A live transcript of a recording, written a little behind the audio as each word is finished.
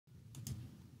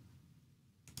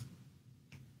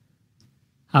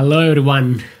Hello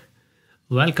everyone,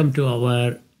 welcome to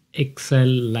our Excel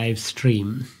live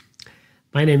stream.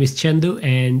 My name is Chandu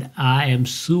and I am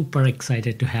super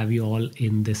excited to have you all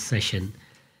in this session.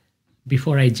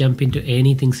 Before I jump into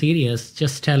anything serious,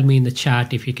 just tell me in the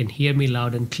chat if you can hear me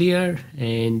loud and clear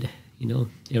and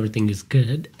everything is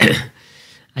good.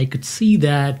 I could see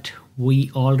that we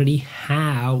already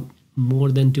have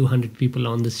more than 200 people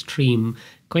on the stream.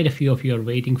 Quite a few of you are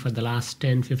waiting for the last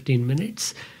 10-15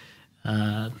 minutes.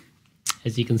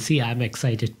 As you can see, I'm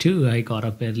excited too. I got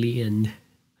up early and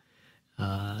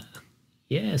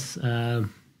yes.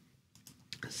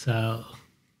 So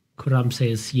Kuram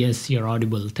says, yes, you're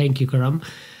audible. Thank you, Kuram.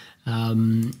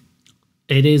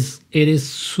 It is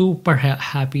super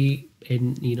happy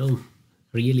and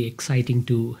really exciting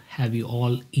to have you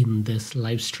all in this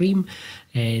live stream.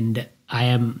 And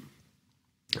I'm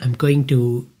going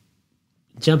to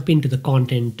jump into the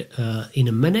content in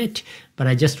a minute, but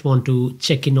I just want to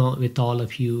check in with all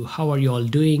of you. How are you all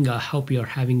doing? I hope you're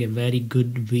having a very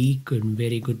good week and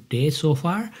very good day so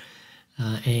far.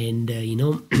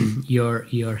 You're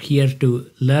here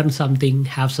to learn something,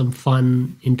 have some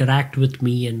fun, interact with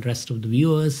me and rest of the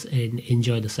viewers, and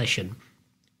enjoy the session.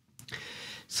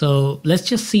 So let's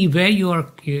just see where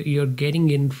you're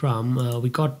getting in from. We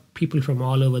got people from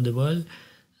all over the world.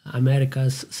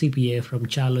 America's CPA from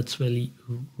Charlottesville,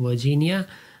 Virginia,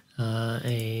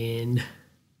 and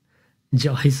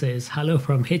Joy says hello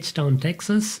from H-Town,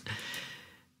 Texas.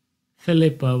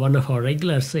 Philip, one of our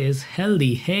regulars, says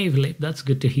healthy. Hey Philip, that's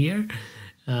good to hear.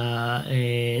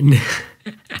 And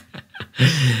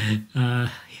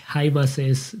Haima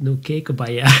says no cake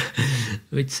baya,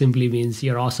 which simply means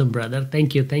you're awesome, brother.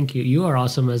 Thank you. You are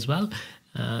awesome as well.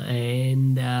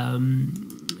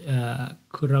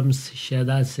 Kuram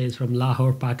Shahzad says from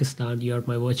Lahore, Pakistan, you're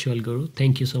my virtual guru.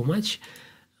 Thank you so much.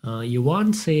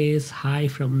 Yuan says hi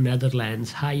from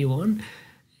Netherlands. Hi Yuan.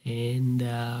 And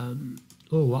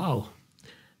oh wow,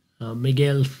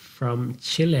 Miguel from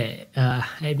Chile.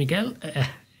 Hey Miguel.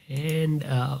 And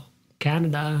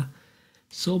Canada.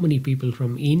 So many people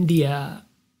from India.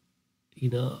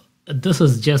 This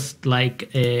is just like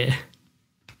a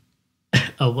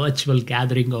virtual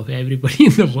gathering of everybody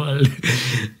in the world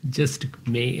just to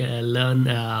learn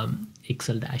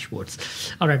Excel dashboards.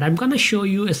 All right, I'm going to show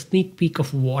you a sneak peek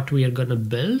of what we are going to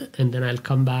build, and then I'll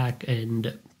come back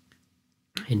and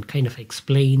kind of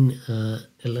explain a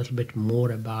little bit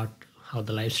more about how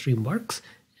the live stream works,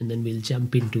 and then we'll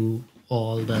jump into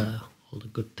all the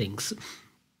good things.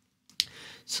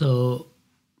 So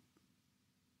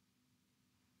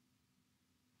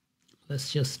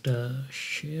let's just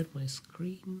share my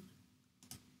screen.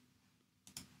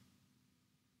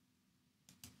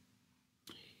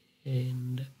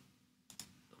 And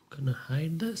I'm gonna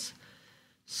hide this.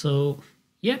 So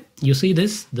yeah, you see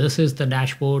this. This is the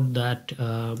dashboard that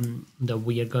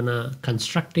we are gonna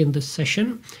construct in this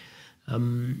session.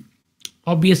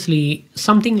 Obviously,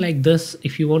 something like this,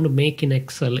 if you want to make in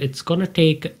Excel, it's gonna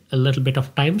take a little bit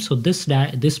of time. So this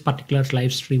particular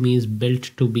live stream is built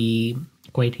to be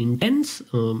quite intense,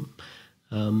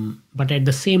 but at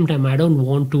the same time I don't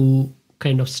want to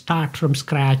kind of start from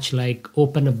scratch, like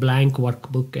open a blank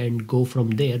workbook and go from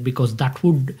there, because that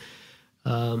would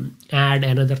add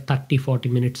another 30-40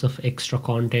 minutes of extra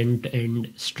content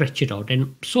and stretch it out.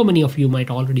 And so many of you might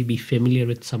already be familiar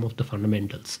with some of the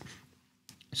fundamentals.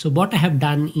 So what I have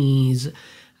done is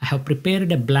I have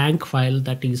prepared a blank file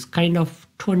that is kind of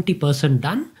 20%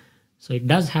 done. So it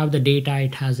does have the data,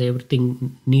 it has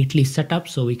everything neatly set up,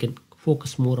 so we can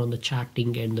focus more on the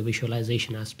charting and the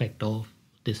visualization aspect of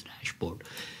this dashboard.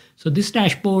 So this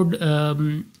dashboard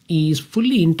is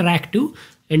fully interactive,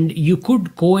 and you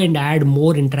could go and add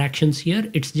more interactions here.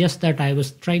 It's just that I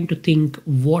was trying to think,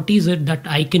 what is it that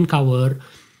I can cover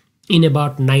in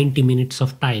about 90 minutes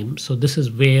of time? So this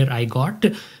is where I got,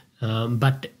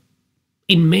 but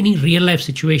in many real life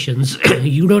situations,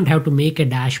 you don't have to make a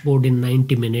dashboard in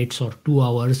 90 minutes or 2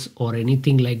 hours or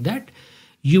anything like that.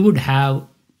 You would have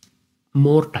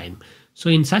more time. So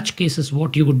in such cases,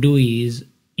 what you would do is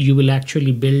you will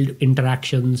actually build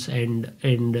interactions and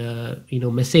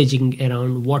messaging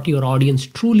around what your audience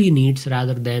truly needs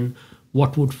rather than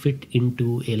what would fit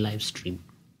into a live stream.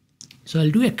 So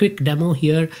I'll do a quick demo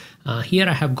here. Here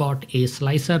I have got a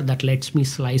slicer that lets me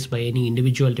slice by any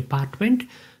individual department.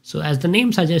 So as the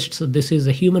name suggests, this is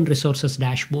a human resources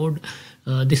dashboard.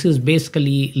 This is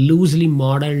basically loosely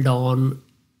modeled on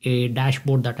a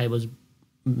dashboard that I was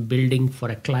building for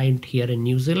a client here in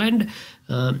New Zealand.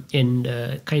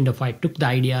 Kind of I took the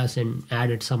ideas and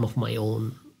added some of my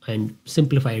own and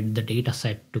simplified the data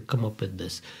set to come up with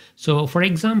this. So for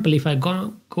example, if I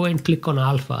go and click on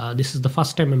alpha, this is the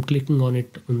first time I'm clicking on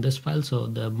it on this file, so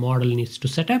the model needs to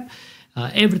set up.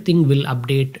 Everything will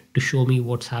update to show me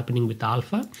what's happening with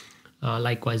alpha.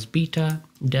 Likewise beta,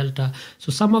 delta.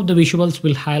 So some of the visuals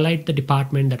will highlight the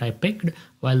department that I picked,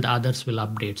 while the others will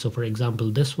update. So for example,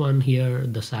 this one here,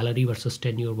 the salary versus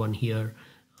tenure one here,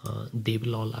 they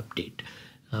will all update.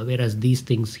 Whereas these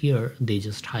things here, they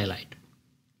just highlight.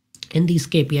 And these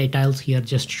KPI tiles here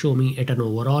just show me at an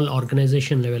overall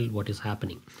organization level what is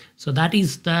happening. So that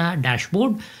is the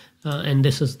dashboard, and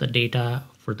this is the data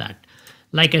for that.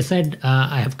 Like I said,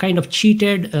 I have kind of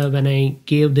cheated when I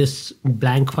gave this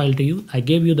blank file to you. I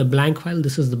gave you the blank file.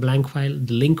 This is the blank file.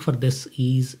 The link for this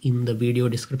is in the video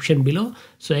description below.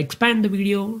 So expand the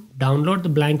video, download the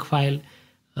blank file,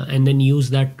 and then use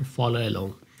that to follow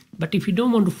along. But if you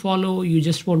don't want to follow, you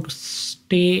just want to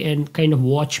stay and kind of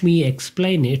watch me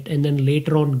explain it, and then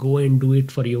later on go and do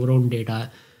it for your own data,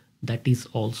 that is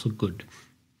also good.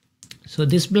 So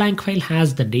this blank file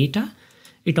has the data.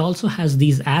 It also has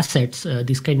these assets,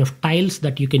 these kind of tiles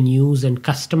that you can use and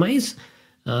customize.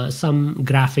 Some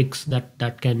graphics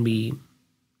that can be,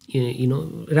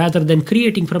 rather than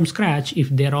creating from scratch, if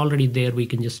they're already there, we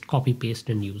can just copy paste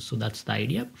and use. So that's the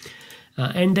idea.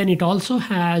 And then it also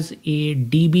has a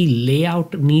DB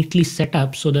layout neatly set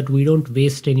up so that we don't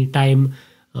waste any time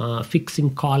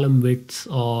fixing column widths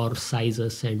or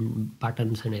sizes and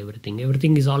buttons and everything.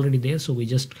 Everything is already there, so we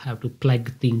just have to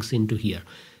plug things into here.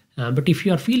 But if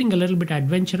you are feeling a little bit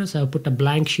adventurous, I've put a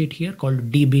blank sheet here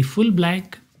called DB full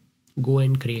blank. Go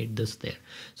and create this there.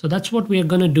 So that's what we are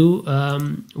going to do.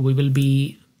 We will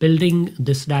be building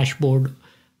this dashboard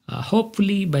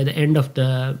hopefully by the end of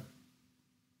the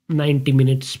 90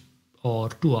 minutes or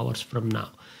 2 hours from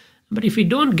now. But if we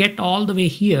don't get all the way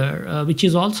here, which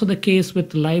is also the case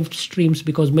with live streams,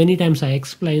 because many times I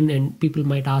explain and people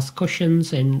might ask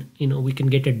questions, and we can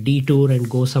get a detour and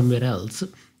go somewhere else.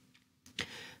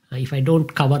 If I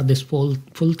don't cover this full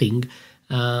thing,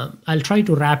 I'll try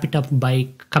to wrap it up by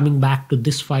coming back to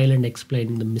this file and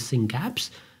explaining the missing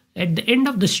gaps. At the end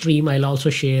of the stream, I'll also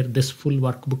share this full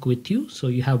workbook with you. So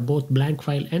you have both blank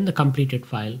file and the completed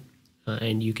file,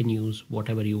 and you can use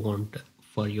whatever you want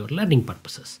for your learning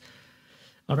purposes.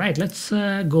 All right, let's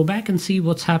go back and see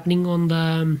what's happening on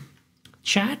the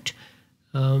chat.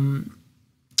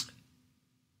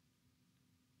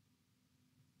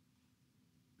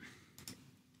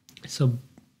 So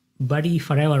buddy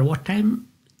forever, what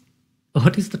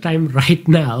is the time right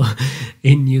now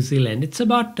in New Zealand? It's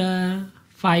about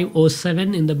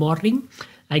 5:07 in the morning.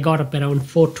 I got up around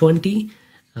 4:20,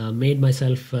 made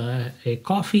myself a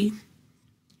coffee,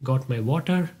 got my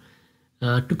water,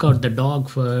 took out the dog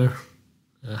for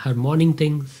her morning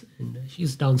things, and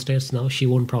she's downstairs now. She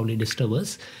won't probably disturb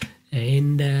us.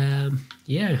 And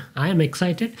yeah, I am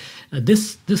excited.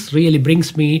 This really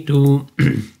brings me to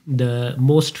the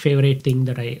most favorite thing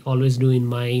that I always do in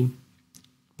my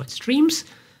streams,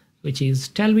 which is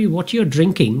tell me what you're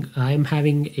drinking. I'm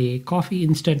having a coffee,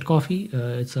 instant coffee.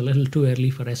 It's a little too early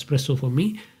for espresso for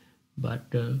me,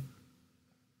 but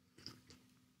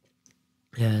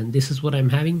and this is what I'm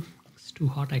having. It's too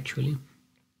hot actually.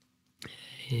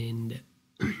 And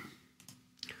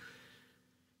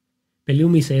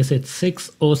Pelumi says it's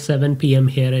 6:07 p.m.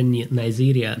 here in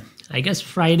Nigeria. I guess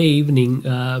Friday evening,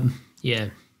 yeah,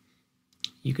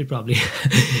 you could probably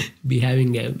be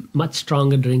having a much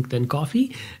stronger drink than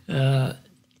coffee.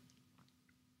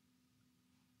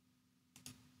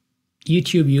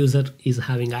 YouTube user is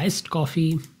having iced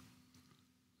coffee.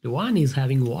 Luan is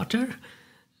having water.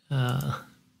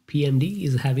 PMD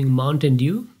is having Mountain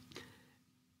Dew.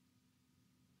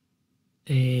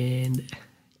 And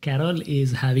Carol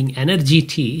is having energy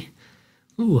tea.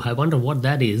 Ooh, I wonder what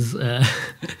that is.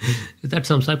 Is that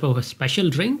some type of a special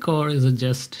drink, or is it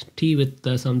just tea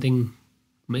with something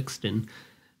mixed in?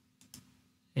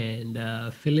 And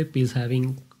Philip is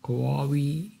having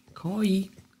koi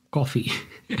coffee.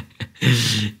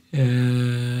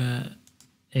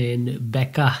 And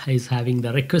Becca is having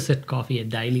the requisite coffee, a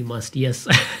daily must. Yes.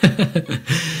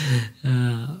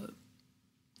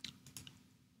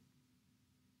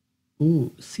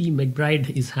 Ooh, C. McBride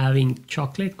is having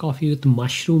chocolate coffee with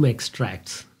mushroom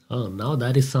extracts. Oh, now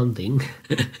that is something.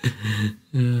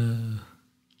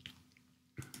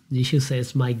 Jishu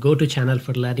says, my go-to channel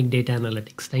for learning data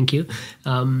analytics. Thank you.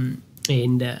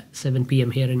 And 7 p.m.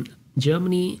 here in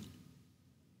Germany.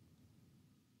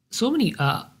 So many,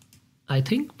 I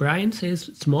think Brian says,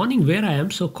 it's morning where I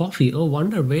am, so coffee. Oh,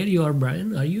 wonder where you are,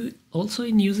 Brian. Are you also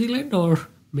in New Zealand, or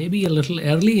maybe a little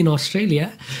early in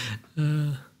Australia?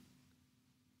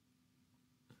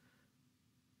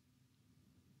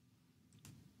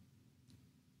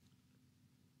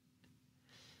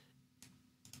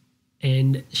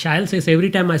 And Shail says, every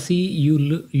time I see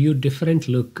you, you different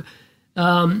look.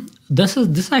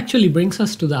 This actually brings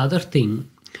us to the other thing.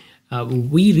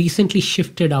 We recently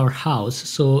shifted our house.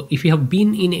 So if you have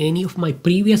been in any of my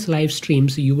previous live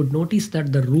streams, you would notice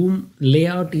that the room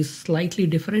layout is slightly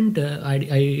different. I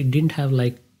didn't have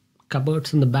like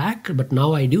cupboards in the back, but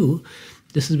now I do.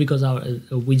 This is because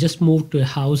we just moved to a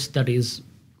house that is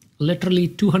literally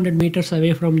 200 meters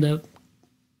away from the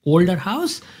older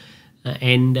house.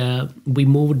 And we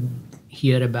moved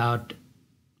here about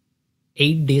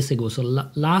 8 days ago. So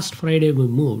last Friday we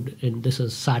moved, and this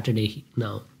is Saturday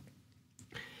now.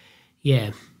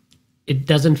 Yeah, it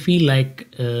doesn't feel like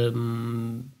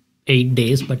 8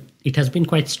 days, but it has been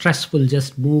quite stressful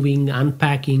just moving,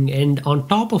 unpacking, and on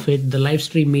top of it, the live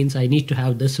stream means I need to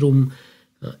have this room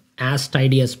as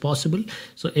tidy as possible.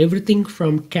 So everything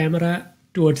from camera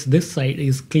towards this side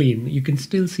is clean. You can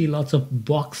still see lots of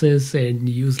boxes and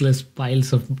useless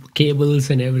piles of cables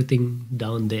and everything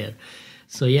down there.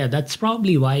 So yeah, that's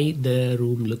probably why the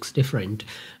room looks different.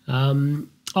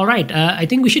 All right, I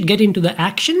think we should get into the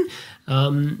action.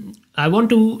 I want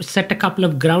to set a couple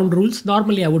of ground rules.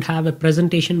 Normally I would have a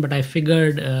presentation, but I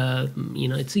figured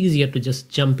it's easier to just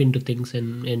jump into things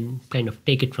and kind of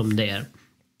take it from there.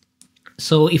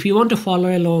 So if you want to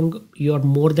follow along, you're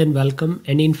more than welcome.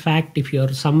 And in fact, if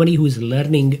you're somebody who is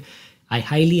learning, I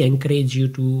highly encourage you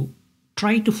to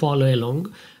try to follow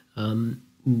along and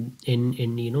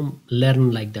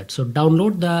learn like that. So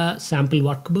download the sample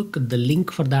workbook. The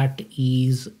link for that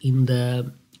is in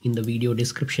the video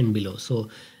description below. So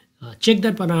check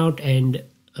that one out and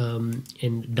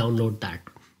download that.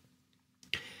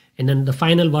 And then the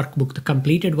final workbook, the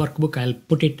completed workbook, I'll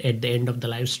put it at the end of the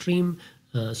live stream.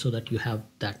 So that you have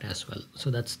that as well.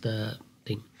 So that's the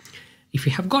thing. If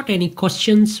you have got any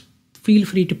questions, feel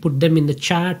free to put them in the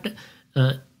chat.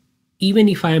 Even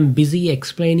if I am busy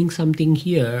explaining something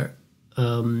here,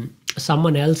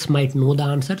 someone else might know the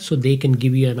answer, so they can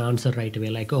give you an answer right away.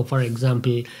 Like, oh, for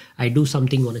example, I do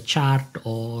something on a chart,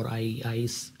 or I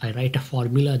write a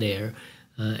formula there,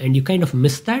 and you kind of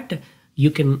miss that.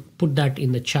 You can put that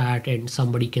in the chat and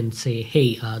somebody can say,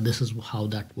 hey, this is how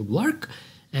that would work.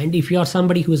 And if you are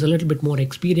somebody who is a little bit more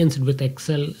experienced with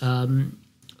Excel,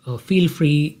 feel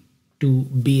free to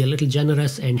be a little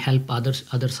generous and help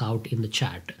others out in the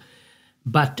chat.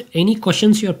 But any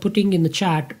questions you're putting in the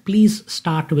chat, please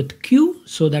start with Q,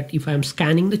 so that if I'm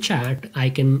scanning the chat, I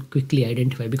can quickly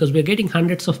identify, because we're getting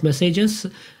hundreds of messages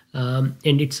and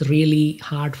it's really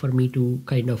hard for me to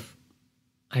kind of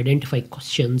identify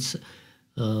questions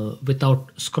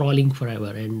without scrolling forever.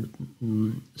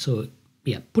 And so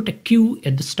yeah, put a Q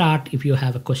at the start if you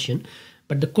have a question,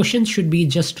 but the question should be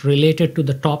just related to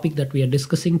the topic that we are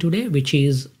discussing today, which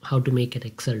is how to make an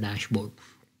Excel dashboard.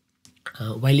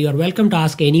 While you are welcome to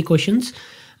ask any questions,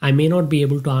 I may not be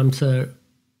able to answer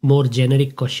more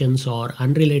generic questions or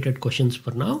unrelated questions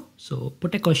for now. So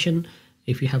put a question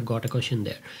if you have got a question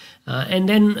there. And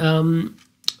then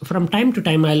from time to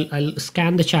time, I'll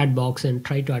scan the chat box and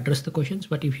try to address the questions.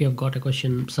 But if you have got a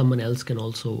question, someone else can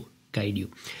also guide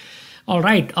you. All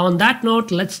right, on that note,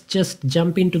 let's just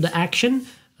jump into the action.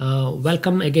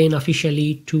 Welcome again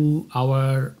officially to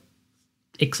our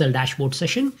Excel dashboard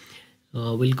session.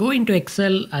 We'll go into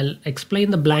Excel. I'll explain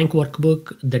the blank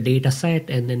workbook, the data set,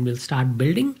 and then we'll start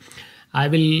building. I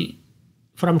will,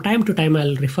 from time to time,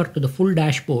 I'll refer to the full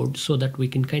dashboard so that we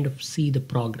can kind of see the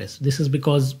progress. This is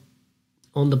because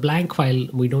on the blank file,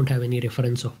 we don't have any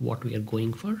reference of what we are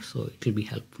going for. So it will be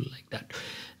helpful like that.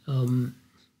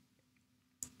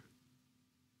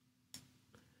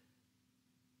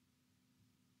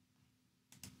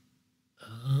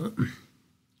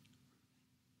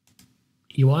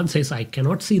 Yuan says, I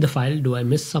cannot see the file. Do I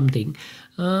miss something?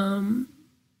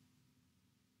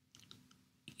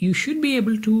 You should be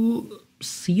able to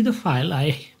see the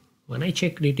file. When I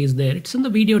checked, it is there. It's in the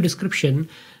video description.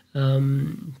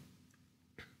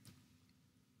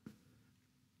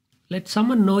 Let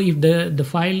someone know if the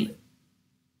file.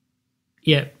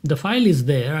 Yeah, the file is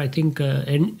there. I think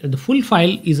and the full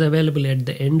file is available at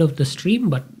the end of the stream,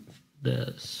 but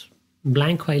the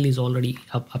blank file is already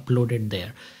uploaded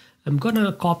there. I'm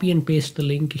gonna copy and paste the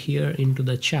link here into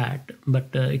the chat, but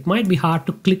it might be hard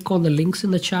to click on the links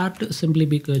in the chat simply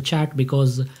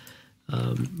because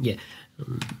yeah.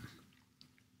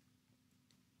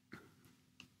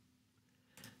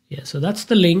 Yeah, so that's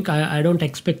the link. I don't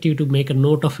expect you to make a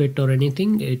note of it or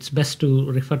anything. It's best to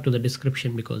refer to the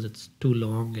description because it's too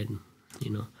long and,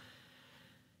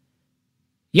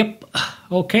 Yep.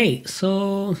 Okay,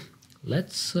 so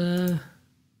let's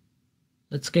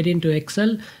get into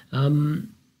Excel.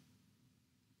 I'm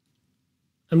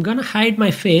gonna hide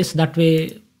my face. That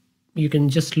way you can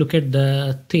just look at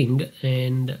the thing,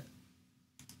 and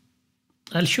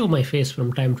I'll show my face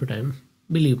from time to time.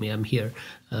 Believe me, I'm here.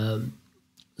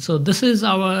 So this is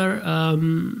our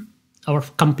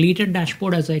completed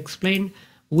dashboard. As I explained,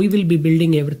 we will be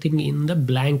building everything in the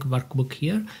blank workbook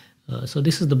here. So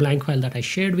this is the blank file that I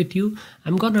shared with you.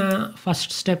 I'm gonna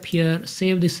first step here,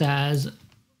 save this as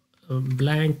a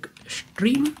blank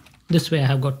stream. This way I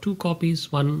have got two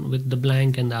copies, one with the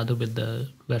blank and the other with the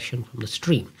version from the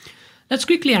stream. Let's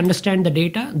quickly understand the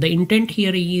data. The intent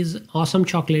here is Awesome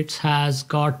Chocolates has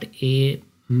got a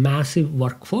massive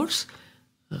workforce,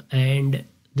 and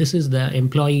this is the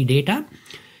employee data.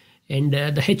 And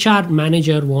the HR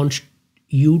manager wants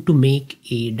you to make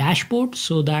a dashboard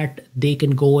so that they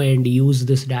can go and use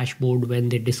this dashboard when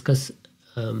they discuss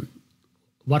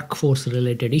workforce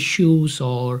related issues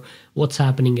or what's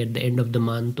happening at the end of the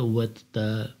month with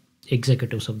the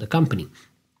executives of the company.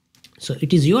 So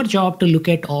it is your job to look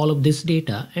at all of this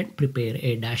data and prepare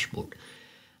a dashboard.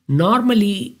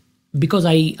 Normally, because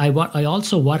I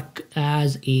also work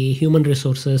as a human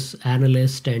resources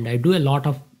analyst, and I do a lot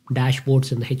of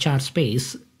dashboards in the HR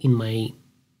space in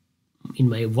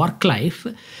my work life,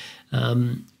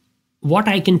 what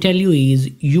I can tell you is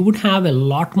you would have a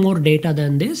lot more data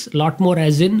than this, a lot more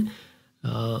as in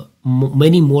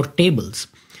many more tables.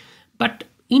 But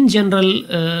in general,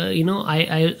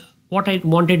 what I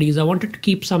wanted is I wanted to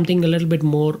keep something a little bit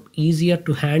more easier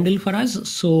to handle for us.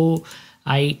 So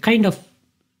I kind of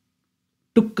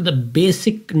took the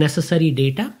basic necessary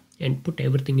data and put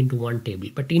everything into one table.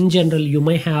 But in general, you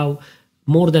might have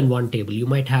more than one table. You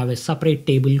might have a separate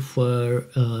table for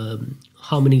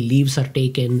how many leaves are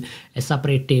taken, a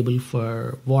separate table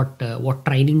for what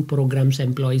training programs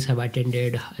employees have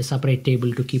attended, a separate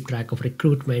table to keep track of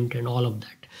recruitment and all of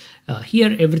that.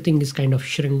 Here, everything is kind of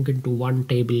shrunk into one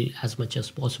table as much as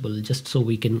possible, just so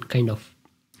we can kind of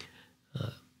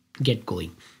get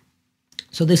going.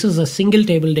 So this is a single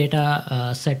table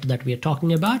data set that we are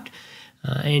talking about.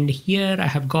 And here I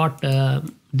have got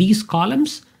these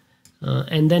columns.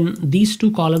 And then these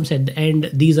two columns at the end,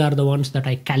 these are the ones that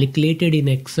I calculated in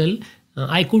Excel.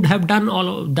 I could have done all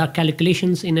of the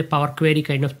calculations in a Power Query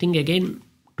kind of thing. Again,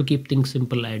 to keep things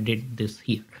simple, I did this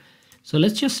here. So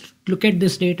let's just look at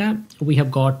this data. We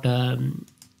have got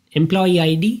employee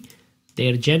ID,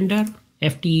 their gender,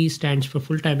 FTE stands for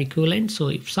full-time equivalent. So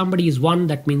if somebody is 1,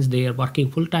 that means they are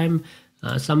working full-time.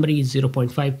 Somebody is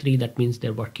 0.53, that means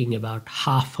they're working about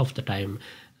half of the time.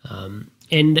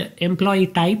 And employee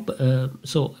type,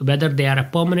 so whether they are a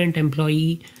permanent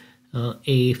employee,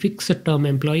 a fixed term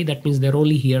employee, that means they're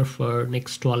only here for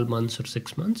next 12 months or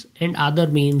 6 months. And other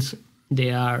means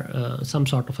they are some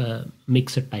sort of a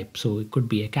mixed type. So it could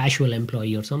be a casual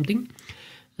employee or something.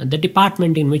 And the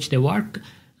department in which they work,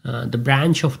 the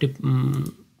branch of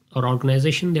or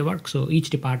organization they work. So each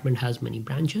department has many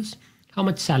branches. How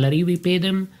much salary we pay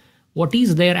them. What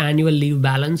is their annual leave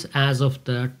balance as of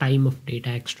the time of data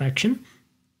extraction?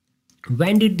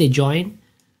 When did they join?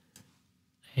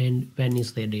 And when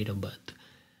is their date of birth?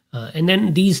 And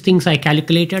then these things I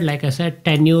calculated, like I said,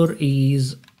 tenure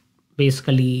is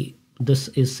basically, this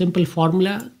is simple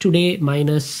formula, today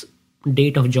minus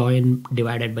date of join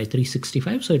divided by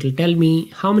 365. So it will tell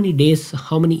me how many days,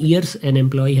 how many years an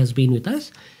employee has been with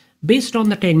us. Based on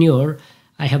the tenure,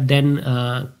 I have then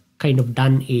kind of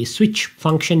done a switch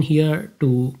function here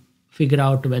to figure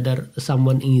out whether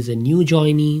someone is a new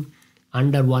joinee,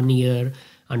 under 1 year,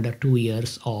 under 2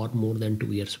 years, or more than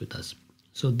 2 years with us.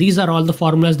 So these are all the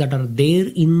formulas that are there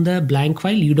in the blank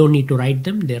file. You don't need to write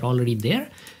them, they're already there.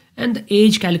 And the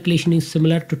age calculation is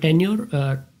similar to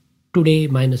tenure, today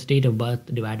minus date of birth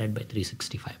divided by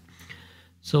 365.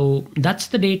 So that's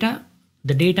the data.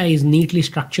 The data is neatly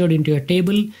structured into a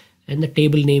table, and the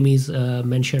table name is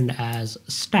mentioned as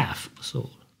staff. So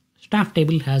staff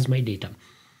table has my data.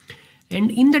 And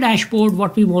in the dashboard,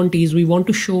 what we want is we want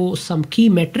to show some key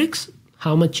metrics.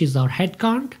 How much is our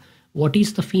headcount? What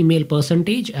is the female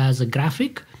percentage as a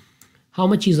graphic? How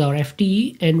much is our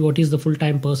FTE? And what is the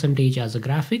full-time percentage as a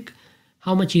graphic?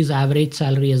 How much is average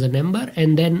salary as a number?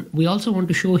 And then we also want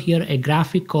to show here a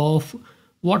graphic of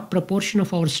what proportion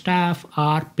of our staff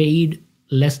are paid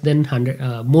less than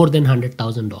more than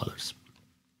 $100,000.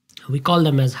 We call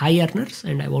them as high earners,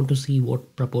 and I want to see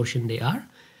what proportion they are.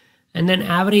 And then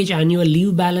average annual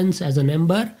leave balance as a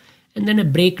number, and then a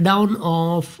breakdown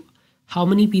of how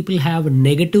many people have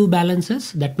negative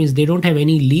balances. That means they don't have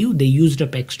any leave, they used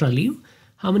up extra leave.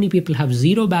 How many people have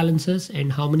 0 balances,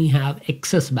 and how many have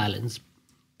excess balance.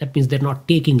 That means they're not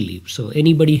taking leave. So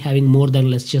anybody having more than,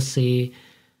 let's just say,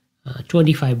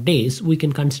 25 days, we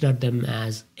can consider them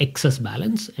as excess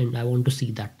balance, and I want to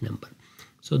see that number.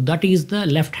 So that is the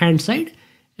left hand side.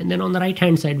 And then on the right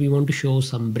hand side, we want to show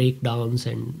some breakdowns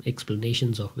and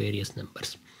explanations of various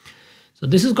numbers. So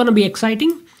this is going to be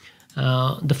exciting.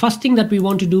 The first thing that we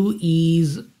want to do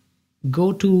is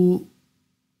go to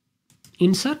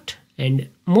insert, and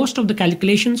most of the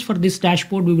calculations for this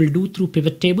dashboard we will do through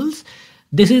pivot tables.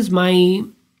 This is my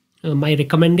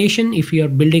recommendation if you are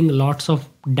building lots of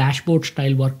dashboard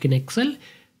style work in Excel,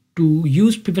 to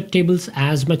use pivot tables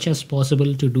as much as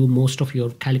possible to do most of your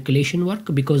calculation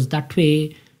work, because that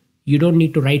way you don't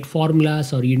need to write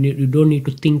formulas, or you don't need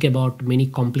to think about many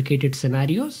complicated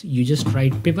scenarios. You just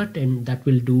write pivot and that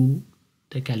will do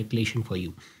the calculation for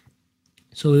you.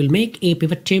 So we'll make a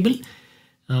pivot table.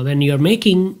 When you're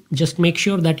making, just make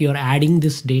sure that you're adding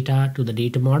this data to the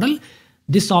data model.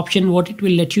 This option, what it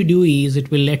will let you do is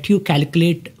it will let you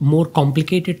calculate more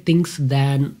complicated things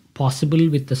than possible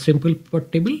with the simple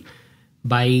pivot table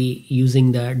by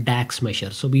using the DAX measure.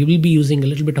 So we will be using a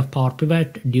little bit of Power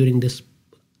Pivot during this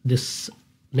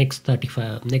next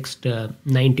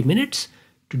 90 minutes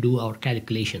to do our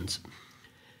calculations.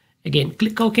 Again,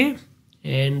 click OK,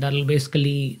 and that'll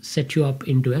basically set you up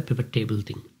into a pivot table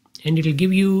thing. And it'll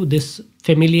give you this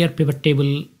familiar pivot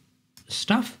table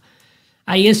stuff.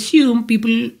 I assume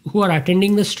people who are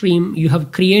attending the stream, you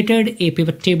have created a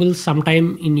pivot table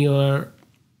sometime in your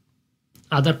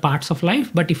other parts of life.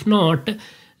 But if not,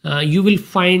 you will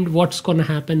find what's going to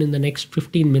happen in the next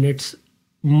 15 minutes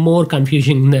more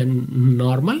confusing than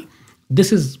normal.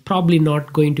 This is probably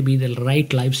not going to be the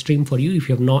right live stream for you if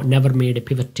you have never made a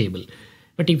pivot table.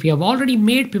 But if you have already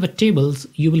made pivot tables,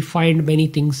 you will find many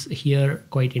things here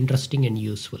quite interesting and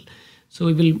useful. So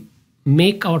we will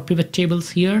make our pivot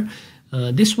tables here.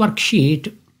 This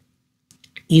worksheet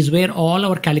is where all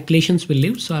our calculations will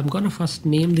live. So I'm going to first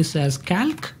name this as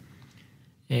calc.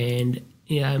 And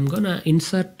yeah, I'm going to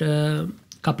insert a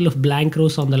couple of blank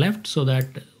rows on the left so that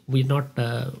we're not,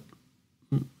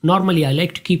 normally I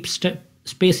like to keep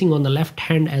spacing on the left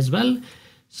hand as well,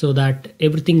 so that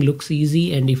everything looks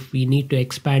easy, and if we need to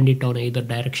expand it on either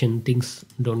direction, things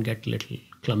don't get a little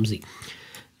clumsy.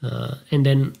 And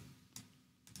then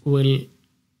we'll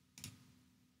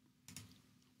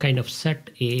kind of set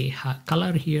a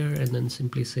color here and then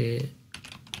simply say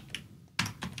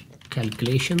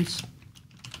calculations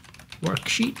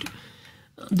worksheet.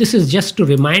 This is just to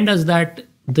remind us that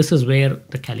this is where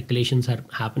the calculations are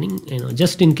happening.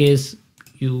 Just in case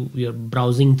you're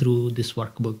browsing through this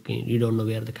workbook and you don't know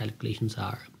where the calculations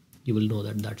are, you will know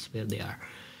that that's where they are.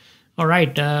 All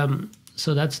right,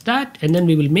 so that's that. And then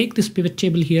we will make this pivot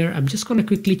table here. I'm just going to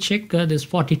quickly check. There's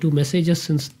 42 messages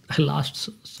since I last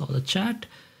saw the chat.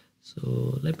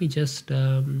 So let me just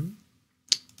get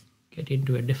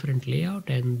into a different layout,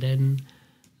 and then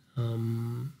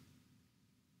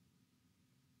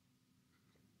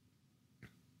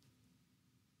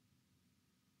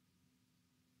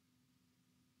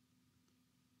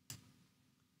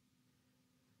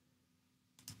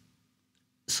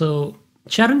so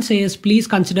Sharon says, please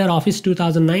consider Office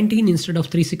 2019 instead of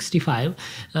 365.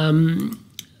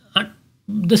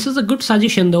 This is a good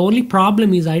suggestion. The only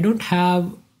problem is I don't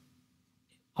have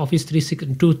Office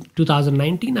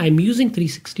 2019. I'm using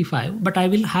 365, but I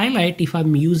will highlight if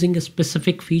I'm using a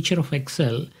specific feature of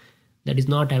Excel that is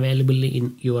not available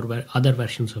in your other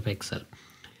versions of Excel.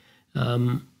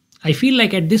 I feel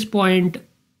like at this point,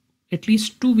 at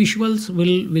least two visuals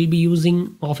will be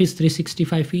using Office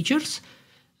 365 features.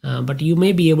 But you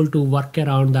may be able to work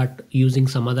around that using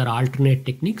some other alternate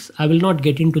techniques. I will not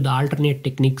get into the alternate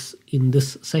techniques in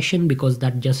this session because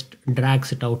that just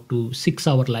drags it out to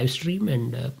 6-hour live stream,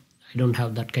 and I don't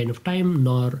have that kind of time,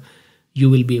 nor you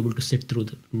will be able to sit through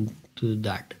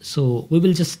that. So we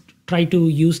will just try to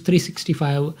use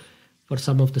 365 for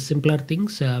some of the simpler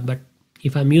things. But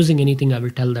if I'm using anything, I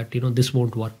will tell that, this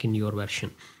won't work in your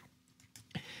version.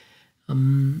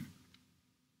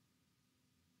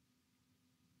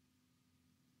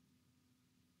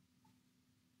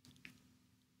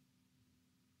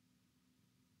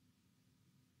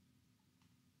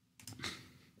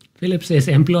 Philip says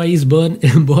employees born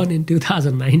in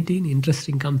 2019.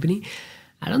 Interesting company.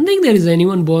 I don't think there is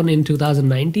anyone born in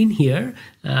 2019 here.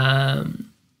 No,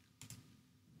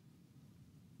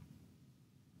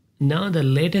 the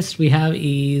latest we have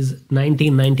is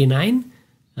 1999.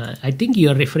 I think you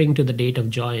are referring to the date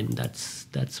of join.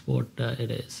 That's what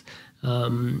it is.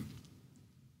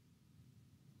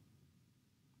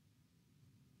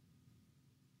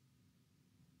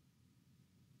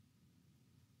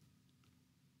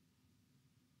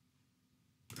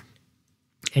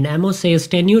 And Amos says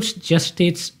tenure just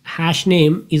states hash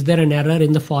name. Is there an error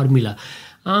in the formula?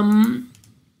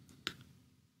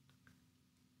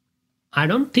 I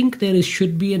don't think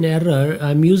should be an error.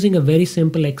 I'm using a very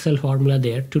simple Excel formula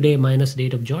there, today minus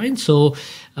date of join. So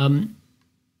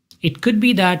it could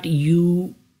be that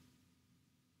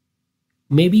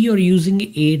maybe you're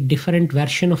using a different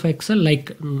version of Excel.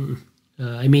 Like,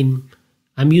 I mean,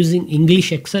 I'm using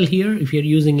English Excel here. If you're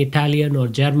using Italian or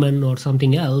German or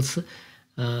something else,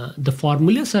 the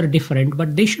formulas are different,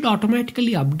 but they should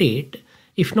automatically update.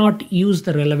 If not, use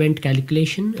the relevant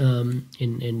calculation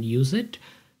and use it.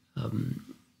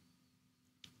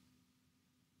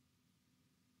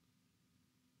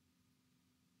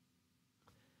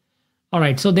 All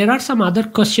right, so there are some other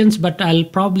questions, but I'll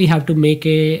probably have to make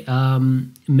a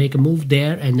move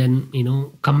there and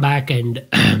then come back and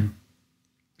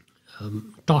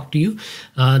talk to you.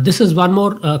 This is one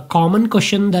more common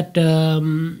question that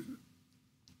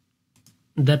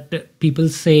that people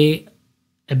say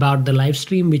about the live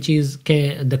stream, which is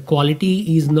the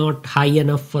quality is not high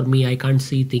enough for me. I can't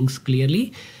see things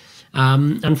clearly.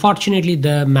 Unfortunately,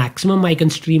 the maximum I can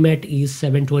stream at is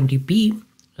 720p,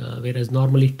 whereas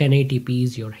normally 1080p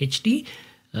is your HD.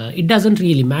 It doesn't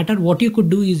really matter. What you could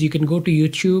do is you can go to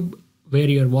YouTube where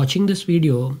you're watching this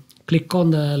video, click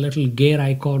on the little gear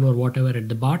icon or whatever at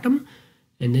the bottom,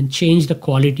 and then change the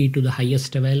quality to the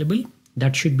highest available.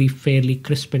 That should be fairly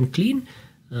crisp and clean.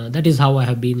 That is how I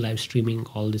have been live streaming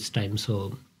all this time.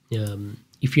 So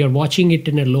if you're watching it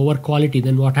in a lower quality,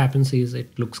 then what happens is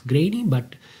it looks grainy,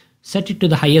 but set it to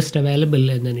the highest available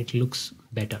and then it looks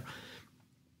better.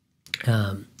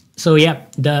 So yeah,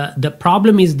 the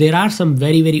problem is there are some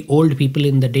very, very old people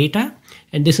in the data,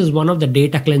 and this is one of the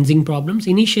data cleansing problems.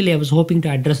 Initially, I was hoping to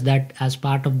address that as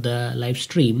part of the live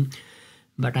stream,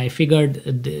 but I figured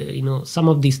some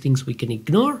of these things we can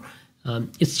ignore.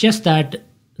 It's just that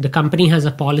the company has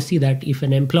a policy that if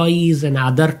an employee is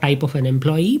another type of an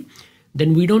employee,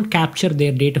 then we don't capture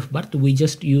their date of birth. We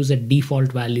just use a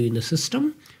default value in the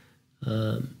system.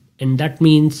 And that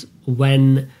means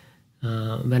when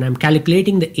I'm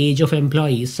calculating the age of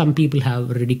employees, some people have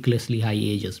ridiculously high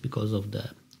ages because of the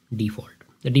default.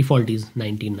 The default is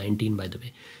 1919, by the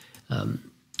way.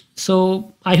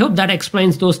 So I hope that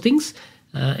explains those things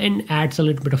and adds a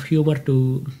little bit of humor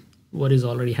to what is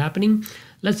already happening.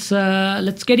 Let's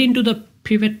get into the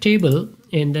pivot table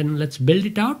and then let's build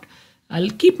it out. I'll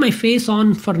keep my face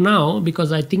on for now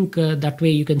because I think that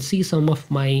way you can see some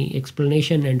of my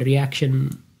explanation and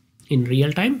reaction in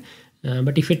real time.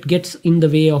 But if it gets in the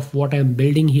way of what I'm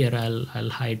building here, I'll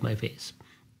hide my face.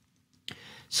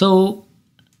 So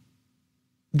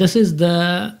this is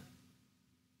the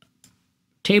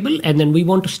table, and then we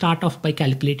want to start off by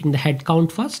calculating the head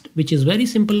count first, which is very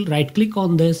simple. Right click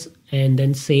on this and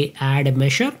then say add a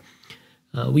measure.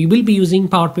 We will be using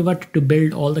Power Pivot to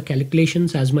build all the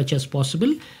calculations as much as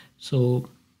possible. So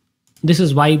this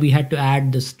is why we had to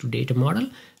add this to data model.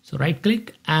 So right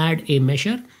click, add a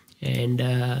measure, and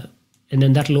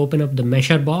then that will open up the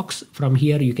measure box. From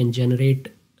here you can generate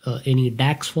any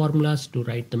DAX formulas to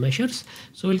write the measures.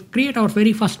 So we'll create our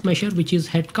very first measure, which is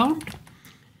head count.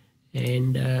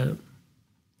 And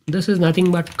this is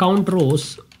nothing but count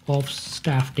rows of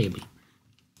staff table.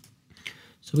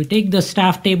 So we take the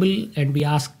staff table and we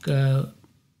ask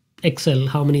Excel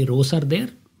how many rows are there.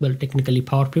 Well, technically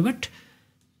Power Pivot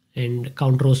and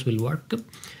count rows will work.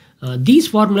 These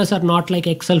formulas are not like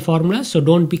Excel formulas, so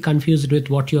don't be confused with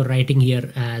what you're writing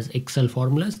here as Excel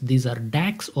formulas. These are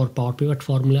DAX or Power Pivot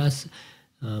formulas,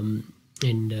 and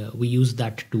we use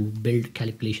that to build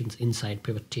calculations inside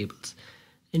pivot tables.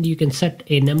 And you can set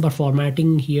a number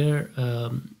formatting here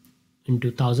into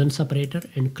 1000 separator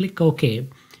and click OK.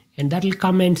 And that will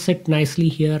come and sit nicely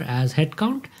here as head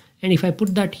count. And if I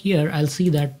put that here, I'll see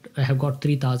that I have got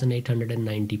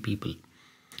 3,890 people.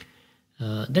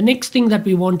 The next thing that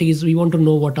we want is we want to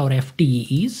know what our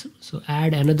FTE is. So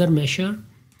add another measure,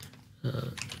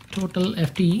 total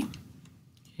FTE,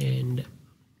 and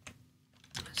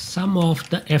sum of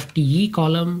the FTE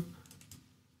column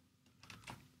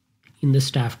in the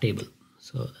staff table.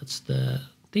 So that's the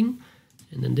thing.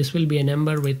 And then this will be a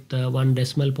number with 1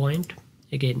 decimal point,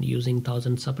 again using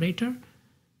 1000 separator,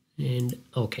 and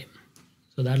okay.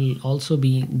 So that'll also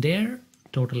be there.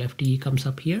 Total FTE comes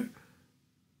up here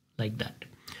like that.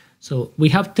 So we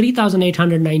have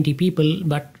 3,890 people,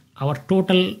 but our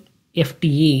total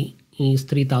FTE is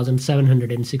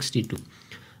 3,762.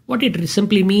 What it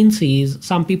simply means is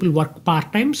some people work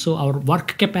part-time, so our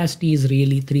work capacity is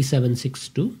really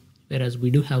 3,762, whereas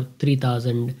we do have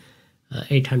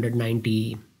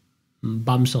 3,890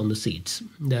 bumps on the seats.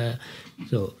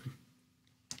 So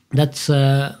that's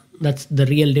the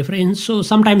real difference. So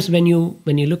sometimes when you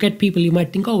look at people, you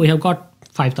might think, oh, we have got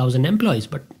 5,000 employees,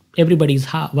 but everybody's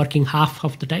working half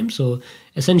of the time. So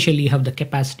essentially you have the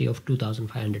capacity of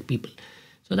 2,500 people.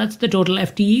 So that's the total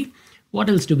FTE. What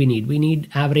else do we need? We need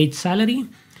average salary.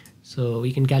 So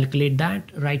we can calculate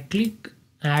that. Right click,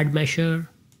 add measure,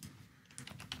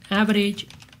 average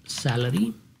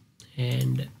salary,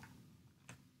 and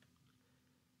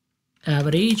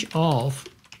average of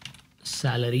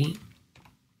salary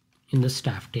in the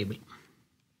staff table.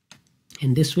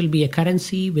 And this will be a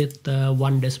currency with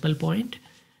 1 decimal point,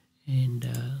 and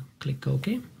click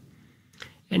OK.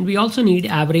 And we also need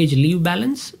average leave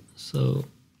balance. So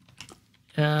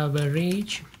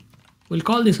average, we'll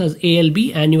call this as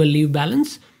ALB, annual leave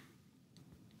balance,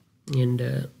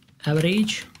 and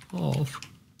average of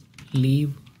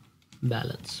leave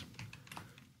balance.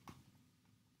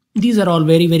 These are all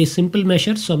very, very simple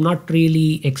measures, so I'm not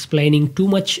really explaining too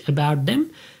much about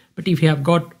them. But if you have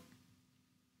got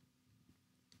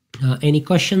any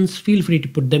questions, feel free to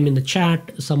put them in the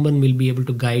chat. Someone will be able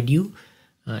to guide you,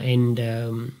 and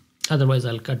otherwise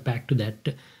I'll cut back to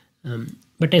that.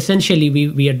 But essentially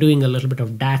we are doing a little bit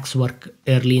of DAX work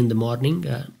early in the morning.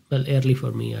 Well, early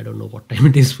for me, I don't know what time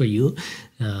it is for you.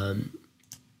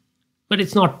 But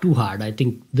it's not too hard. I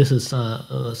think this is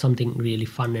something really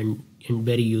fun and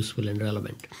very useful and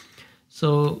relevant.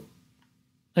 So,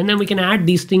 and then we can add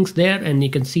these things there, and you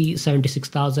can see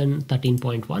 76,000,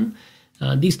 13.1.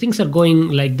 These things are going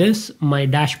like this. My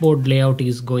dashboard layout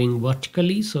is going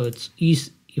vertically, so it's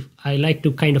easy. If I like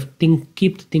to kind of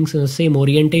keep things in the same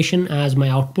orientation as my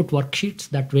output worksheets,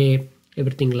 that way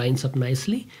everything lines up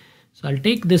nicely. So I'll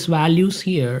take this values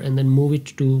here and then move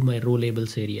it to my row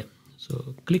labels area.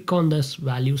 So click on this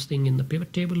values thing in the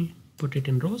pivot table, put it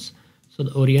in rows. So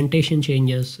the orientation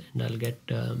changes, and I'll get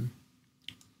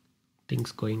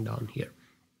things going down here.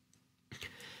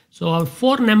 So our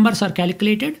 4 numbers are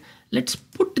calculated. Let's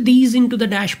put these into the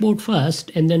dashboard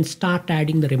first and then start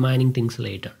adding the remaining things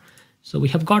later. So we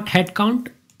have got headcount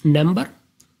number.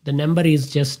 The number is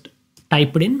just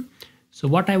typed in. So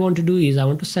what I want to do is I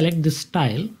want to select this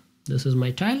tile. This is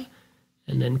my tile,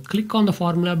 and then click on the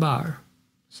formula bar,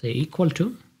 say equal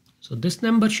to. So this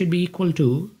number should be equal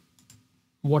to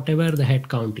whatever the head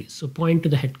count is. So point to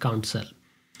the head count cell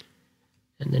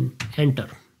and then enter.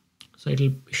 So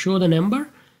it'll show the number.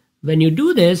 When you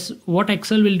do this, what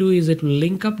Excel will do is it will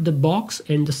link up the box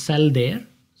and the cell there,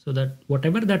 so that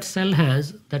whatever that cell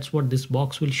has, that's what this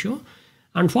box will show.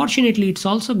 Unfortunately, it's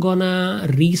also gonna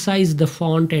resize the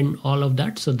font and all of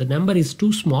that. So the number is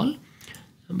too small,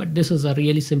 but this is a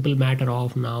really simple matter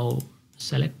of now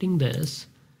selecting this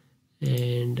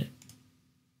and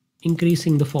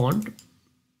increasing the font.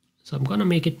 So I'm gonna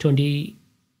make it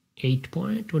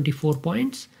 24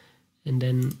 points, and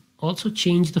then also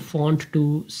change the font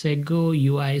to Sego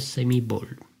UI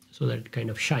semi-bold so that it kind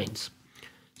of shines.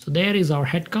 So there is our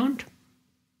head count.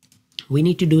 We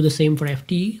need to do the same for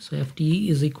FTE. So FTE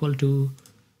is equal to,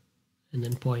 and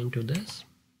then point to this.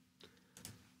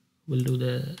 We'll do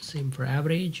the same for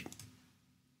average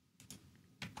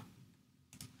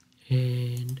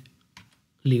and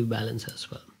leave balance as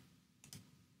well.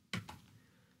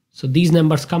 So these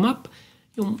numbers come up.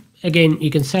 Again, you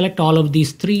can select all of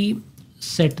these 3,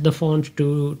 set the font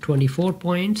to 24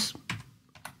 points,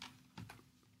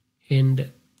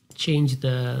 and change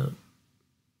the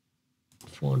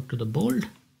font to the bold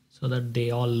so that they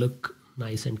all look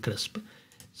nice and crisp.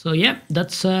 So yeah,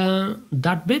 that's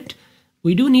that bit.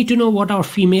 We do need to know what our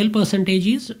female percentage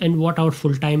is and what our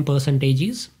full-time percentage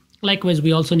is. Likewise,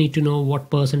 we also need to know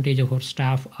what percentage of our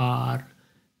staff are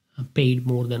paid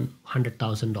more than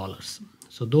 $100,000.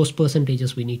 So those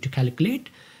percentages we need to calculate.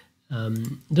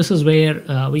 This is where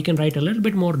we can write a little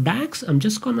bit more DAX. I'm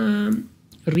just gonna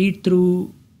read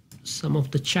through some of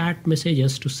the chat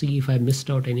messages to see if I missed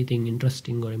out anything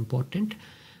interesting or important.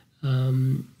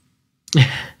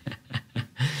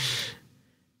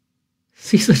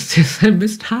 Caesar says, I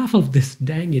missed half of this.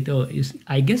 Dang it. Oh,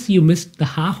 I guess you missed the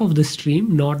half of the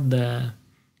stream, not the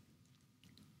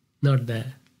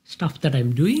stuff that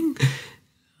I'm doing.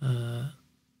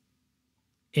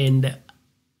 And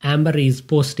Amber is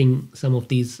posting some of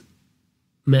these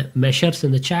measures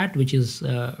in the chat, which is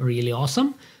really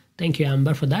awesome. Thank you,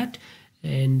 Amber, for that.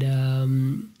 And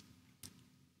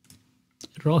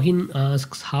Rohin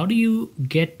asks, how do you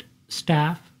get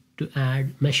staff to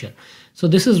add measure? So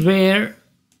this is where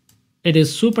it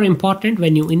is super important.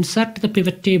 When you insert the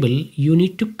pivot table, you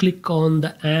need to click on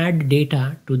the add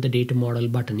data to the data model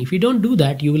button. If you don't do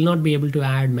that, you will not be able to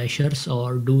add measures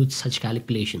or do such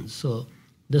calculations. So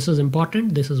this is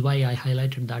important. This is why I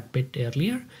highlighted that bit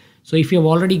earlier. So if you've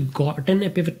already gotten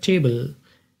a pivot table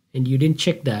and you didn't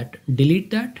check that, delete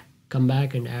that come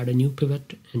back and add a new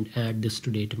pivot and add this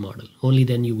to data model. Only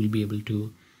then you will be able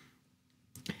to.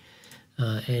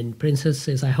 And Princess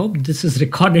says, I hope this is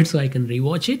recorded so I can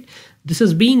rewatch it. This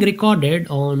is being recorded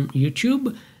on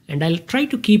YouTube, and I'll try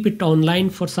to keep it online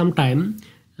for some time.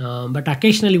 But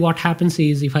occasionally what happens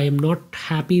is, if I am not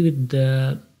happy with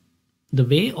the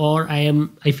way, or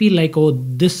I feel like, oh,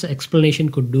 this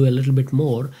explanation could do a little bit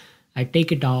more, I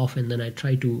take it off and then I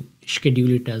try to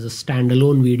schedule it as a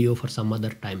standalone video for some other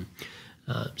time.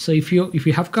 So if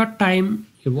you have got time,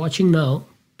 you're watching now,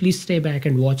 please stay back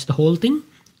and watch the whole thing.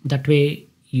 That way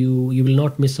you will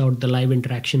not miss out the live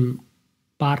interaction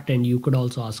part, and you could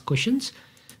also ask questions.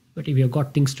 But if you've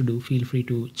got things to do, feel free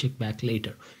to check back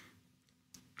later.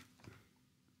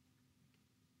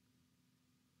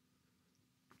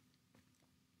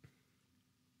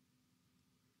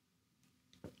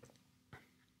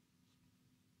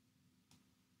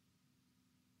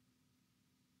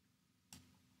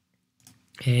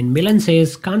 And Milan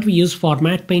says, can't we use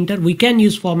Format Painter? We can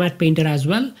use Format Painter as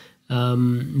well,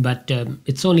 but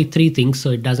it's only 3 things, so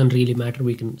it doesn't really matter.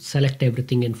 We can select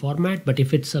everything in Format, but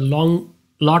if it's a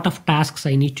lot of tasks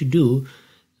I need to do,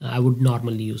 I would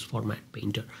normally use Format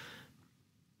Painter.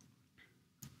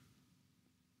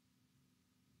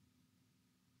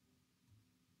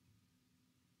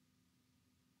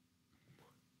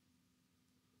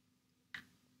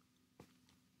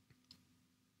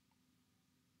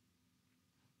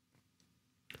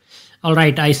 All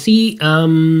right, I see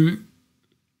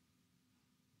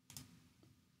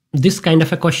this kind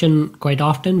of a question quite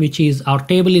often, which is, our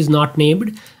table is not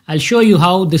named. I'll show you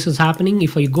how this is happening.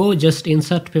 If I go just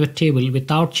insert pivot table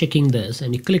without checking this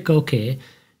and you click OK,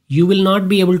 you will not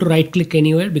be able to right click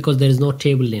anywhere because there is no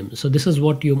table name. So this is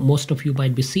what most of you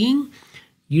might be seeing.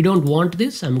 You don't want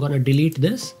this. I'm going to delete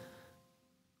this.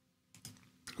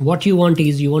 What you want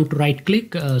is, you want to right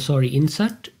click,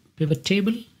 insert pivot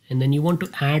table, and then you want to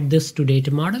add this to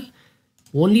data model.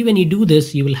 Only when you do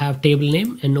this, you will have table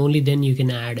name, and only then you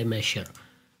can add a measure.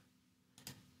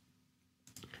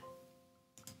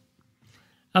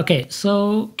 Okay,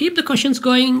 so keep the questions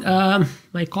going.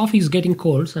 My coffee is getting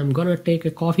cold, so I'm gonna take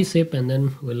a coffee sip, and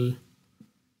then we'll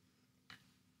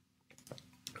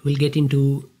get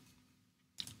into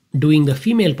doing the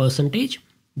female percentage.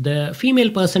 The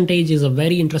female percentage is a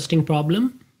very interesting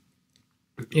problem,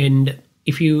 and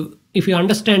if you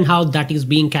understand how that is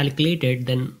being calculated,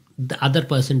 then the other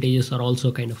percentages are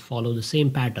also kind of follow the same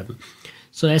pattern.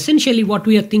 So essentially what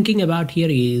we are thinking about here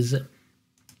is,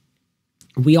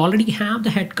 we already have the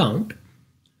head count.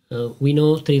 We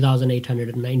know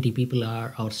 3,890 people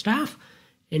are our staff,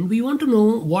 and we want to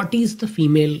know what is the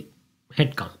female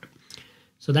head count.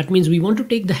 So that means we want to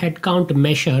take the head count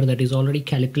measure that is already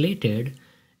calculated,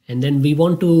 and then we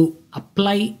want to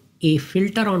apply a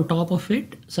filter on top of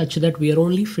it such that we are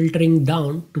only filtering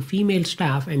down to female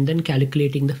staff and then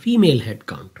calculating the female head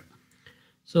count.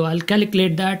 So I'll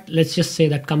calculate that. Let's just say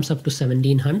that comes up to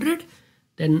 1,700.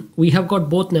 Then we have got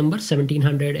both numbers,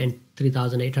 1,700 and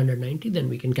 3,890. Then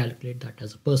we can calculate that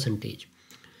as a percentage.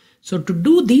 So to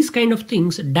do these kind of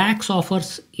things, DAX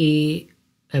offers a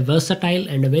versatile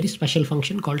and a very special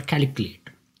function called calculate.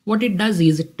 What it does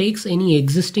is, it takes any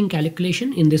existing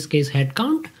calculation, in this case head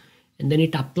count, and then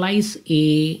it applies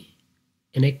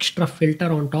an extra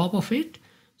filter on top of it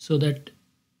so that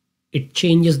it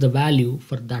changes the value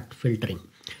for that filtering.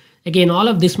 Again, all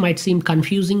of this might seem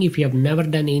confusing if you have never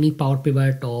done any Power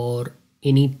Pivot or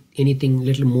anything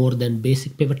little more than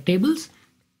basic pivot tables.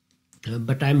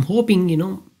 But I'm hoping,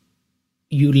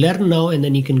 you learn now, and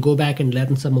then you can go back and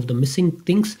learn some of the missing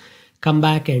things, come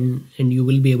back and you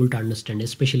will be able to understand,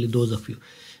 especially those of you.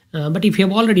 But if you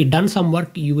have already done some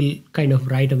work, you will kind of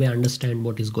right away understand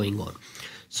what is going on.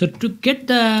 So to get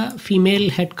the female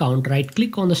head count, right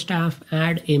click on the staff,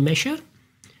 add a measure,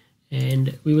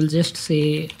 and we will just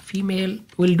say female.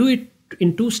 We'll do it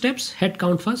in 2 steps, head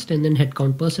count first and then head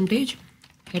count percentage,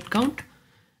 head count.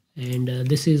 And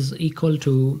this is equal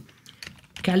to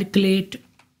calculate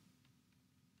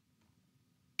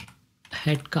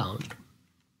head count.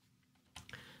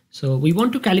 So we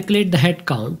want to calculate the head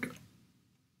count,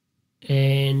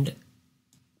 and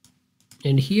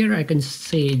here I can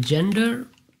say gender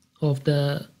of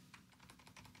the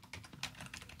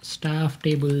staff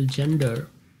table, gender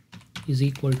is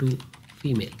equal to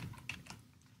female.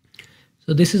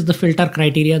 So this is the filter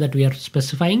criteria that we are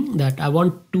specifying, that I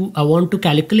want to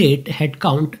calculate head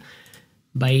count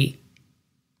by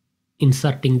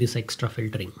inserting this extra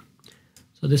filtering.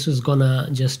 So this is gonna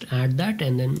just add that,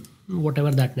 and then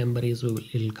whatever that number is,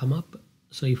 it'll come up.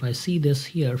 So if I see this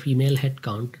here, female head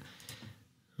count,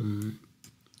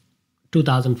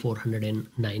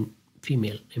 2,409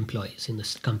 female employees in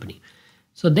this company.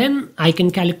 So then I can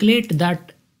calculate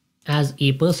that as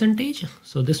a percentage.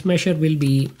 So this measure will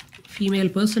be female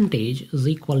percentage is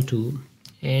equal to,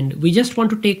 and we just want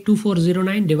to take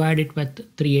 2409, divide it with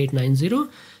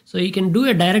 3890. So you can do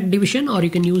a direct division, or you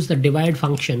can use the divide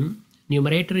function.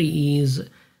 Numerator is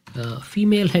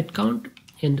female headcount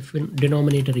and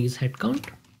denominator is headcount.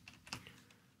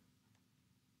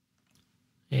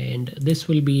 And this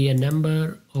will be a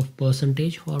number of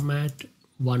percentage format,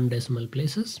 1 decimal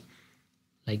places,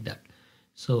 like that.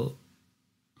 So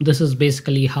this is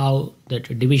basically how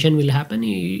that division will happen.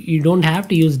 You don't have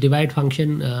to use divide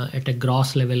function at a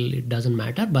gross level, it doesn't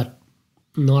matter, but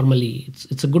normally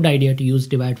it's a good idea to use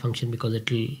divide function because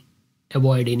it will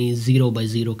avoid any 0 by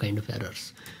 0 kind of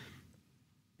errors.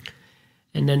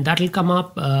 And then that will come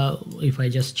up if I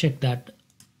just check that.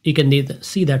 You can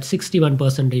see that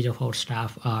 61% of our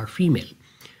staff are female.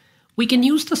 We can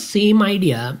use the same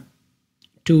idea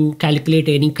to calculate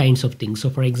any kinds of things.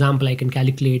 So for example, I can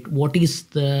calculate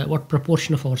what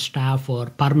proportion of our staff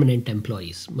are permanent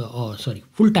employees, or sorry,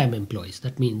 full-time employees.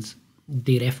 That means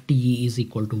their FTE is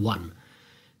equal to 1.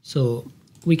 So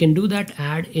we can do that,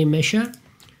 add a measure,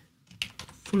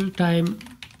 full-time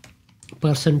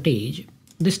percentage.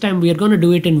 This time we are going to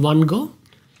do it in one go,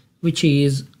 which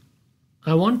is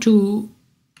I want to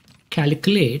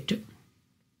calculate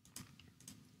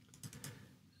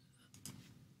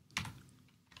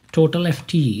total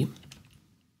FTE.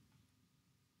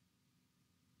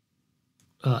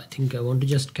 I think I want to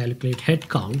just calculate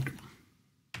headcount,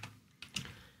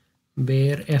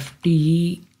 where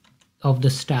FTE of the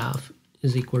staff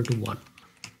is equal to 1.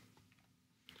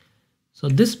 So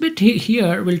this bit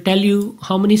here will tell you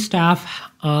how many staff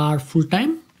are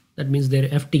full-time. That means their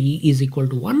FTE is equal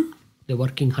to 1. They're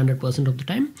working 100% of the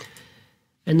time.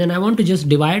 And then I want to just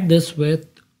divide this with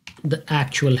the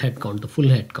actual headcount, the full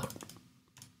headcount.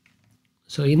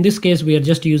 So in this case, we are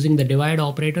just using the divide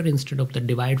operator instead of the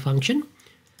divide function.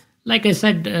 Like I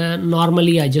said,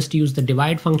 normally I just use the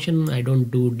divide function. I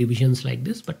don't do divisions like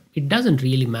this, but it doesn't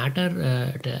really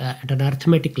matter. At an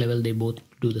arithmetic level, they both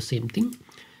do the same thing.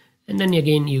 And then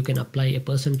again, you can apply a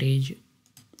percentage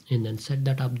and then set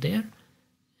that up there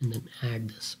and then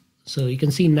add this. So you can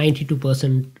see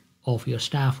 92% of your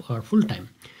staff are full-time.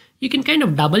 You can kind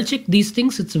of double check these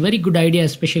things. It's a very good idea,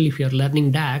 especially if you're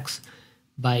learning DAX.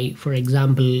 By, for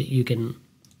example, you can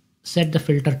set the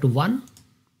filter to 1.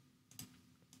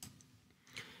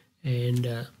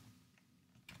 And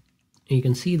you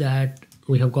can see that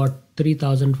we have got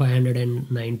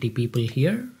 3,590 people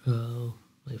here.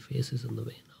 My face is in the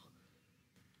way now.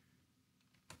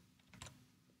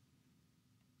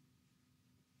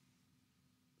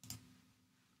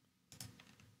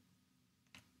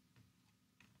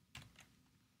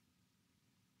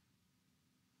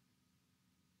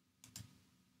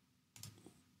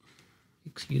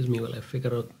 Excuse me while I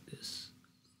figure out this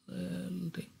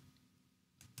thing.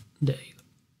 There you go.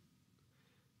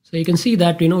 So you can see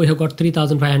that, we have got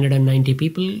 3,590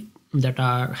 people that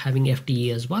are having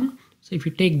FTE as 1. So if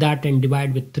you take that and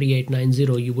divide with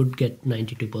 3890, you would get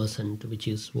 92%, which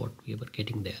is what we were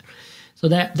getting there. So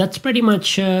that's pretty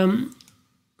much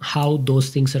how those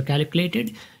things are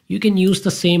calculated. You can use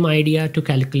the same idea to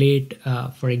calculate,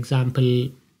 for example,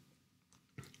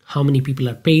 how many people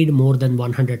are paid more than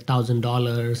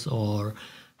 $100,000, or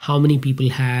how many people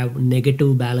have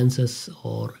negative balances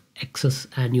or excess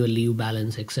annual leave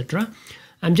balance, etc.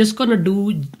 I'm just going to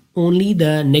do only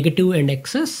the negative and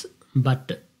excess,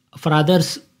 but for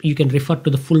others, you can refer to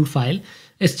the full file.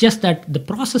 It's just that the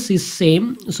process is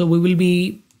same. So we will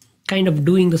be kind of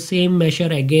doing the same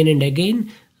measure again and again,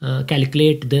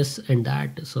 calculate this and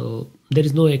that. So there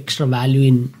is no extra value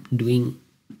in doing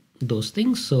those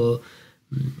things. So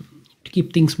to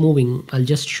keep things moving, I'll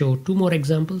just show 2 more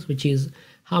examples, which is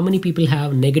how many people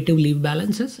have negative leave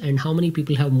balances and how many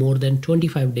people have more than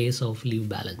 25 days of leave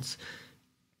balance.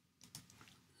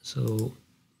 So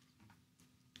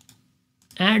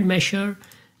add measure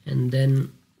and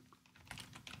then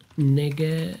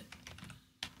negative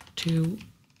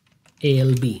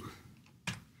ALB.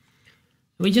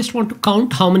 We just want to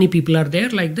count how many people are there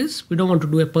like this. We don't want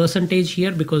to do a percentage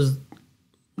here because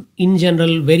in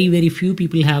general, very, very few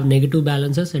people have negative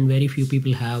balances and very few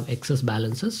people have excess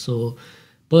balances. So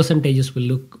percentages will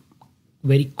look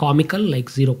very comical, like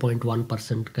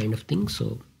 0.1% kind of thing.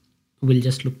 So we'll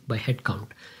just look by head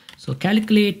count. So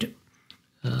calculate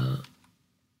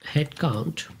head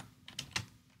count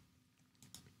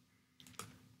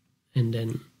and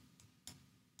then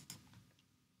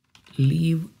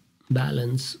leave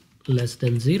balance less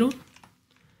than 0.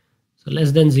 So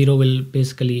less than 0 will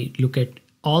basically look at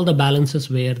all the balances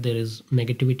where there is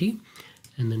negativity.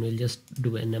 and then we'll just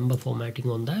do a number formatting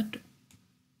on that.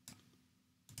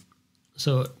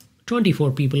 So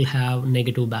 24 people have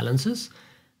negative balances.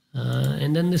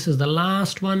 And then this is the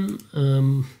last one,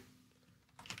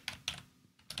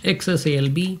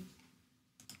 XSALB,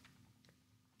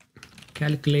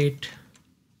 calculate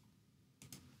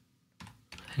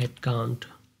head count,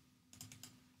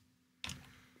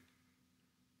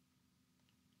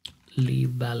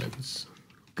 leave balance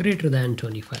greater than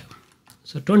 25.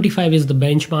 So 25 is the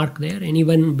benchmark there.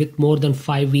 Anyone with more than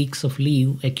 5 weeks of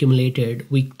leave accumulated,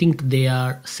 we think they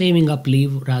are saving up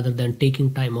leave rather than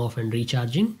taking time off and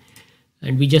recharging.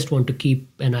 And we just want to keep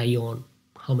an eye on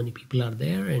how many people are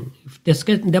there. And if this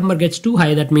number gets too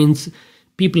high, that means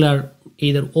people are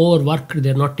either overworked,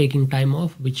 they're not taking time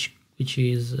off, which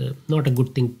is not a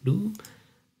good thing to do.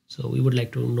 So we would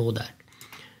like to know that.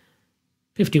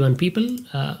 51 people.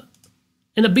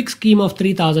 In a big scheme of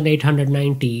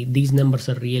 3,890, these numbers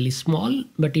are really small,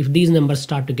 but if these numbers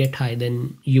start to get high,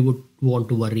 then you would want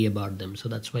to worry about them. So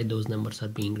that's why those numbers are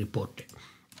being reported.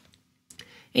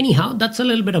 Anyhow, that's a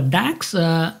little bit of DAX.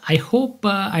 I hope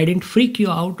I didn't freak you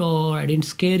out or I didn't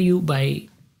scare you by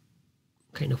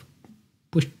kind of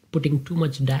putting too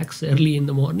much DAX early in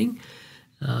the morning.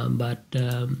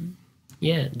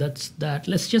 Yeah, that's that.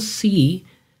 Let's just see.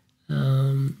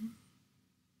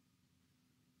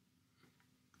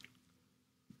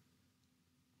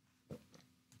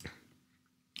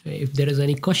 If there is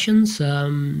any questions, I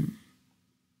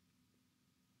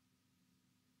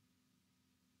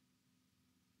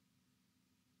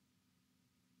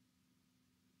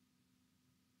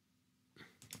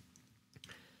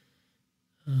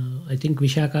think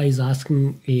Vishaka is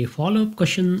asking a follow-up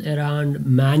question around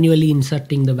manually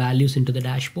inserting the values into the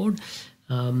dashboard.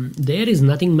 There is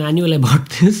nothing manual about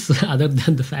this other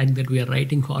than the fact that we are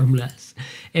writing formulas.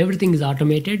 Everything is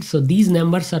automated. So these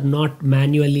numbers are not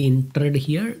manually entered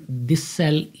here. This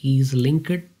cell is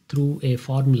linked through a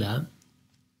formula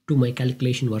to my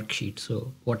calculation worksheet.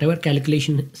 So whatever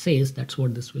calculation says, that's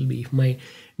what this will be. If my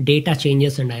data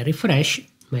changes and I refresh,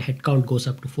 my head count goes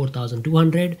up to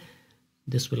 4,200.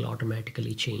 This will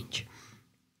automatically change.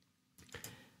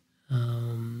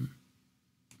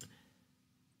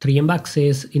 3mbak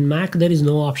says, in Mac, there is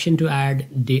no option to add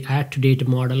to data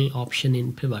model option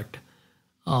in pivot.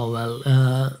 Oh,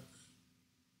 well,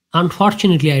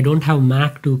 unfortunately, I don't have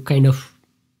Mac to kind of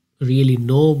really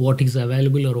know what is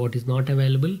available or what is not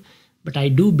available. But I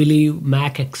do believe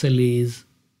Mac Excel is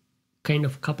kind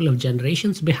of a couple of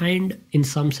generations behind in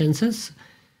some senses.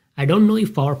 I don't know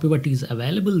if Power Pivot is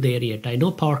available there yet. I know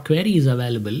Power Query is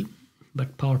available,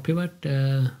 but Power Pivot,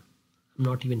 I'm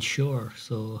not even sure.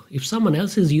 So if someone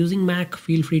else is using Mac,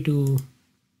 feel free to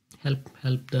help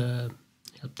them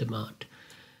out.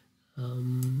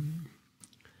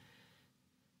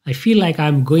 I feel like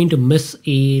I'm going to miss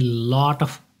a lot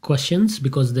of questions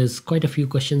because there's quite a few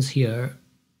questions here.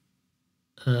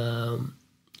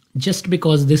 Just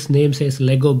because this name says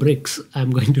Lego bricks, I'm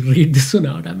going to read this one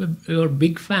out. I'm a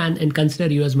big fan and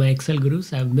consider you as my Excel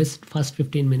gurus. I've missed first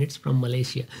 15 minutes from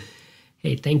Malaysia.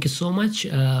 Hey, thank you so much.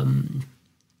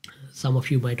 Some of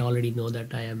you might already know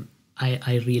that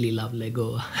I really love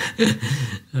Lego.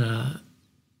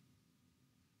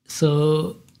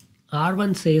 So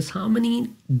R1 says, how many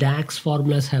DAX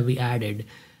formulas have we added?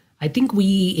 I think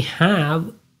we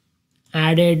have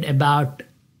added about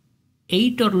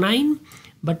 8 or 9.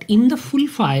 But in the full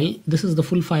file, this is the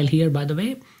full file here, by the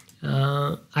way,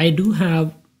 I do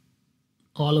have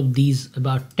all of these,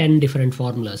 about 10 different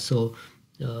formulas. So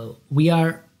we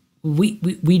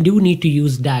do need to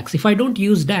use DAX. If I don't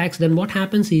use DAX, then what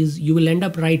happens is you will end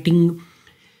up writing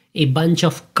a bunch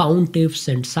of count ifs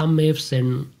and sum ifs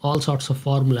and all sorts of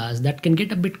formulas that can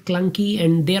get a bit clunky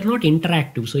and they are not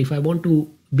interactive. So if I want to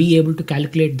be able to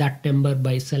calculate that number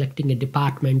by selecting a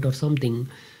department or something,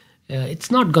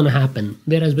 it's not going to happen.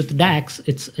 Whereas with DAX,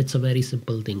 it's a very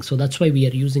simple thing. So that's why we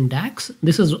are using DAX.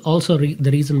 This is also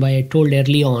the reason why I told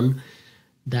early on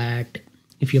that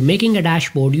if you're making a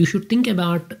dashboard, you should think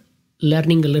about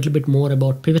learning a little bit more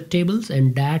about pivot tables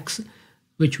and DAX,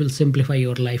 which will simplify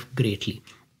your life greatly.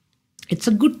 It's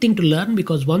a good thing to learn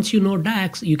because once you know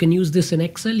DAX, you can use this in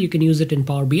Excel, you can use it in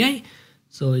Power BI.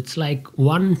 So it's like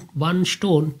one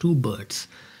stone, two birds.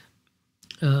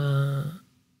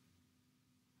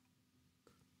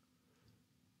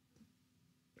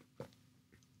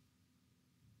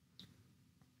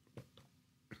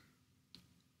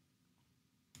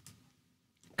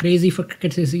 Crazy for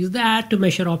Cricket says, is the add to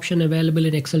measure option available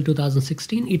in Excel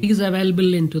 2016? It is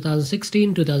available in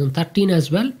 2016, 2013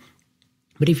 as well.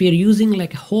 But if you're using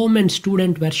like a home and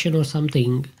student version or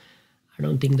something, I I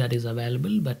don't think that is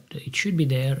available, but it should be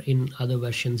there in other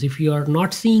versions. If you are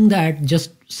not seeing that,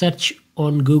 just search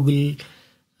on Google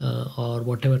or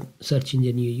whatever search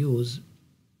engine you use,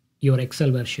 your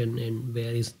Excel version, and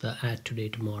where is the add to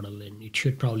date model, and it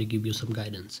should probably give you some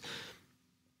guidance.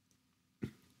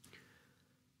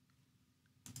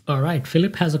 All right,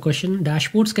 Philip has a question.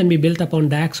 Dashboards can be built upon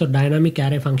DAX or dynamic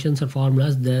array functions or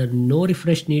formulas. There are no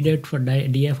refresh needed for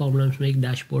DA formulas to make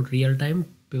dashboard real time.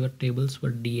 Pivot tables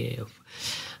for DAF.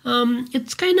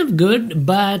 It's kind of good,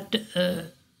 but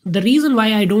the reason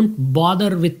why I don't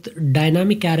bother with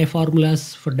dynamic array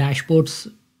formulas for dashboards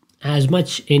as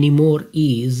much anymore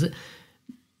is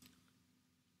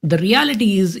the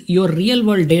reality is your real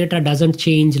world data doesn't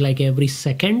change like every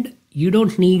second. You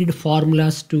don't need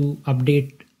formulas to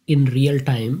update in real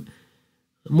time.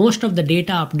 Most of the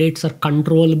data updates are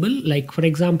controllable. Like for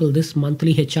example, this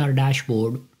monthly HR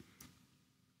dashboard,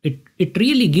 it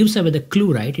really gives away the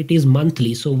clue, right? It is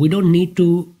monthly, so we don't need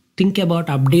to think about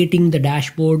updating the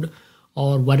dashboard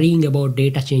or worrying about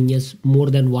data changes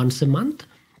more than once a month.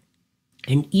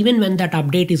 And even when that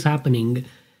update is happening,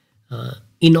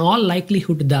 in all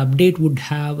likelihood, the update would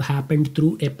have happened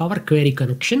through a Power Query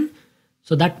connection.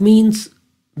 So that means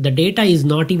the data is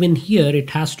not even here. It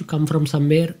has to come from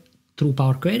somewhere through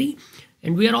Power Query.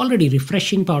 And we are already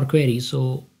refreshing Power Query,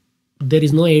 so there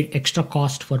is no extra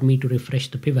cost for me to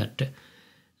refresh the pivot.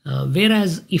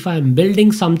 Whereas if I'm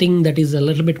building something that is a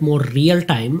little bit more real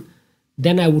time,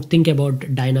 then I would think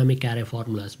about dynamic array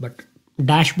formulas. But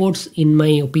dashboards, in my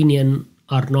opinion,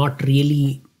 are not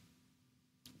really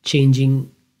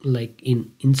changing like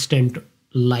in instant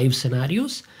live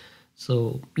scenarios.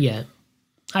 So yeah,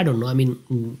 I don't know. I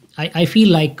mean, I feel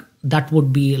like that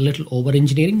would be a little over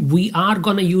engineering. We are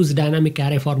going to use dynamic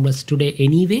array formulas today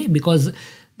anyway, because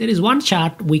there is one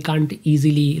chart we can't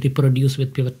easily reproduce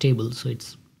with pivot tables. So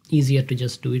it's easier to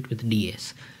just do it with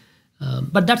DAs.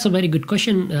 But that's a very good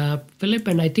question, Philip.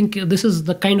 And I think this is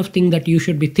the kind of thing that you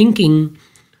should be thinking,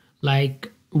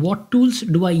 like, what tools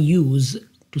do I use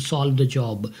to solve the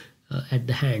job at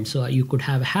the hand? So you could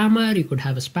have a hammer, you could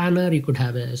have a spanner, you could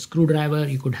have a screwdriver,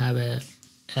 you could have a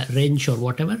wrench or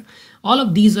whatever. All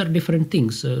of these are different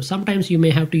things. So sometimes you may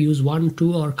have to use one,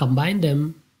 two, or combine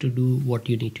them to do what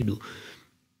you need to do.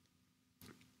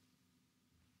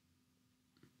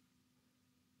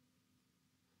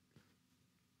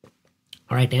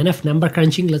 All right, enough number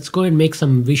crunching. Let's go and make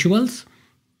some visuals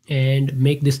and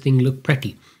make this thing look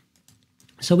pretty.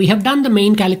 So we have done the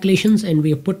main calculations and we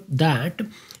have put that.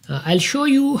 I'll show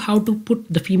you how to put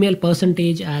the female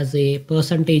percentage as a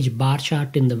percentage bar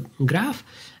chart in the graph.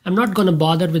 I'm not going to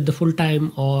bother with the full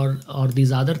time or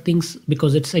these other things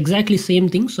because it's exactly same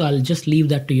thing. So I'll just leave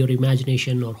that to your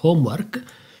imagination or homework.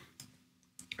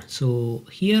 So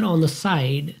here on the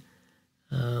side,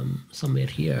 somewhere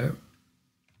here,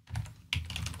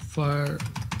 for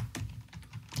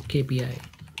KPI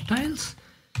tiles,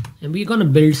 and we're going to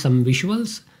build some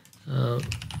visuals.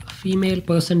 Female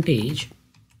percentage,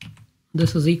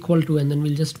 this is equal to, and then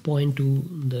we'll just point to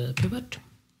the pivot.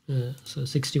 So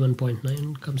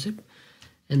 61.9 comes up,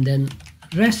 and then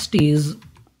rest is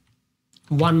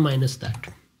 1 minus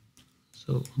that.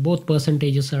 So both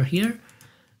percentages are here.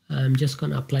 I'm just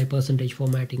going to apply percentage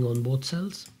formatting on both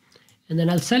cells, and then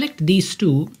I'll select these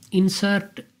two,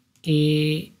 insert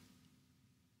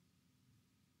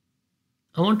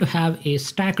I want to have a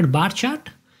stacked bar chart,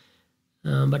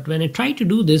 but when I try to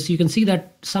do this, you can see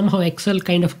that somehow Excel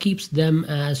kind of keeps them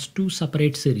as two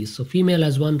separate series. So female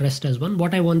as one, rest as one.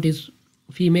 What I want is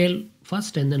female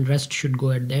first and then rest should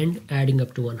go at the end, adding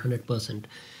up to 100%.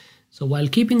 So while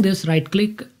keeping this, right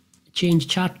click, change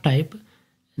chart type,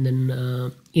 and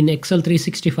then in Excel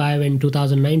 365 and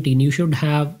 2019, you should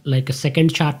have like a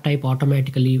second chart type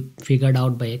automatically figured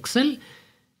out by Excel.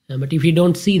 But if you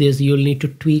don't see this, you'll need to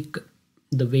tweak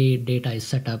the way data is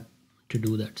set up to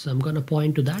do that. So I'm going to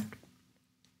point to that,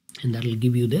 and that'll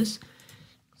give you this.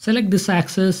 Select this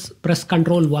axis, press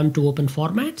Ctrl 1 to open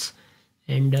formats,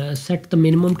 and set the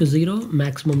minimum to 0,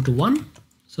 maximum to 1,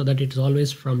 so that it's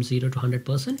always from 0 to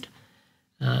 100%.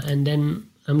 And then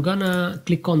I'm gonna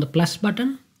click on the plus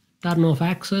button, turn off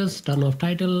axis, turn off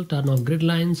title, turn off grid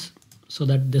lines, so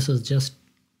that this is just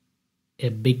a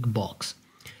big box.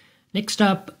 Next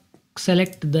up,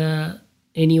 select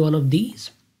any one of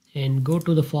these and go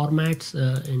to the formats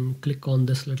and click on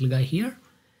this little guy here,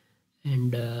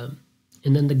 and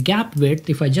then the gap width,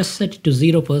 if I just set it to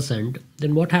 0%,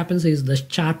 then what happens is the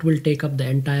chart will take up the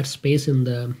entire space in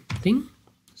the thing,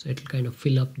 so it'll kind of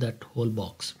fill up that whole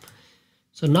box.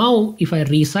 So now if I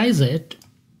resize it,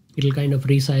 it'll kind of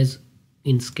resize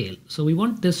in scale. So we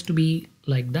want this to be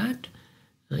like that.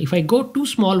 If I go too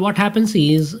small, what happens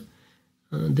is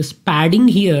this padding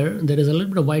here, there is a little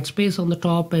bit of white space on the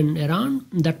top and around.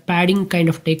 That padding kind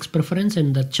of takes preference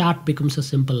and the chart becomes a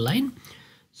simple line.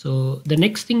 So the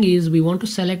next thing is we want to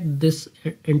select this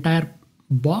entire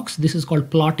box. This is called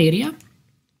plot area.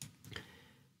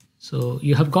 So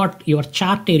you have got your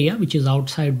chart area, which is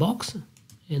outside box,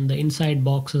 and the inside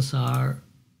boxes are,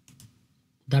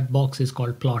 that box is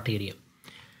called plot area.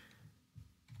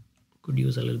 Could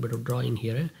use a little bit of drawing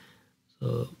here.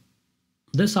 So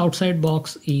this outside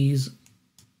box is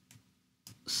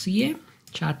CA,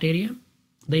 chart area.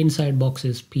 The inside box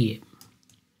is PA.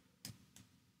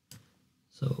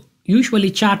 So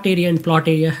usually chart area and plot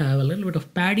area have a little bit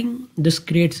of padding. This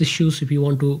creates issues if you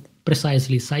want to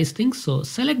precisely size things. So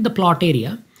select the plot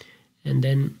area and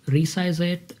then resize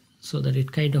it so that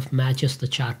it kind of matches the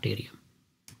chart area.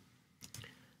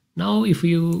 Now if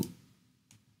you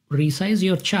resize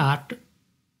your chart,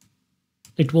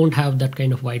 it won't have that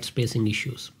kind of white spacing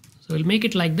issues. So we'll make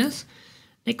it like this.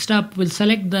 Next up, we'll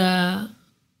select the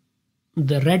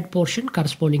red portion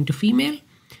corresponding to female,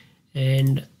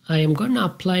 and I am going to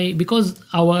apply, because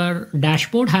our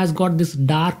dashboard has got this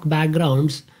dark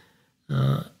backgrounds,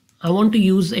 I want to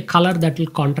use a color that will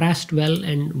contrast well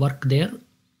and work there.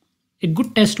 A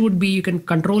good test would be you can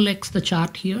Control X the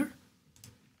chart here,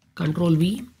 Control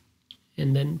V,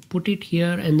 and then put it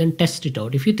here and then test it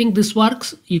out. If you think this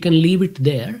works, you can leave it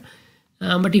there.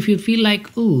 But if you feel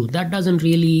like, ooh, that doesn't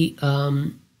really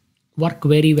work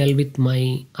very well with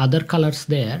my other colors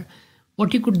there,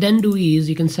 what you could then do is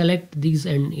you can select these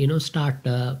and start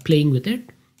playing with it.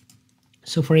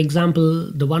 So for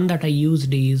example, the one that I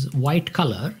used is white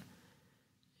color,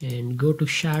 and go to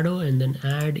shadow and then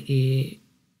add a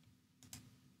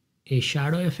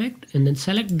shadow effect and then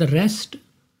select the rest.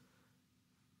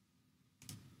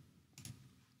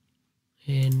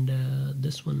 And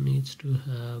this one needs to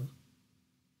have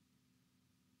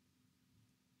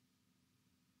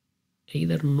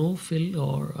either no fill,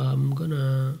 or I'm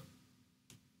gonna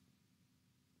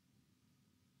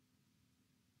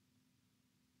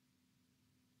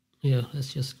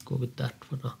let's just go with that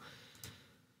for now.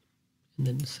 And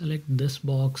then select this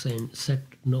box and set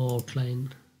no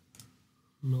outline,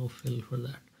 no fill for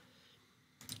that.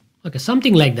 Okay,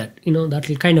 something like that, that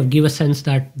will kind of give a sense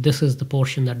that this is the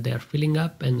portion that they are filling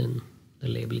up, and then the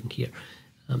labeling here.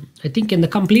 I think in the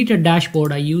completed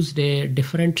dashboard, I used a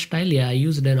different style. Yeah, I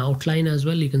used an outline as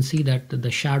well. You can see that the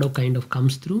shadow kind of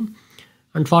comes through.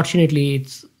 Unfortunately,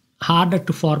 it's harder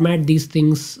to format these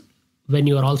things when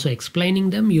you are also explaining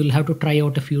them. You'll have to try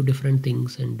out a few different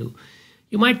things and do.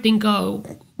 You might think, oh,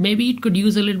 maybe it could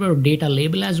use a little bit of data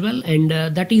label as well, and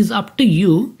that is up to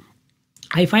you.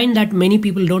 I find that many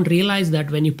people don't realize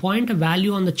that when you point a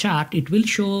value on the chart, it will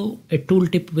show a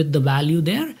tooltip with the value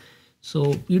there.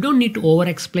 So you don't need to over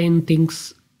explain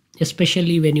things,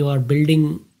 especially when you are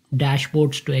building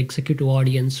dashboards to executive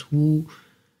audience who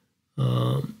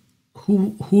knows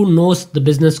the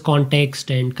business context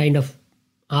and kind of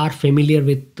are familiar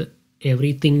with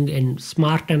everything and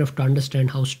smart enough to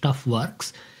understand how stuff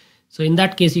works. So in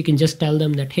that case, you can just tell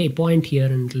them that, hey, point here,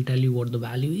 and it'll tell you what the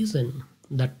value is, and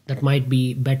that might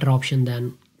be better option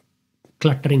than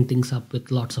cluttering things up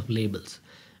with lots of labels.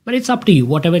 But it's up to you.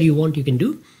 Whatever you want, you can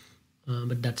do.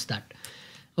 But that's that.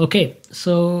 Okay,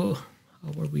 so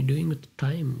how are we doing with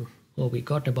time? Oh, we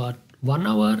got about 1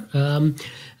 hour.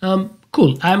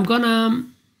 Cool. I'm gonna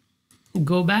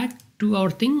go back to our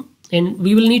thing, and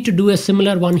we will need to do a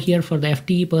similar one here for the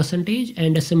FTE percentage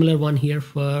and a similar one here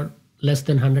for less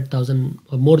than 100,000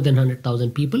 or more than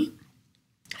 100,000 people.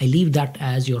 I leave that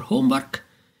as your homework.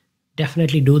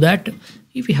 Definitely do that.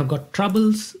 If you have got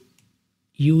troubles,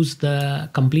 use the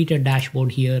completed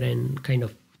dashboard here and kind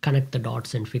of connect the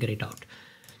dots and figure it out.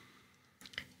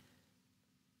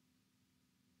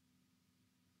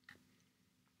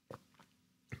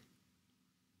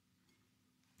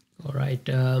 All right.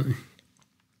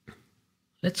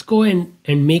 Let's go and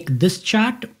make this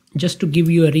chart. Just to give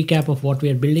you a recap of what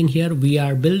we are building here, we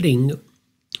are building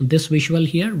this visual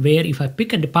here, where if I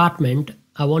pick a department,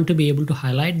 I want to be able to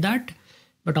highlight that,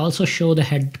 but also show the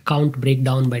head count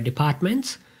breakdown by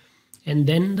departments, and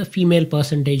then the female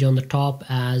percentage on the top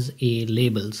as a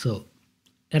label. So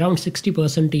around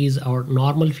 60% is our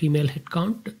normal female head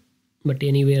count, but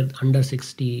anywhere under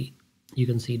 60, you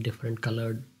can see different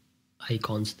colored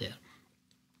icons there.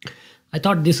 I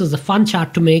thought this is a fun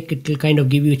chart to make. It will kind of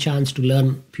give you a chance to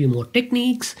learn a few more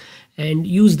techniques and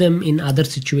use them in other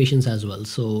situations as well.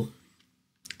 So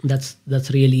that's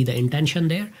really the intention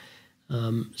there.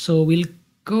 So we'll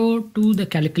go to the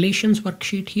calculations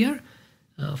worksheet here.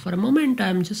 For a moment,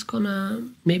 I'm just gonna,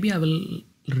 maybe I will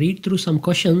read through some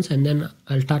questions and then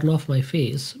I'll turn off my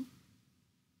face.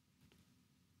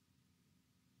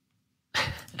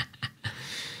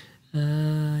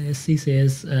 SC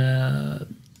says,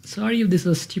 sorry if this is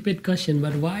a stupid question,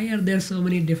 but why are there so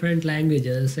many different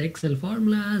languages? Excel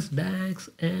formulas, DAX,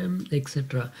 M,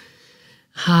 etc.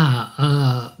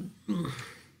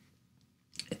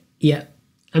 Yeah,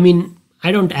 I mean,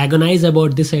 I don't agonize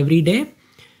about this every day,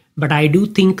 but I do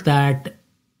think that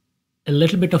a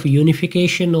little bit of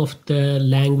unification of the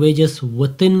languages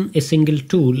within a single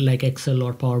tool like Excel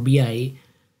or Power BI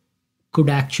could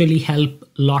actually help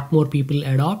a lot more people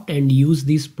adopt and use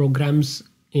these programs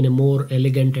in a more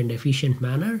elegant and efficient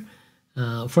manner.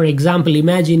 For example,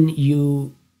 imagine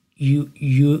you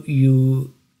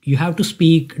have to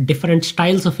speak different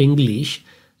styles of English,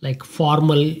 like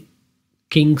formal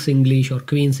King's English or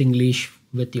Queen's English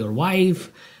with your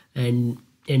wife, and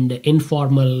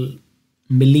informal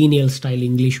millennial style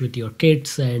English with your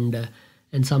kids, and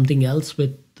something else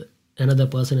with another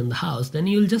person in the house, then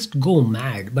you'll just go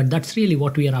mad. But that's really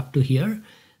what we are up to here.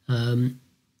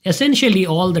 Essentially,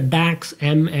 all the DAX,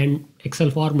 M, and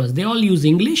Excel formulas, they all use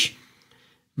English,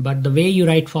 but the way you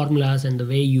write formulas and the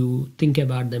way you think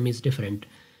about them is different.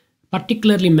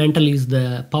 Particularly mental is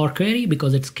the Power Query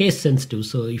because it's case sensitive.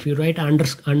 So if you write under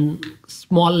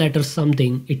small letters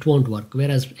something, it won't work.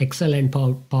 Whereas Excel and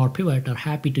Power Pivot are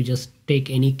happy to just take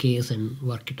any case and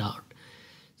work it out.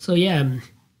 So yeah,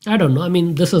 I don't know. I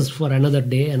mean, this is for another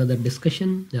day, another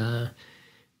discussion.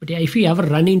 But yeah, if you ever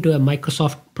run into a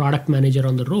Microsoft product manager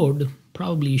on the road,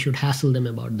 probably you should hassle them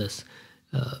about this.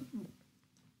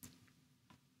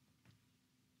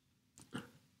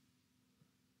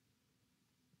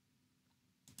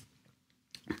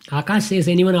 Akash says,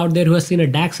 anyone out there who has seen a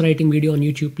DAX writing video on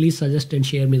YouTube, please suggest and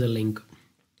share me the link.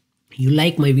 You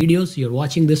like my videos, you're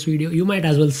watching this video, you might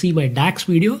as well see my DAX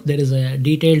video. There is a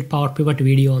detailed Power Pivot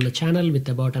video on the channel with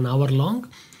about an hour long.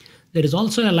 There is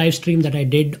also a live stream that I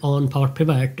did on Power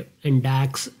Pivot and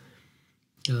DAX.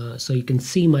 So you can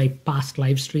see my past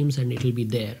live streams and it will be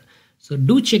there. So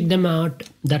do check them out.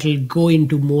 That will go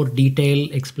into more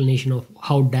detailed explanation of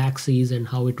how DAX is and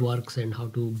how it works and how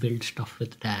to build stuff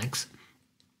with DAX.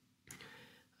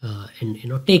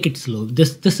 And take it slow.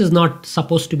 This is not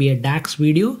supposed to be a DAX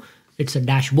video. It's a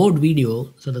dashboard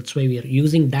video. So that's why we are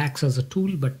using DAX as a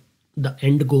tool, but the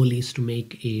end goal is to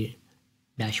make a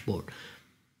dashboard.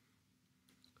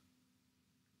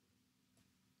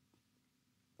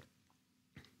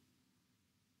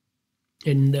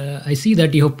 And I see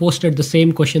that you have posted the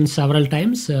same question several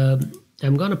times.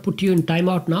 I'm going to put you in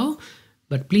timeout now,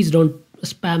 but please don't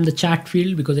spam the chat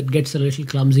field because it gets a little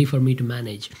clumsy for me to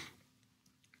manage.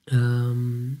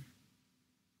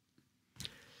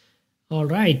 All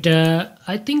right,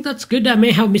 I think that's good. I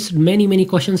may have missed many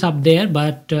questions up there,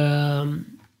 but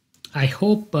I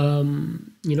hope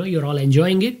you're all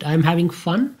enjoying it. I'm having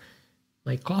fun.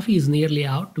 My coffee is nearly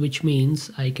out, which means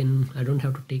I don't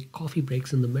have to take coffee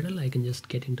breaks in the middle. I can just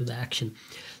get into the action.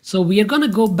 So we are going to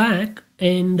go back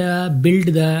and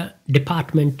build the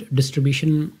department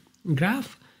distribution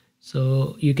graph.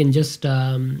 So you can just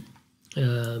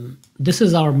this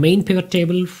is our main pivot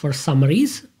table for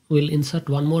summaries. We'll insert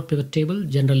one more pivot table.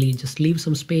 Generally, just leave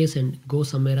some space and go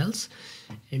somewhere else.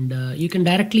 And you can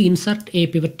directly insert a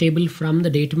pivot table from the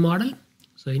data model.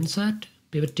 So insert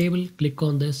pivot table, click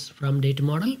on this from data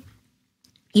model.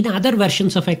 In other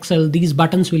versions of Excel, these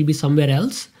buttons will be somewhere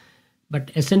else, but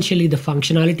essentially the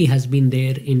functionality has been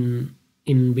there in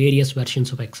various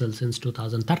versions of Excel since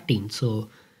 2013. So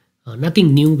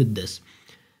nothing new with this.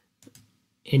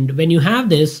 And when you have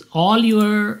this, all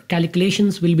your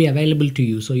calculations will be available to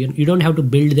you. So you don't have to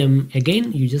build them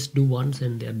again. You just do once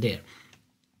and they're there.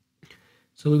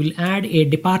 So we will add a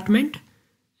department.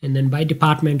 And then by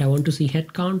department, I want to see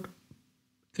head count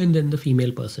and then the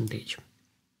female percentage.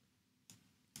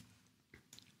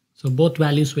 So both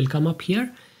values will come up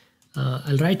here.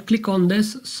 I'll right click on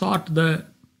this, sort the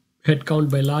head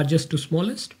count by largest to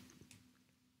smallest.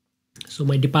 So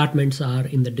my departments are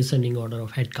in the descending order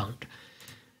of head count.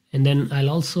 And then I'll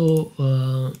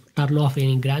also turn off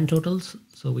any grand totals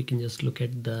so we can just look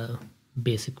at the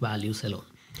basic values alone.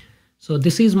 So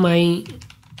this is my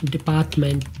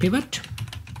department pivot.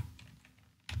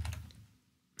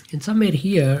 And somewhere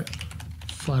here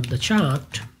for the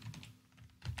chart,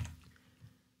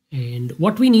 and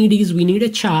what we need is we need a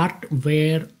chart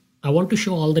where I want to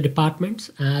show all the departments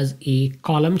as a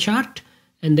column chart.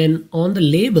 And then on the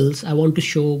labels, I want to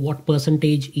show what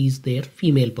percentage is their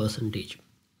female percentage.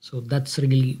 So that's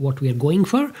really what we are going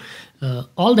for.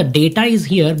 All the data is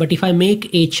here, but if I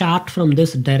make a chart from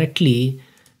this directly,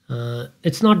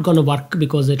 it's not going to work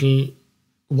because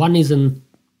one is in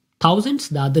thousands,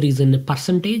 the other is in a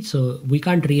percentage, so we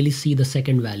can't really see the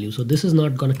second value. So this is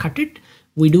not going to cut it.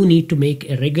 We do need to make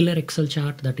a regular Excel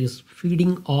chart that is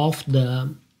feeding off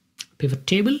the pivot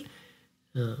table,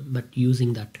 but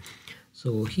using that.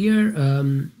 So here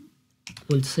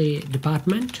we'll say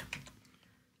department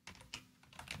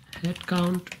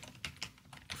headcount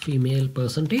female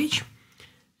percentage,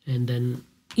 and then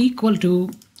equal to,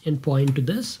 and point to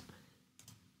this,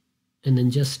 and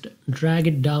then just drag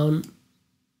it down,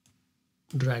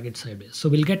 drag it sideways. So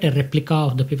we'll get a replica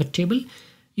of the pivot table.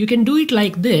 You can do it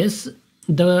like this.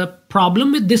 The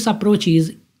problem with this approach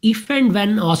is if and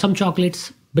when Awesome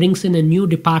Chocolates brings in a new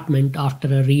department after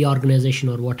a reorganization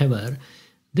or whatever,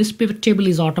 this pivot table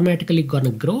is automatically going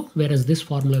to grow, whereas this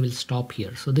formula will stop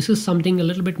here. So this is something a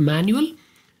little bit manual,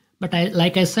 but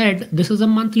like I said, this is a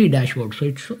monthly dashboard,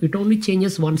 so it only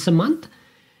changes once a month.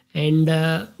 And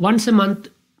once a month,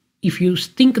 if you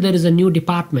think there is a new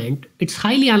department, it's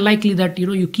highly unlikely that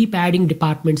you keep adding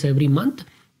departments every month.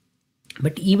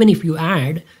 But even if you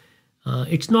add,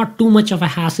 it's not too much of a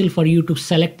hassle for you to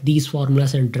select these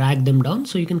formulas and drag them down.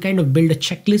 So you can kind of build a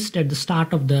checklist at the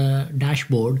start of the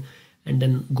dashboard and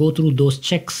then go through those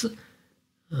checks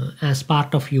as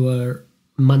part of your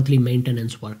monthly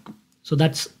maintenance work. So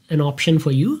that's an option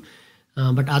for you.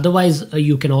 But otherwise,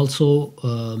 you can also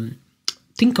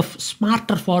think of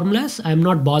smarter formulas. I'm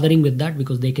not bothering with that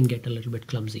because they can get a little bit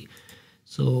clumsy.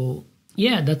 So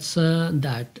yeah, that's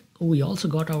that. Oh, we also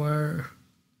got our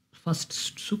first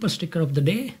super sticker of the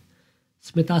day,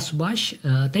 Smita Subhash.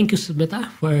 Thank you, Smita,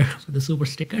 for the super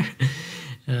sticker.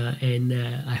 And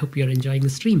I hope you're enjoying the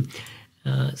stream.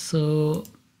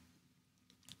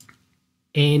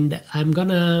 And I'm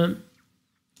gonna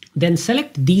then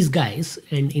select these guys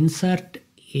and insert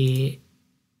a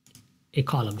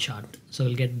column chart. So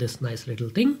we'll get this nice little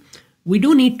thing. We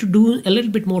do need to do a little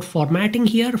bit more formatting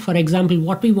here. For example,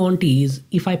 what we want is,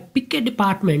 if I pick a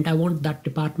department, I want that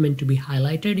department to be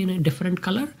highlighted in a different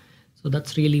color. So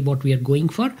that's really what we are going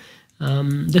for.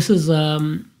 This is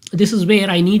where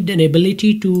I need an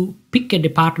ability to pick a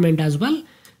department as well.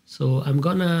 So I'm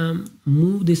gonna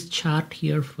move this chart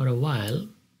here for a while,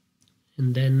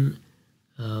 and then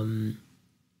I'm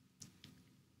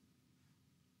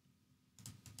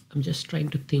just trying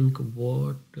to think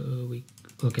what we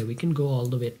can go all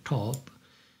the way top,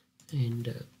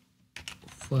 and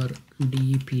for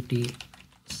DPT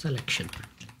selection.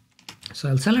 So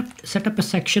I'll set up a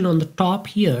section on the top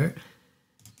here.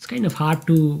 It's kind of hard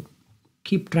to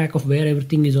keep track of where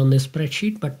everything is on the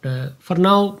spreadsheet, but for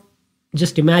now,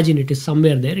 just imagine it is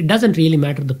somewhere there. It doesn't really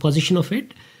matter the position of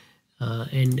it.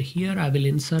 And here I will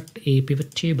insert a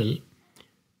pivot table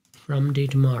from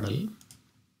data model.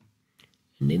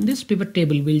 And in this pivot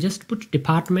table, we'll just put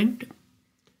department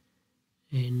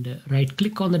and right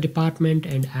click on the department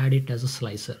and add it as a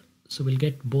slicer. So we'll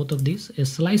get both of these, a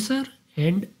slicer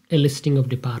and a listing of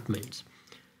departments.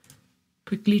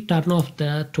 Quickly turn off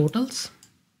the totals.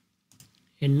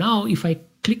 And now if I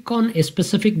click on a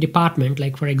specific department,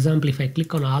 like for example, if I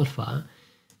click on alpha,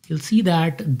 you'll see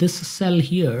that this cell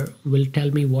here will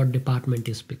tell me what department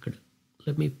is picked.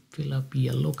 Let me fill up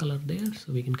yellow color there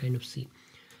so we can kind of see.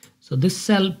 So this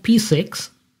cell P6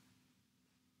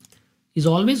 is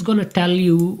always going to tell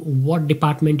you what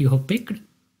department you have picked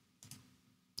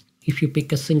if you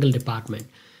pick a single department.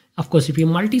 Of course, if you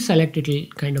multi-select, it will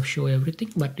kind of show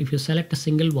everything, but if you select a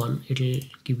single one, it will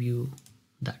give you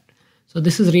that. So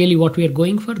this is really what we are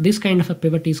going for. This kind of a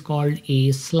pivot is called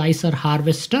a slicer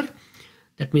harvester.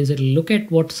 That means it will look at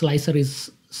what slicer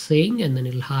is saying and then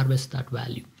it will harvest that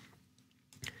value.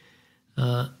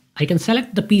 I can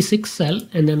select the P6 cell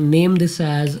and then name this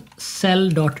as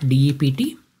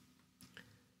cell.dept.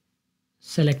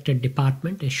 Selected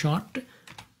department, a short.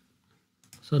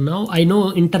 So now I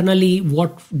know internally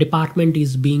what department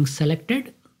is being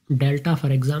selected, delta for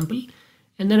example,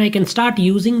 and then I can start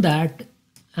using that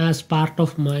as part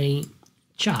of my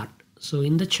chart. So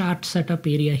in the chart setup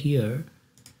area here,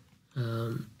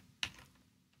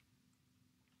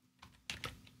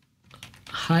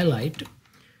 highlight,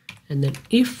 and then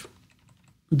if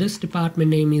this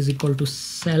department name is equal to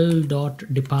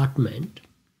cell.department,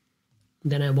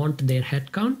 then I want their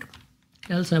head count,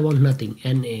 else I want nothing,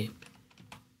 NA.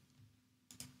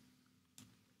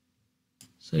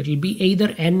 So it will be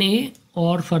either NA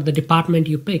or for the department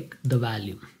you pick the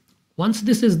value. Once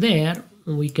this is there,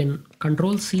 we can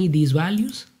Control C these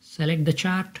values, select the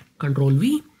chart, Control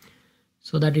V,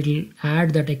 so that it will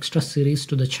add that extra series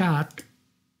to the chart.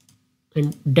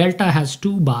 And delta has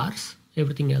 2 bars,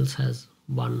 everything else has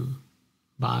 1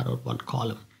 bar or 1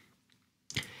 column.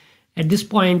 At this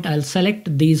point, I'll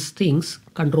select these things,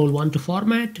 Control 1 to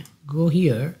format, go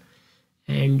here,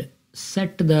 and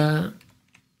set the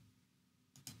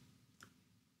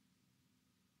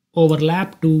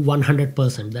overlap to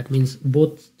 100%. That means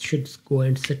both should go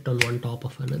and sit on one top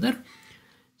of another.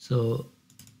 So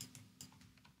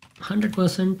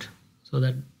 100%, so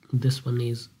that this one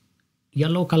is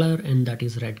yellow color and that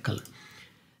is red color.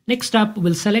 Next up,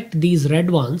 we'll select these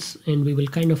red ones and we will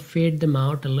kind of fade them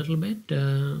out a little bit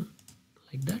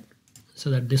like that, so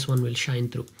that this one will shine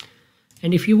through.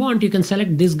 And if you want, you can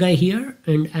select this guy here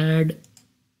and add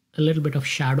a little bit of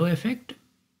shadow effect.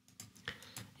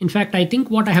 In fact, I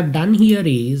think what I have done here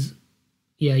is,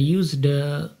 yeah, I used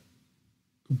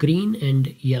green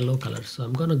and yellow color. So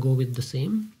I'm gonna go with the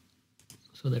same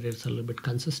so that it's a little bit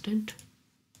consistent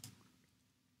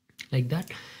like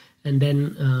that. And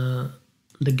then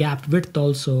the gap width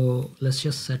also, let's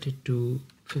just set it to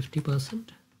 50%.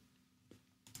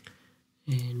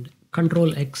 And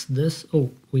Control X this.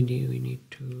 Oh, we need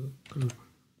to.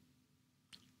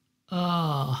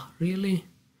 Really?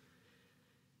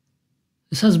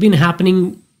 This has been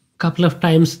happening a couple of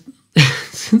times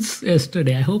since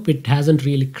yesterday. I hope it hasn't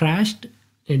really crashed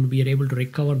and we are able to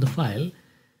recover the file.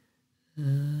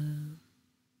 Let's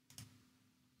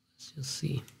just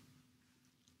see.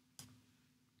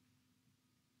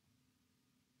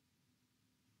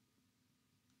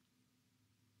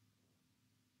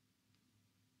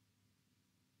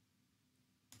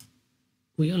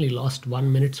 We only lost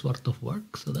 1 minute's worth of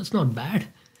work, so that's not bad.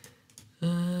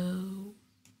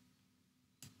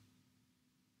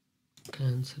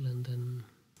 Cancel, and then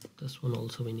this one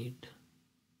also we need.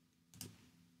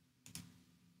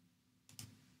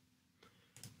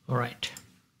 All right,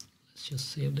 let's just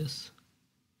save this.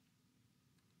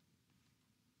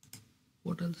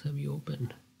 What else have you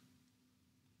opened?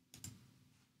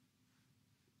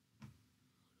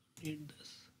 Need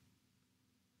this.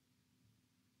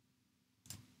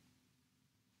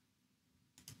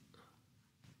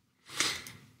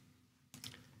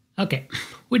 Okay,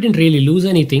 we didn't really lose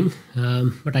anything,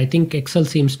 but I think Excel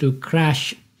seems to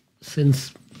crash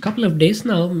since a couple of days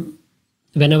now.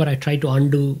 Whenever I try to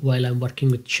undo while I'm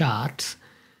working with charts,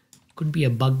 could be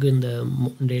a bug in the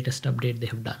latest update they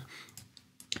have done.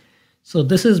 So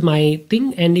this is my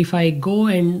thing, and if I go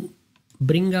and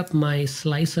bring up my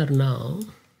slicer now,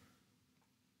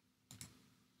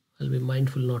 I'll be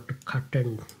mindful not to cut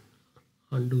and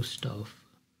undo stuff.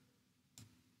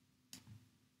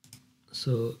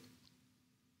 So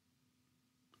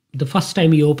the first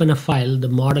time you open a file, the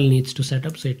model needs to set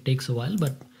up, so it takes a while,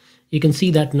 but you can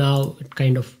see that now it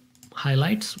kind of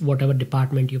highlights whatever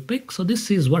department you pick. So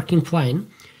this is working fine.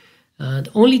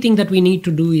 The only thing that we need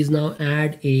to do is now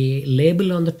add a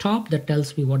label on the top that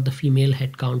tells me what the female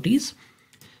head count is.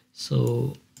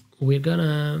 So we're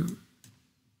gonna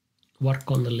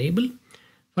work on the label.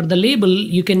 For the label,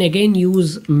 you can again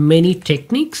use many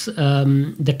techniques.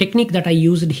 The technique that I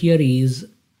used here is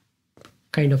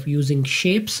kind of using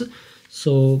shapes.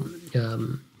 So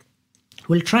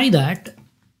we'll try that.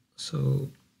 So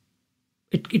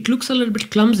it looks a little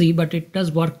bit clumsy, but it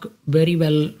does work very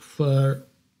well for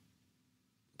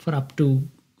up to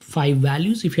 5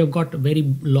 values. If you've got very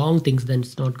long things, then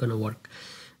it's not gonna work.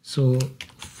 So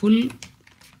full,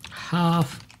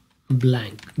 half,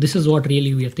 blank. This is what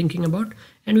really we are thinking about.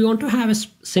 And we want to have a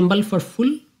symbol for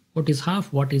full, what is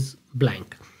half, what is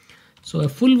blank. So a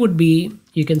full would be,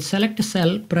 you can select a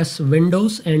cell, press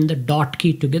Windows and the dot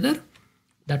key together.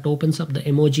 That opens up the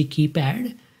emoji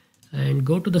keypad, and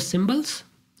go to the symbols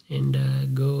and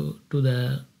go to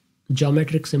the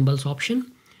geometric symbols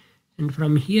option. And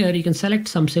from here, you can select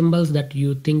some symbols that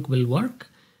you think will work.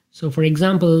 So for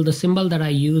example, the symbol that I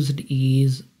used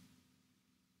is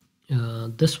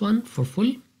this one for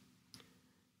full.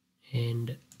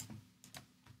 And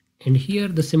here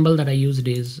the symbol that I used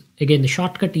is, again, the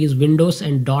shortcut is Windows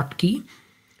and dot key.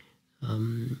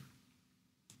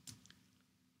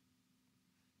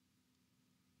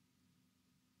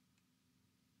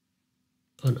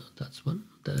 Oh no, that's one,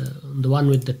 the one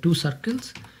with the 2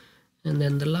 circles. And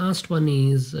then the last one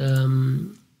is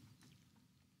an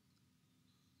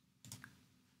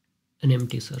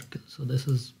empty circle. So this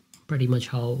is pretty much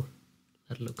how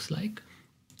that looks like.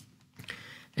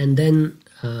 And then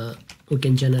we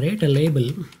can generate a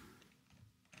label.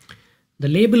 The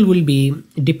label will be,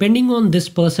 depending on this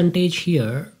percentage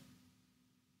here.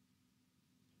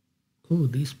 Oh,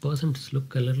 these percentages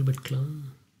look a little bit clumsy.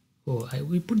 Oh,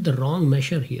 we put the wrong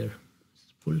measure here.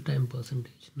 It's full-time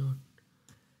percentage, not.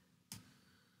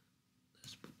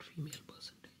 Let's put female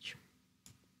percentage.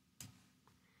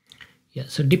 Yeah,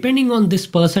 so depending on this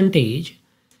percentage,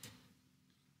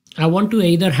 I want to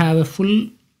either have a full,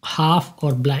 half,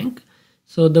 or blank.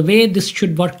 So the way this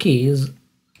should work is,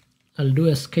 I'll do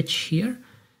a sketch here.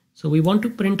 So we want to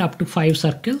print up to 5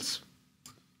 circles,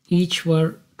 each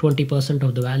were 20%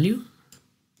 of the value.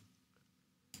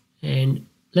 And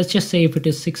let's just say if it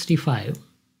is 65,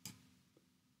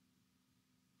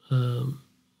 no,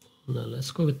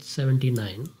 let's go with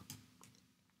 79.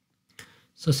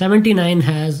 So 79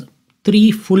 has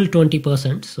 3 full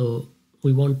 20%. So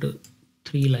we want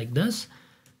 3 like this.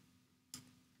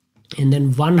 And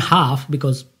then 1/2,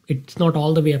 because it's not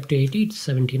all the way up to 80, it's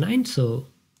 79. So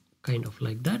kind of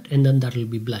like that. And then that will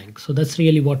be blank. So that's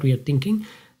really what we are thinking.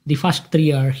 The first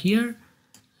 3 are here.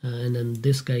 And then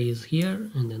this guy is here.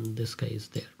 And then this guy is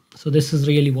there. So this is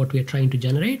really what we are trying to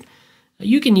generate.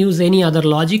 You can use any other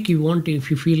logic you want. If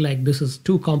you feel like this is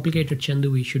too complicated,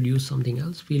 Chandu, we should use something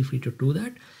else, feel free to do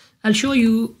that. I'll show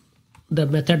you the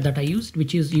method that I used,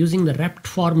 which is using the rept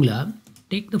formula.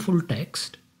 Take the full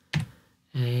text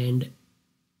and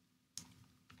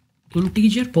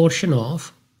integer portion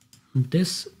of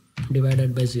this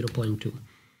divided by 0.2.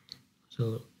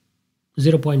 So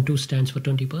 0.2 stands for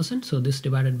 20%. So this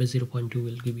divided by 0.2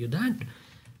 will give you that.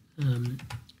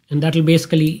 And that will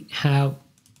basically have,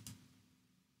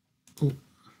 oh,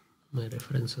 my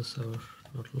references are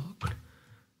not locked.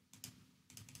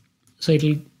 So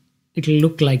it'll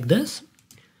look like this.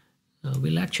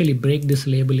 We'll actually break this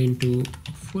label into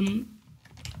full,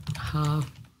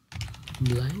 half,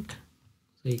 blank.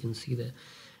 So you can see there.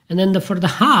 And then for the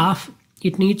half,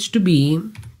 it needs to be,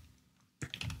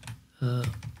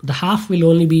 the half will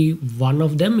only be one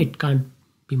of them. It can't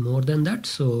be more than that.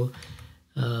 So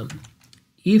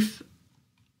if,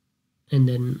 and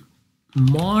then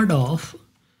mod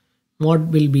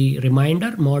will be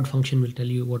reminder. Mod function will tell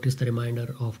you what is the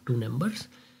reminder of 2 numbers.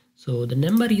 So the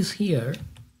number is here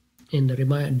and the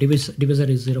divisor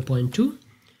is 0.2.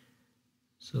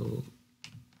 So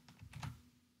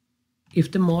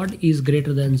if the mod is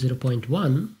greater than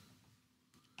 0.1,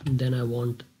 then I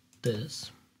want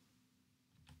this.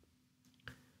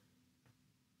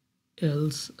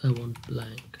 Else I want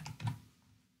blank.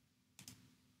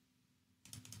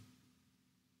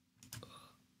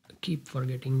 I keep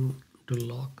forgetting to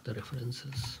lock the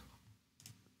references.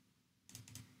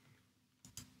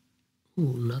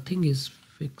 Oh, nothing is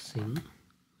fixing.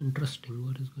 Interesting.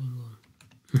 What is going on?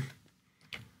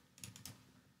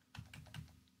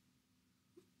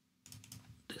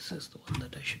 This is the one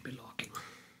that I should be locking.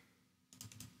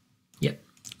 Yeah.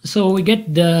 So we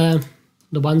get the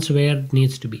ones where it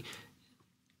needs to be.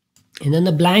 And then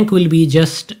the blank will be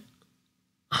just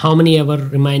how many ever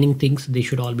remaining things, they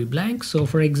should all be blank. So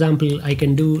for example, I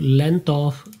can do length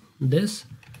of this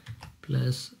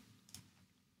plus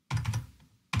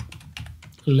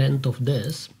length of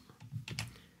this.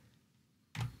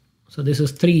 So this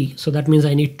is 3. So that means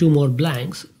I need 2 more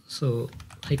blanks. So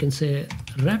I can say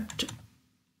rept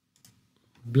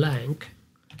blank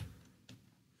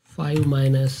 5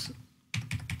 minus,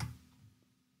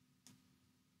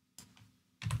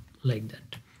 like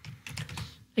that.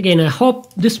 Again, I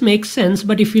hope this makes sense,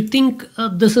 but if you think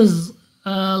this is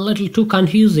a little too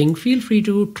confusing, feel free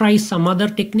to try some other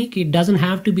technique. It doesn't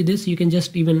have to be this. You can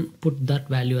just even put that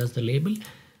value as the label.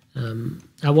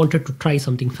 I wanted to try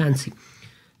something fancy.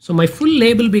 So my full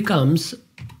label becomes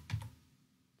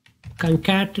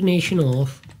concatenation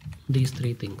of these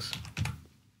 3 things.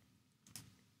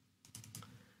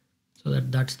 So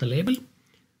that's the label.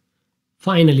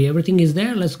 Finally, everything is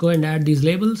there. Let's go and add these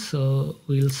labels. So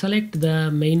we'll select the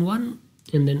main one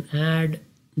and then add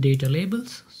data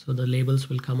labels. So the labels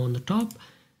will come on the top.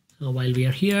 While we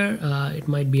are here, it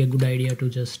might be a good idea to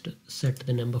just set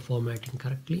the number formatting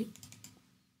correctly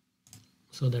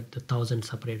so that the 1000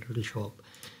 separator will show up.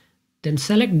 Then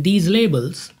select these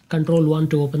labels, Control 1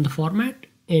 to open the format,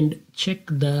 and check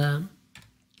the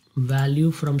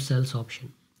value from cells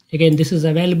option. Again, this is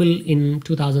available in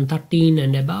 2013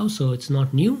 and above, so it's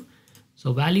not new.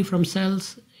 So value from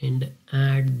cells and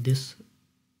add this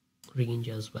range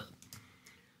as well.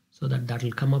 So that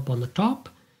will come up on the top.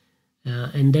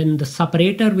 And then the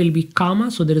separator will be comma.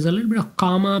 So there is a little bit of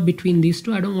comma between these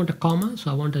two. I don't want a comma,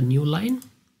 so I want a new line.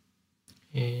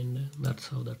 And that's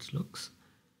how that looks.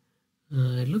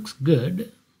 It looks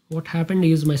good. What happened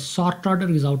is my sort order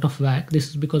is out of whack. This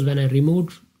is because when I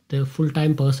removed the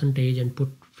full-time percentage and put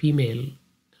female,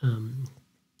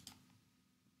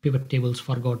 pivot tables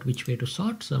forgot which way to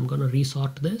sort. So I'm going to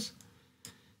resort this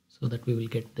so that we will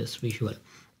get this visual.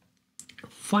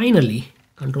 Finally,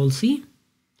 Control C,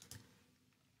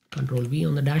 Control V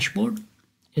on the dashboard,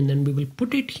 and then we will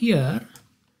put it here.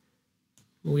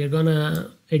 We are going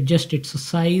to adjust its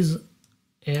size,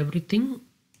 everything,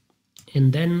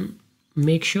 and then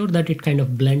make sure that it kind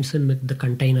of blends in with the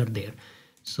container there.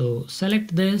 So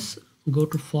select this, go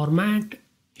to format,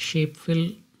 shape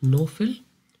fill, no fill.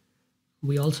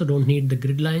 We also don't need the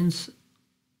grid lines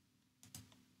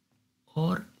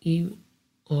or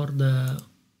the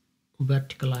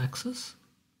vertical axis.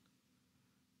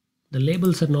 The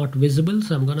labels are not visible,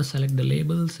 so I'm going to select the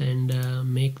labels and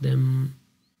make them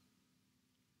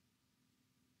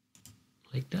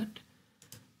like that.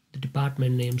 The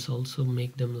department names also,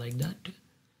 make them like that,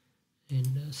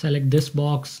 and select this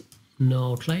box,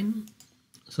 no outline,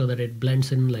 so that it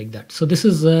blends in like that. So this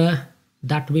is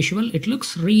that visual. It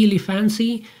looks really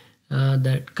fancy.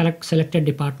 That correct selected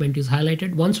department is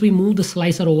highlighted. Once we move the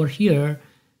slicer over here,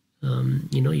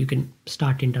 you can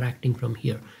start interacting from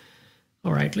here.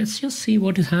 All right, let's just see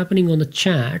what is happening on the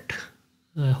chat.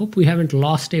 I hope we haven't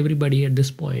lost everybody at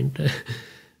this point.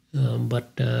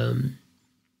 But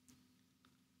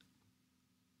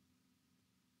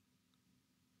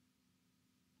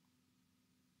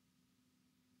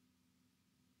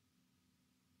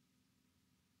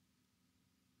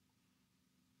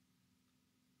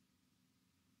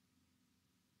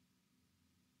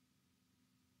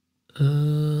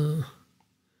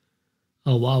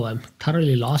oh wow, I'm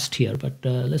thoroughly lost here. But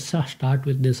let's start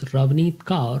with this Ravneet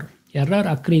Kaur. Error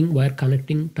occurring while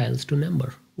connecting tiles to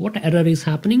number. What error is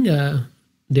happening?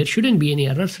 There shouldn't be any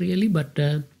errors really, but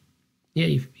yeah,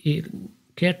 if you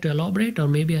care to elaborate, or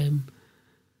maybe I'm.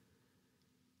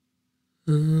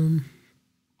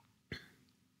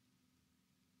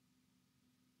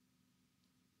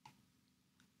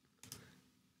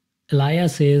 Elia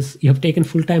says you have taken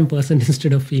full-time person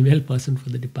instead of female person for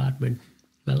the department.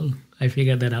 Well, I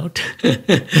figured that out.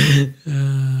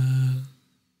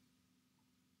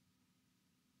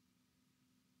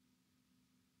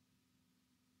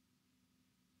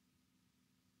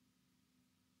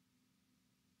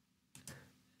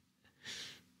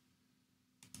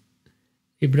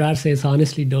 Ibrar says,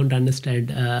 honestly, don't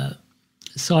understand.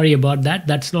 Sorry about that.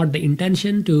 That's not the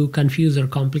intention to confuse or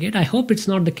complicate. I hope it's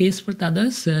not the case with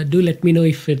others. Do let me know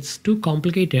if it's too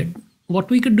complicated. What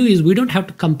we could do is we don't have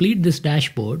to complete this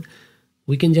dashboard.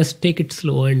 We can just take it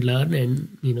slow and learn, and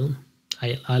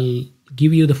I'll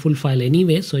give you the full file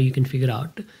anyway, so you can figure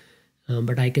out.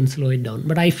 But I can slow it down.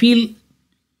 But I feel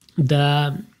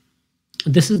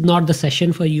this is not the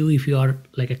session for you if you are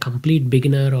like a complete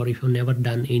beginner, or if you've never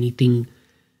done anything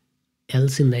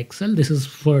else in the Excel. This is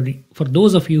for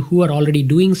those of you who are already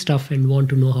doing stuff and want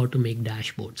to know how to make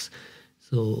dashboards.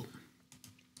 So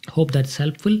hope that's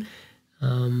helpful.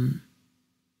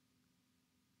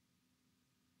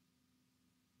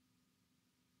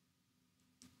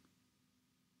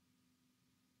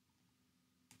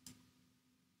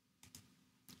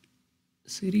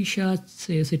 Sirisha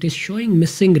says it is showing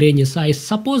missing ranges. I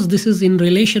suppose this is in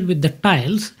relation with the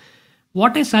tiles.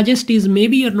 What I suggest is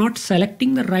maybe you're not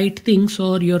selecting the right things,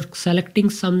 or you're selecting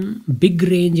some big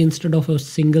range instead of a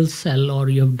single cell, or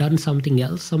you've done something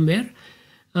else somewhere.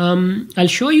 I'll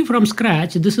show you from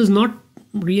scratch. This is not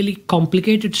really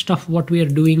complicated stuff what we are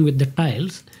doing with the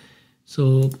tiles.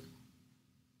 So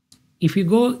if you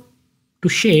go to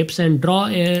shapes and draw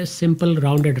a simple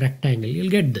rounded rectangle, you'll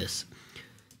get this.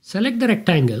 Select the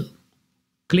rectangle,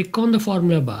 click on the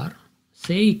formula bar,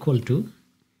 say equal to,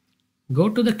 go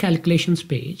to the calculations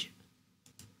page,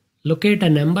 locate a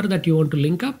number that you want to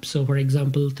link up. So for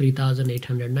example,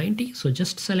 3890. So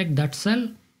just select that cell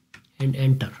and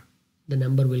enter. The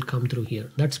number will come through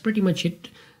here. That's pretty much it.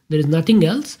 There is nothing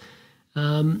else.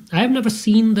 I have never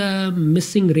seen the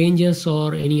missing ranges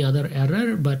or any other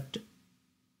error, but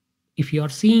if you are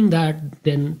seeing that,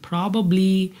 then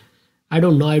probably, I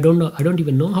don't know. I don't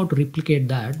even know how to replicate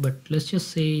that, but let's just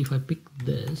say if I pick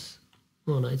this,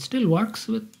 oh no, it still works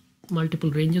with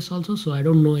multiple ranges also. So I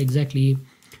don't know exactly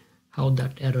how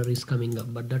that error is coming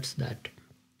up, but that's that.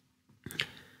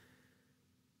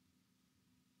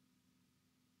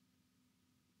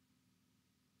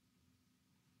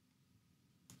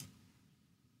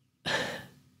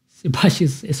 Subhash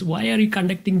is why are you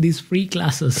conducting these free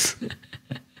classes?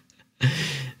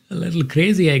 A little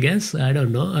crazy, I guess. I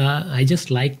don't know. I just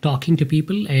like talking to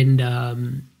people,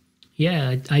 and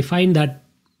yeah, I find that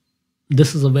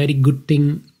this is a very good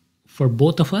thing for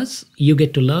both of us. You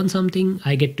get to learn something.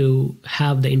 I get to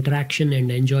have the interaction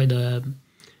and enjoy the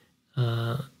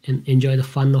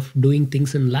fun of doing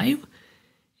things in live.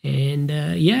 And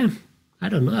yeah, I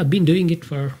don't know. I've been doing it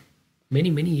for many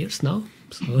years now,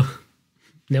 so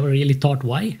never really thought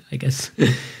why. I guess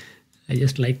I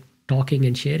just like talking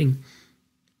and sharing.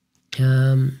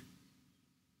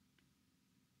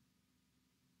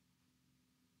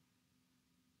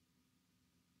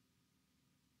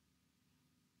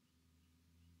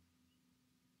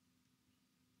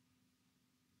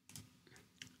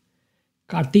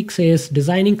 Karthik says,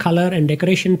 designing color and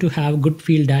decoration to have good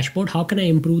feel dashboard. How can I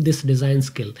improve this design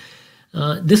skill?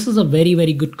 This is a very,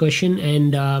 very good question,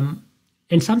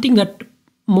 and something that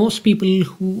most people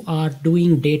who are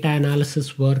doing data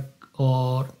analysis work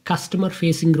or customer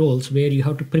facing roles where you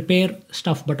have to prepare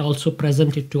stuff but also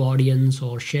present it to audience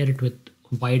or share it with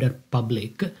wider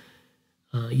public,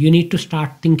 you need to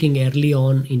start thinking early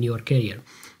on in your career.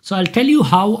 So I'll tell you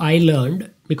how I learned,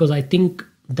 because I think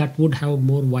that would have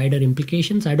more wider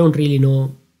implications. I don't really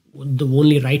know the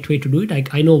only right way to do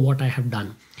it. I know what I have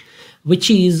done, which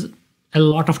is a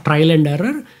lot of trial and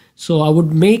error. So I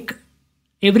would make,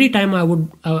 every time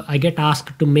I get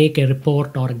asked to make a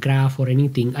report or a graph or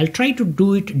anything, I'll try to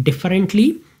do it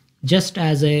differently, just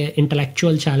as a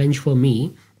intellectual challenge for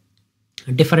me,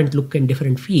 a different look and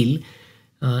different feel.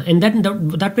 And then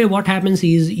that way what happens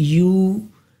is you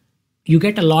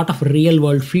get a lot of real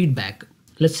world feedback.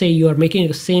 Let's say you are making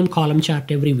the same column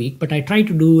chart every week, but I try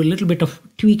to do a little bit of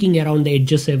tweaking around the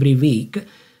edges every week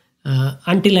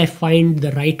until I find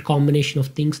the right combination of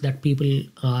things that people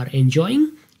are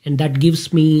enjoying. And that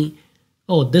gives me,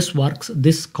 oh, this works.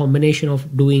 This combination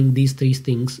of doing these three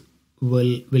things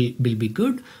will be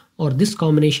good, or this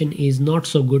combination is not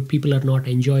so good. People are not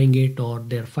enjoying it, or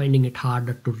they're finding it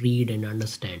harder to read and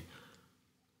understand.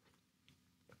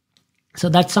 So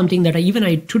that's something that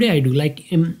today I do. Like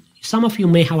some of you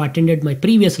may have attended my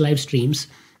previous live streams.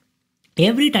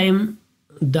 Every time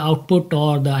the output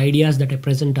or the ideas that I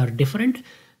present are different.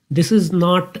 This is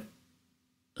not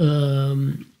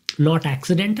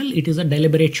accidental. It is a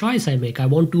deliberate choice I make. I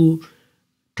want to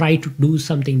try to do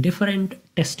something different,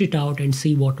 test it out and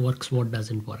see what works, what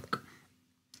doesn't work.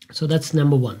 So that's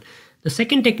number one. The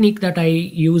second technique that I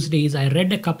used is I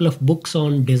read a couple of books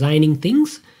on designing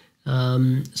things.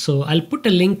 So I'll put a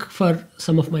link for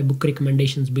some of my book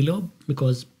recommendations below,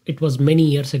 because it was many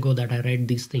years ago that I read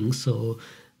these things. So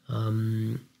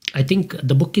I think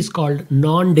the book is called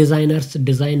Non-Designer's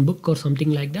Design Book or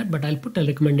something like that, but I'll put a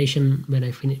recommendation when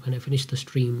I finish the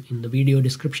stream in the video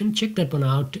description. Check that one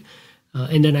out,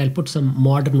 and then I'll put some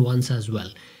modern ones as well.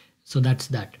 So that's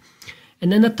that.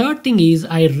 And then the third thing is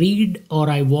I read or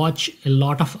I watch a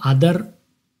lot of other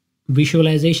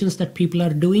visualizations that people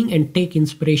are doing and take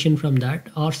inspiration from that,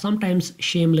 or sometimes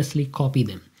shamelessly copy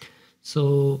them.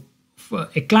 So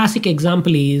a classic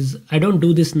example is, I don't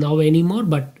do this now anymore,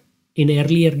 but in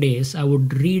earlier days, I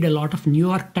would read a lot of New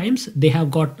York Times. They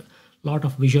have got a lot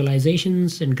of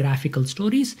visualizations and graphical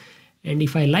stories. And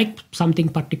if I like something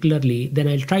particularly, then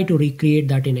I'll try to recreate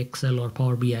that in Excel or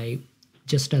Power BI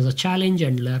just as a challenge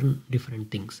and learn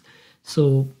different things.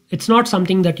 So it's not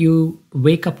something that you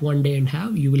wake up one day and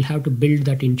have. You will have to build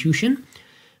that intuition.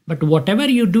 But whatever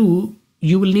you do,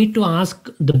 you will need to ask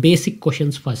the basic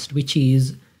questions first, which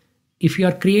is, if you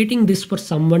are creating this for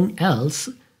someone else,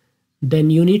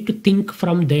 then you need to think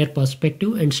from their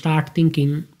perspective and start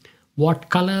thinking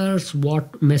what colors,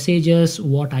 what messages,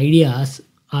 what ideas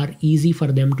are easy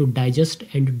for them to digest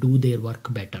and do their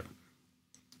work better.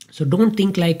 So don't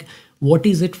think like, what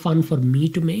is it fun for me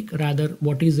to make? Rather,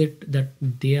 what is it that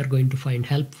they are going to find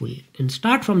helpful? And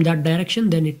start from that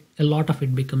direction, then a lot of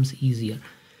it becomes easier.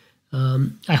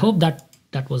 I hope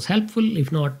that was helpful.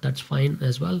 If not, that's fine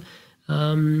as well.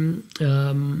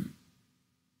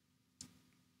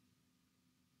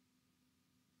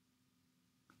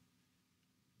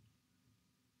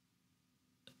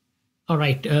 All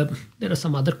right, there are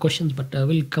some other questions, but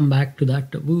we'll come back to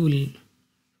that. We will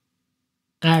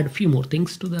add a few more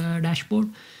things to the dashboard.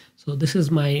 So this is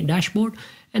my dashboard.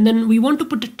 And then we want to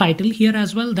put a title here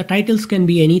as well. The titles can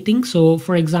be anything. So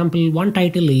for example, one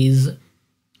title is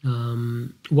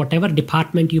whatever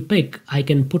department you pick, I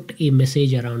can put a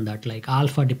message around that, like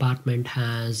Alpha department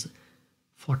has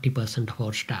 40% of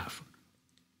our staff.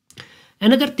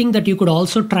 Another thing that you could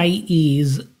also try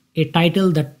is a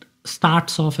title that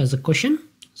starts off as a question.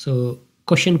 So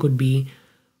question could be,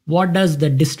 what does the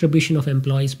distribution of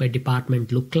employees by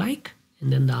department look like?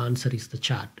 And then the answer is the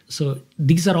chart. So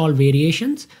these are all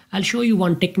variations. I'll show you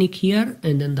one technique here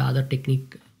and then the other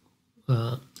technique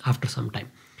after some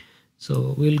time.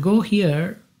 So we'll go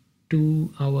here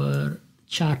to our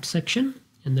chart section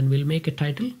and then we'll make a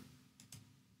title.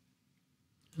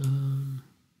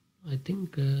 I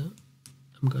think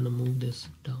I'm going to move this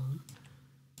down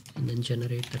and then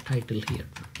generate the title here.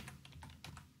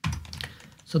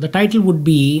 So the title would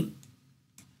be,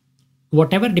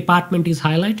 whatever department is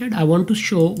highlighted, I want to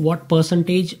show what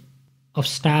percentage of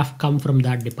staff come from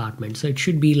that department. So it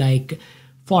should be like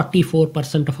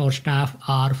 44% of our staff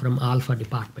are from Alpha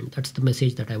department. That's the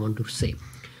message that I want to say.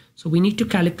 So we need to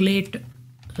calculate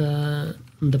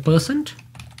the percent.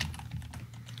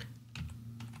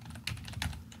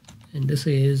 and this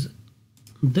is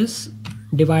this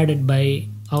divided by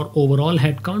our overall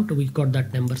head count. We got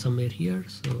that number somewhere here,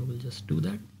 so we'll just do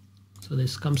that. So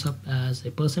this comes up as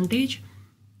a percentage,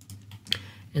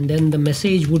 and then the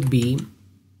message would be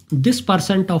this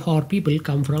 % of our people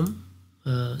come from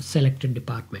selected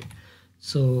department.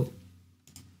 So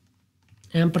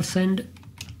ampersand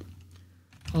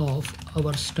of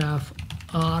our staff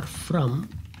are from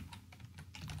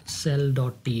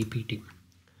cell.tept.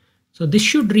 So this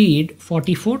should read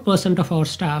 44% of our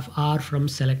staff are from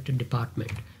selected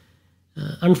department.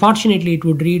 Unfortunately, it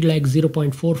would read like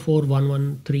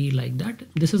 0.44113 like that.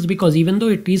 This is because even though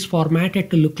it is formatted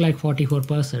to look like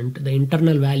 44%, the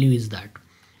internal value is that.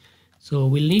 So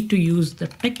we'll need to use the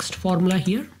text formula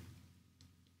here,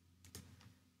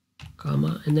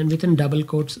 comma, and then within double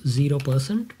quotes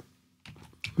 0%.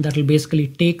 That will basically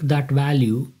take that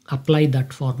value, apply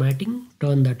that formatting,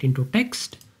 turn that into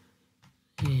text,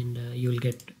 and you'll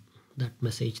get that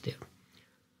message there.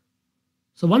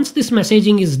 So once this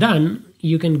messaging is done,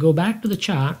 you can go back to the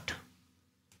chart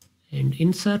and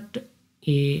insert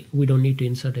we don't need to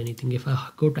insert anything. If I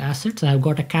go to assets, I've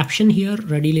got a caption here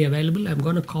readily available. I'm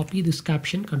going to copy this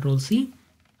caption, Control C,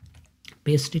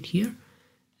 paste it here,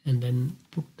 and then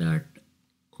put that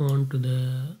onto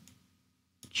the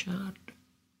chart.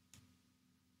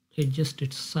 Adjust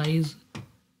its size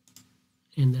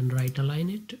and then right align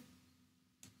it.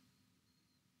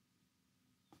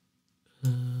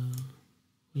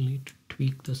 We'll need to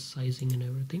tweak the sizing and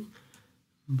everything,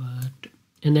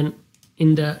 and then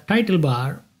in the title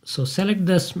bar, so select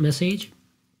this message,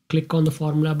 click on the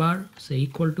formula bar, say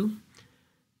equal to,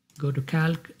 go to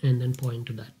calc, and then point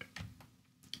to that.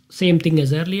 Same thing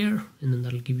as earlier, and then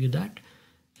that'll give you that.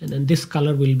 And then this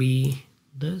color will be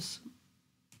this,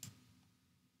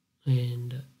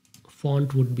 and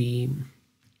font would be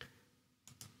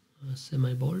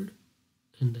semi-bold,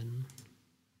 and then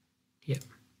yeah.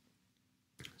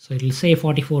 So it will say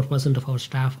 44% of our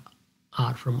staff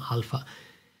are from alpha.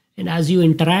 And as you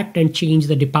interact and change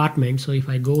the department, so if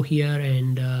I go here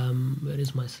and where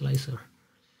is my slicer?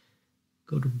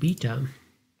 Go to beta,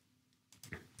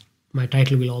 my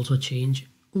title will also change.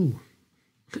 Ooh,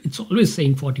 it's always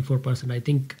saying 44%. I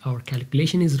think our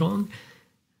calculation is wrong.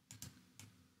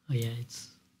 Oh yeah, it's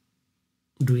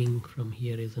doing from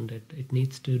here, isn't it? It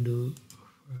needs to do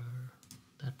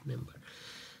for that number.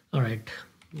 All right,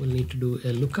 we'll need to do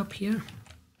a lookup here.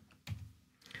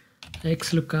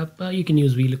 X lookup, you can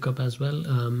use VLOOKUP as well.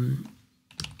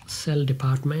 Cell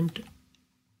department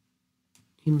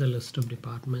in the list of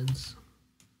departments,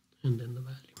 and then the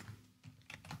value.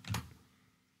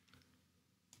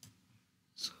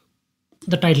 So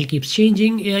the title keeps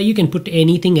changing. You can put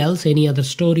anything else, any other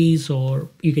stories, or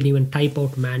you can even type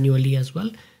out manually as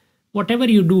well. Whatever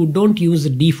you do, don't use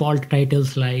default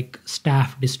titles like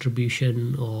staff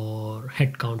distribution or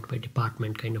headcount by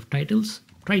department kind of titles.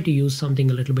 Try to use something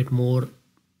a little bit more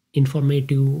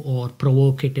informative or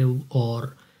provocative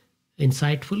or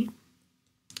insightful,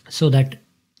 so that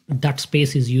that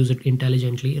space is used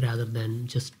intelligently rather than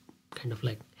just kind of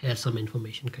like here's some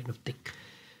information kind of thing.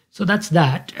 So that's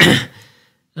that.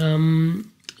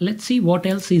 Let's see what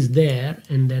else is there,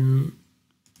 and then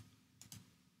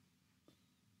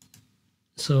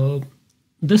so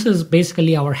this is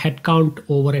basically our headcount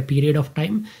over a period of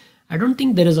time. I don't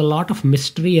think there is a lot of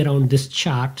mystery around this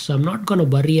chart, so I'm not going to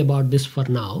worry about this for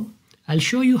now. I'll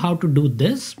show you how to do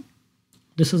this.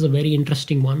 This is a very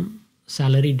interesting one,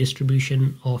 salary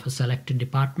distribution of a selected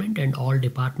department and all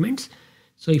departments.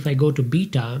 So if I go to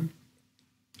beta,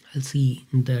 I'll see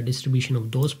the distribution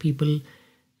of those people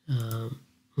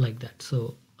like that.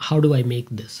 So how do I make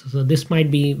this? So this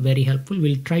might be very helpful.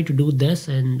 We'll try to do this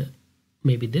and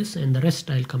maybe this, and the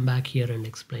rest I'll come back here and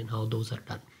explain how those are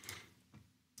done.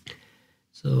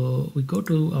 So we go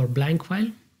to our blank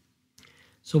file.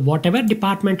 So whatever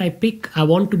department I pick, I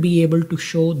want to be able to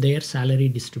show their salary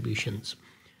distributions.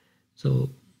 So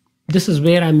this is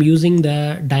where I'm using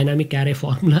the dynamic array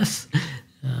formulas.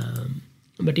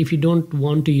 But if you don't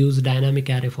want to use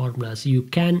dynamic array formulas, you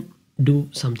can do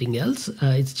something else.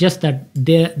 It's just that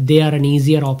they are an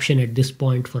easier option at this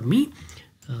point for me.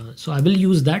 So I will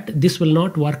use that. This will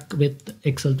not work with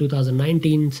Excel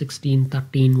 2019, 16,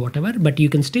 13, whatever, but you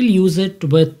can still use it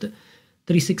with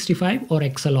 365 or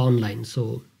Excel Online.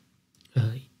 So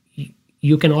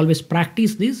you can always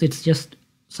practice this. It's just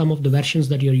some of the versions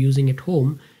that you're using at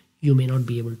home, you may not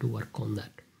be able to work on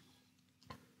that.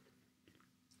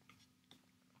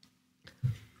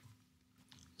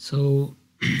 So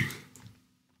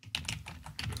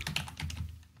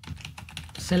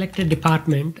selected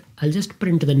department, I'll just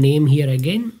print the name here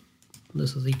again.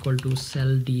 This is equal to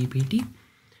cell DEPT,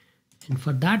 And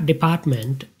for that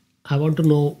department, I want to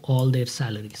know all their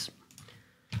salaries.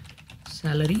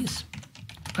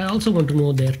 I also want to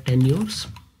know their tenures.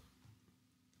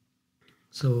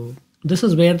 So this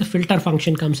is where the filter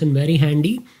function comes in very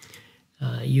handy.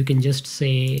 You can just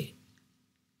say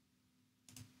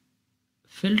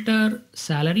filter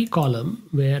salary column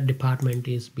where department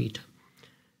is beta.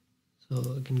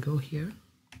 So I can go here,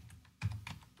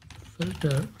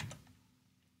 filter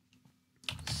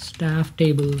staff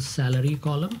table salary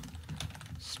column,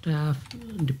 staff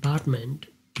department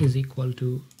is equal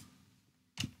to,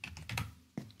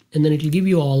 and then it will give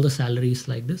you all the salaries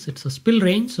like this. It's a spill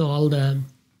range, so all the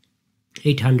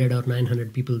 800 or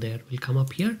 900 people there will come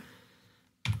up here.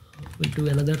 We'll do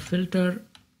another filter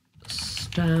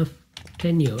staff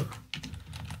tenure,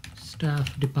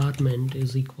 staff department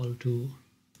is equal to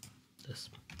this.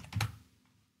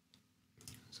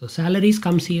 So salary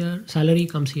comes here,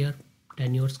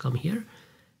 tenures come here,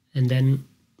 and then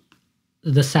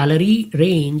the salary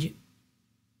range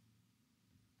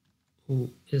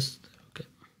is okay.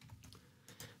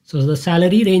 So the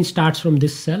salary range starts from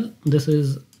this cell. This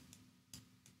is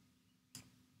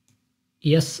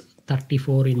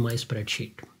S34 in my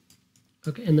spreadsheet.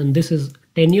 Okay, and then this is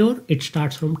tenure. It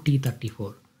starts from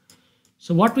T34.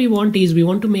 So what we want is we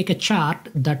want to make a chart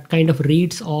that kind of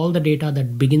reads all the data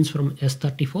that begins from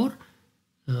S34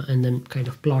 and then kind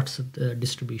of plots the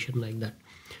distribution like that.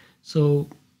 So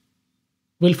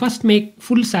we'll first make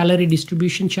full salary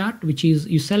distribution chart, which is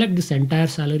you select this entire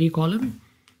salary column,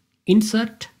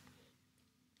 insert,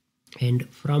 and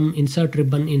from insert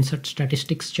ribbon, insert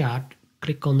statistics chart,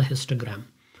 click on the histogram.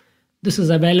 This is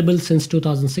available since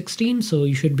 2016, so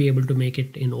you should be able to make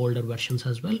it in older versions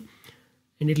as well.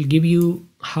 And it'll give you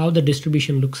how the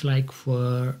distribution looks like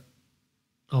for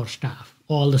our staff,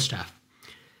 all the staff.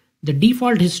 The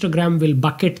default histogram will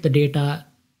bucket the data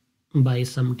by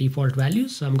some default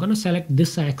values. So I'm going to select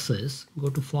this axis, go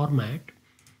to format,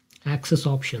 axis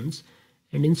options,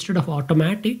 and instead of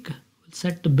automatic, we'll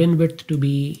set the bin width to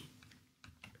be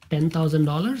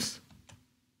 $10,000.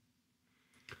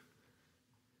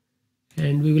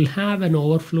 And we will have an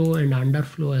overflow and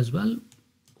underflow as well.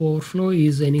 Overflow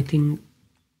is anything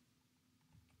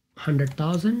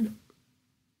 100,000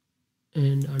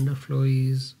 and underflow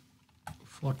is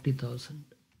 40,000.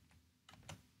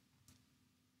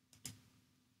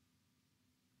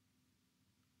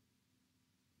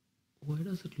 Why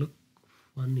does it look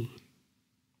funny?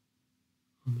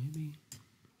 Maybe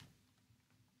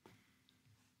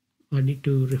I need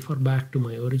to refer back to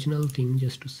my original thing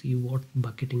just to see what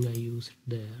bucketing I used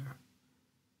there.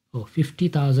 Oh,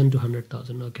 50,000 to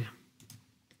 100,000. Okay.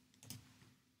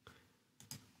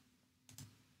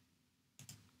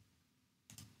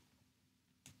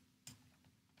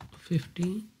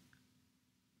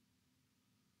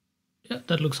 Yeah,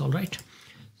 that looks all right.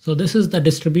 So this is the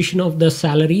distribution of the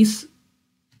salaries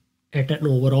at an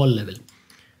overall level.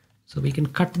 So we can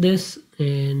cut this,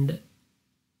 and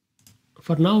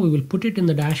for now we will put it in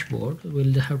the dashboard.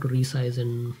 We'll have to resize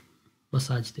and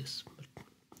massage this.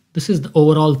 This is the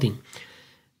overall thing.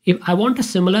 If I want a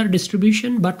similar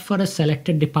distribution but for a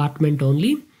selected department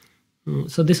only,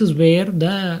 so this is where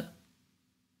the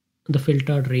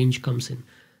filtered range comes in.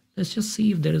 Let's just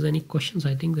see if there is any questions.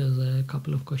 I think there's a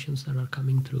couple of questions that are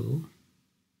coming through.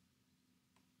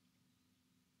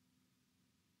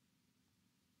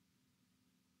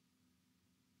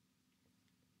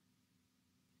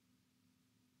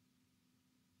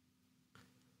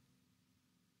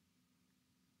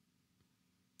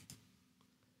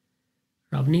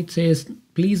 Ravneet says,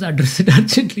 please address it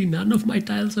urgently. None of my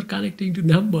tiles are connecting to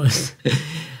numbers.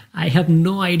 I have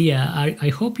no idea. I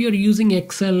hope you're using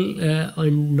Excel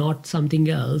and not something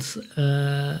else.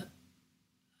 And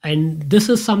this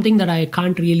is something that I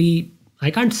can't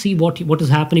see what is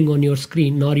happening on your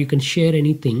screen, nor you can share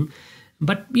anything.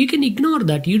 But you can ignore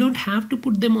that. You don't have to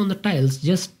put them on the tiles.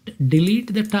 Just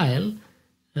delete the tile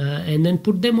and then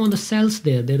put them on the cells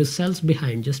there. There is cells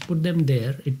behind. Just put them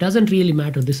there. It doesn't really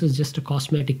matter. This is just a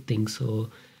cosmetic thing. So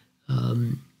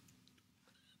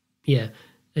yeah.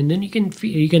 And then you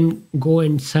can go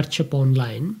and search up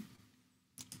online.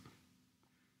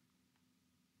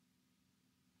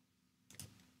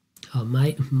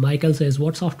 Michael says,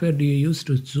 what software do you use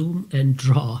to zoom and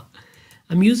draw?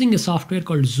 I'm using a software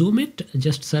called Zoom It.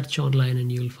 Just search online and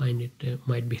you'll find it.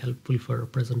 Might be helpful for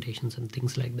presentations and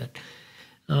things like that.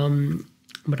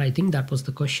 But I think that was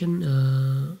the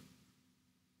question.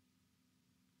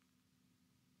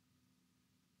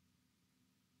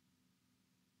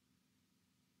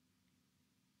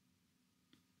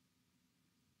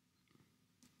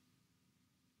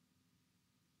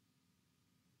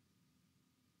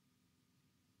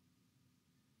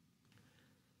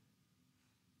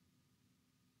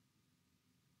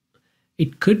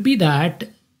 It could be that,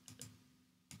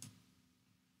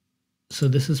 so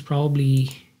this is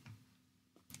probably,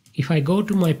 if I go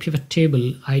to my pivot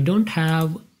table, I don't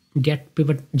have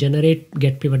generate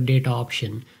get pivot data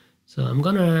option. So I'm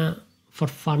gonna, for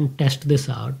fun, test this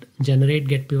out. Generate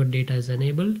get pivot data is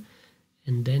enabled,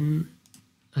 and then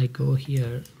I go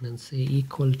here and say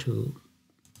equal to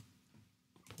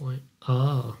point.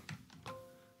 Oh,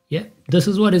 yeah, this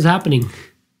is what is happening.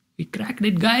 We cracked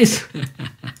it, guys.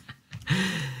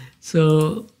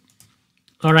 So,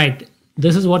 all right,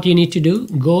 this is what you need to do.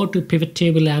 Go to pivot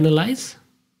table analyze,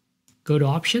 go to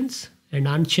options and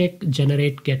uncheck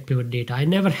generate get pivot data. I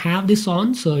never have this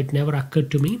on, so it never occurred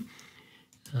to me.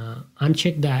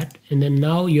 Uncheck that, and then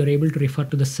now you're able to refer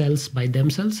to the cells by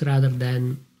themselves rather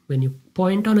than when you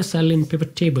point on a cell in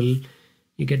pivot table,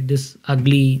 you get this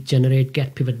ugly generate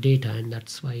get pivot data, and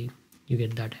that's why you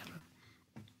get that error.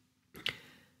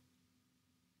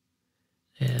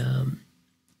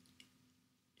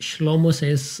 Shlomo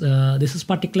says, this is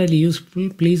particularly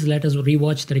useful. Please let us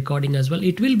rewatch the recording as well.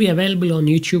 It will be available on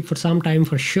YouTube for some time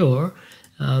for sure.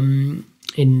 And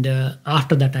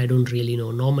after that, I don't really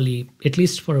know. Normally, at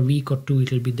least for a week or two,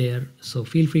 it will be there. So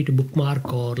feel free to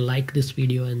bookmark or like this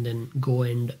video and then go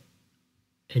and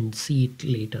see it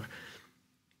later.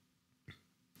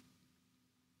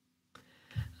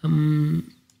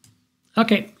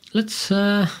 Okay, let's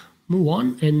move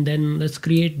on, and then let's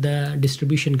create the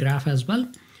distribution graph as well,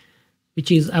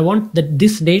 which is, I want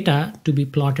this data to be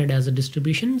plotted as a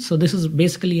distribution. So this is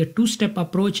basically a two-step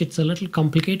approach. It's a little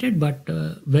complicated, but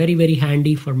very, very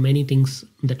handy for many things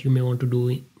that you may want to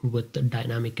do with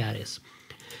dynamic arrays.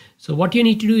 So what you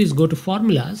need to do is go to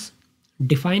formulas,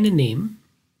 define a name,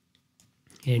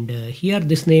 and here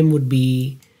this name would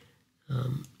be,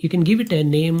 you can give it a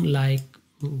name like,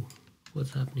 ooh,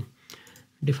 what's happening?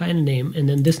 Define a name, and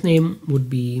then this name would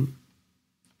be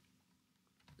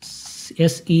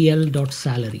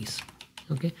sel.salaries.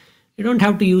 Okay, you don't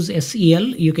have to use sel,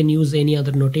 you can use any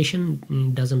other notation,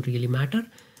 it doesn't really matter.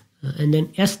 And then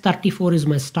S34 is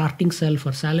my starting cell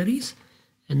for salaries,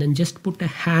 and then just put a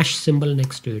hash symbol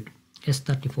next to it,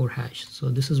 S34 hash. So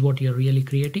this is what you're really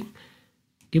creating.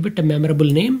 Give it a memorable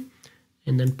name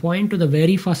and then point to the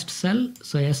very first cell.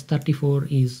 So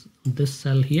S34 is this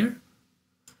cell here,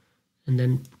 and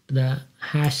then put the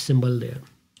hash symbol there,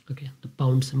 okay, the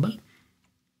pound symbol.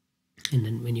 And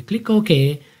then when you click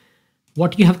OK,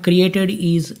 what you have created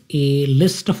is a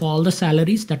list of all the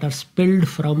salaries that are spilled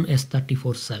from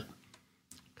S34 cell.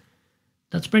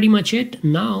 That's pretty much it.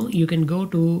 Now you can go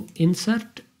to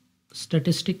Insert,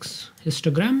 Statistics,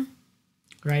 Histogram,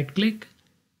 right click,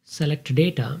 select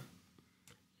data.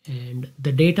 And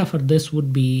the data for this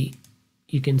would be,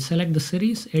 you can select the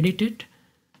series, edit it,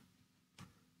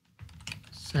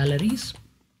 salaries.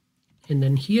 And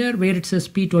then here where it says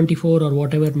P24 or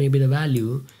whatever may be the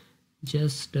value,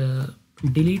 just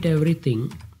delete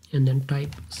everything and then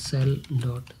type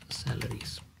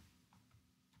cell.salaries.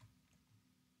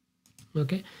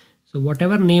 Okay, so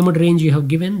whatever named range you have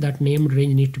given, that named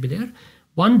range need to be there.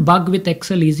 One bug with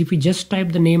Excel is if you just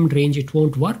type the named range, it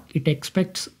won't work. It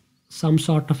expects some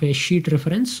sort of a sheet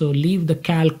reference. So leave the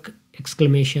calc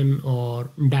exclamation or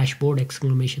dashboard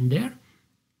exclamation there.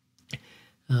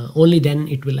 Only then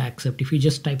it will accept. If you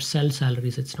just type cell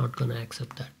salaries, it's not going to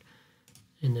accept that.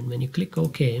 And then when you click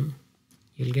OK,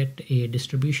 you'll get a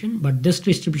distribution, but this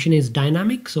distribution is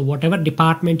dynamic. So whatever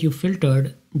department you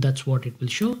filtered, that's what it will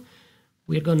show.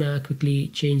 We're going to quickly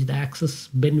change the axis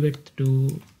bin width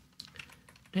to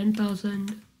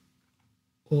 10,000,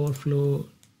 overflow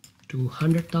to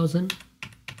 100,000,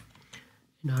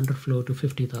 and underflow to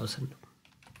 50,000.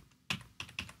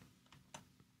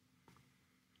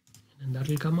 And that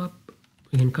will come up.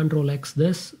 We can Control X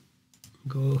this,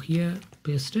 go here,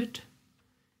 paste it,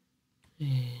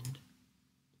 and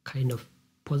kind of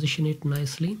position it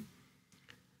nicely.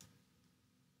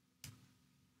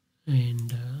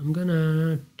 And I'm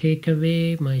gonna take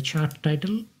away my chart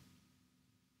title.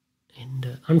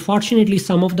 And unfortunately,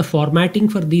 some of the formatting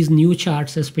for these new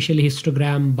charts, especially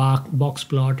histogram, box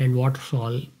plot, and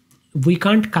waterfall, we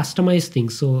can't customize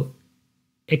things. So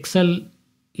Excel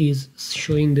is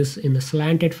showing this in a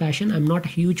slanted fashion. I'm not a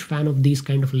huge fan of these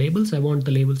kind of labels. I want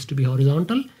the labels to be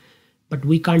horizontal, but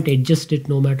we can't adjust it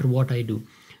no matter what I do.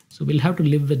 So we'll have to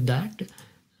live with that,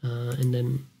 and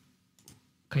then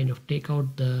kind of take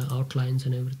out the outlines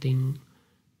and everything.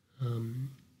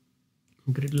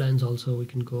 Grid lines also, we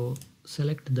can go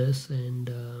select this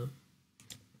and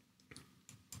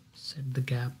set the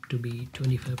gap to be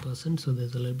 25%, so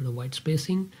there's a little bit of white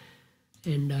spacing.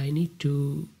 And I need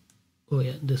to, oh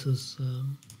yeah, this is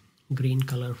green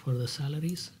color for the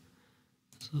salaries.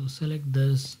 So select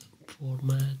this,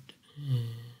 format,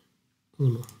 oh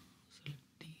no, select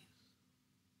these,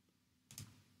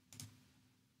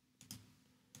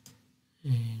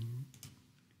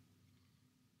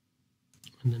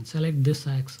 and then select this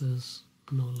axis,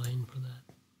 no line for that,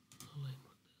 no line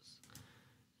for this,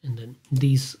 and then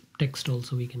these text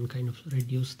also we can kind of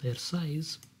reduce their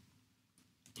size.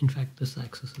 In fact, this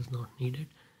axis is not needed.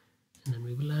 And then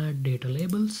we will add data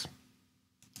labels,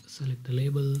 select the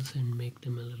labels and make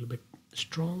them a little bit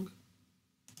strong.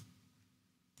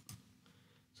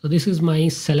 So this is my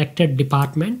selected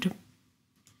department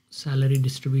salary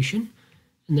distribution,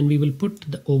 and then we will put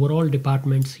the overall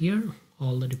departments here,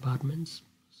 all the departments.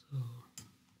 So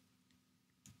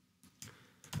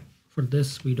for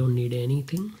this we don't need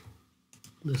anything.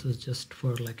 This is just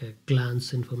for like a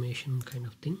glance information kind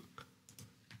of thing.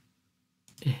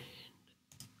 And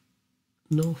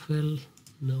no fill,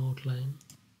 no outline,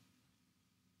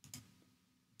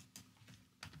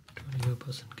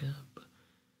 25% gap,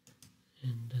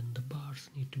 and then the bars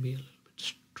need to be a little bit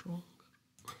stronger.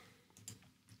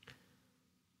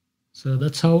 So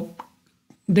that's how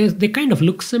they kind of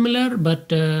look similar,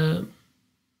 but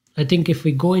I think if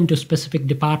we go into specific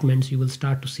departments, you will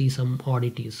start to see some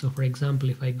oddities. So for example,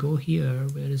 if I go here,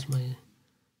 where is my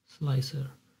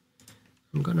slicer?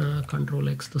 I'm gonna Control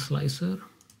X the slicer,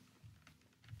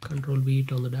 Control V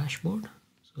it on the dashboard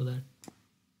so that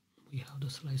we have the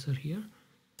slicer here.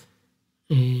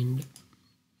 And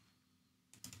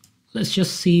let's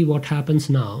just see what happens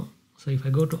now. So if I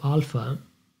go to alpha,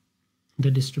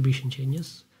 the distribution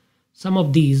changes. Some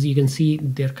of these you can see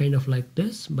they're kind of like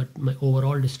this, but my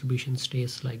overall distribution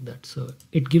stays like that. So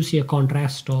it gives you a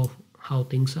contrast of how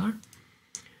things are,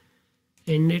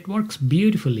 and it works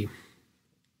beautifully.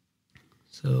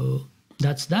 So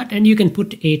that's that. And you can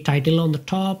put a title on the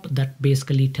top that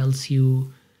basically tells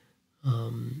you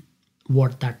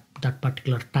what that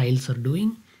particular tiles are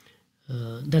doing.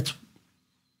 That's,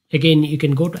 again, you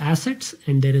can go to assets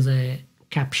and there is a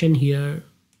caption here,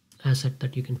 asset,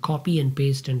 that you can copy and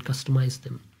paste and customize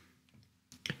them.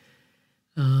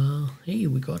 Hey,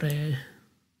 we got a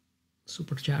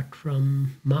super chat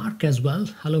from Mark as well.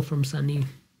 Hello from sunny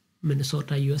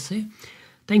Minnesota, USA.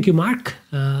 Thank you, Mark.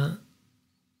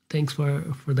 Thanks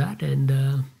for that.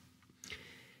 And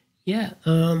yeah,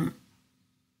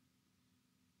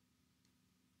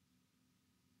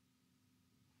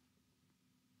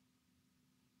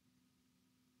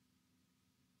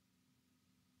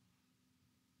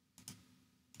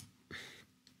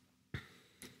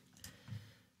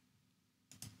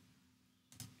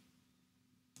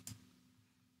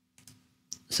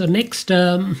 so next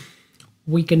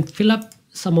we can fill up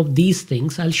some of these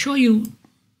things. I'll show you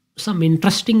some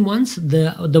interesting ones.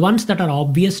 The ones that are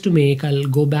obvious to make, I'll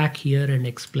go back here and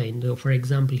explain. So for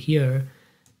example, here,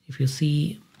 if you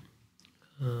see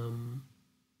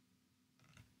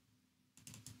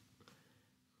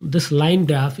this line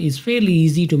graph is fairly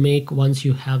easy to make once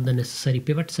you have the necessary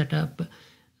pivot setup.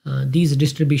 These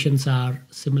distributions are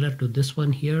similar to this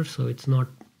one here, so it's not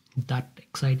that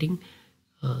exciting.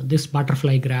 This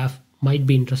butterfly graph might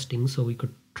be interesting, so we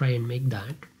could try and make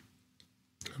that.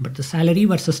 But the salary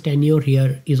versus tenure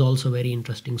here is also very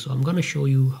interesting. So I'm going to show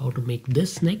you how to make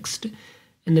this next,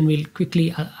 and then we'll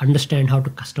quickly understand how to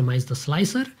customize the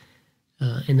slicer.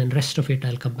 And then rest of it,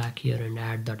 I'll come back here and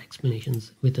add that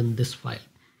explanations within this file.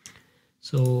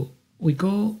 So we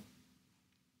go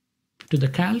to the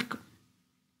calc,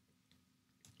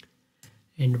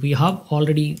 and we have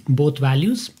already both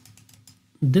values.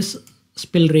 This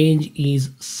spill range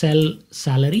is cell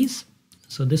salaries.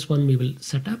 So this one we will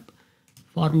set up.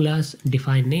 Formulas,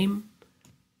 define name,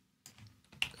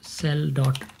 cell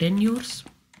dot tenures,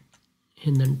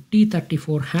 and then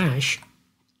T34 hash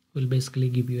will basically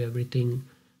give you everything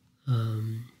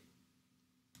from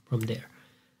there.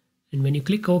 And when you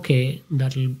click OK,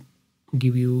 that will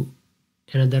give you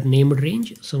another named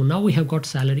range. So now we have got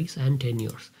salaries and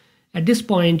tenures. At this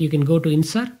point, you can go to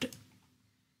insert,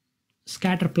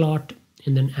 scatter plot,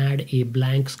 and then add a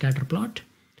blank scatter plot.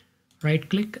 Right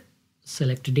click,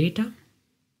 select data,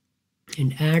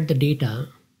 and add the data.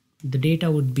 The data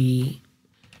would be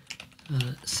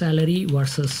salary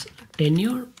versus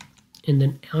tenure. And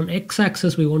then on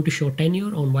x-axis we want to show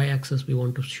tenure, on y-axis we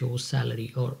want to show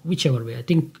salary, or whichever way. I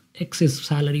think x is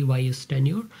salary, y is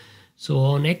tenure. So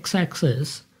on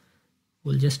x-axis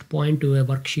we'll just point to a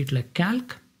worksheet like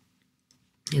calc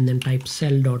and then type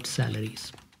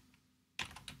cell.salaries.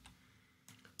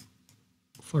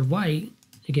 For y,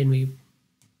 again we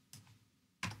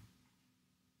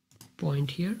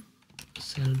point here,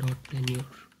 cell.tenure.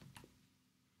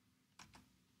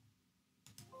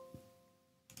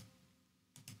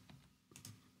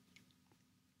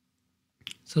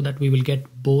 so that we will get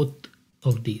both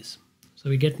of these. So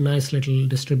we get nice little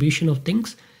distribution of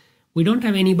things. We don't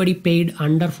have anybody paid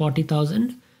under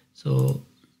 40,000. So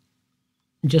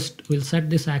just we'll set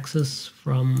this axis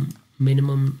from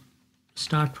minimum,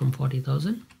 start from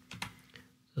 40,000,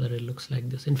 so that it looks like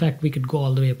this. In fact, we could go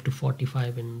all the way up to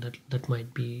 45, and that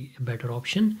might be a better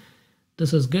option.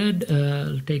 This is good.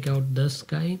 I'll take out this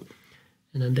guy,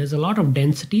 and then there's a lot of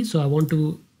density, so I want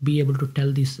to be able to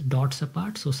tell these dots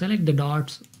apart. So select the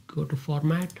dots, go to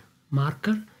format,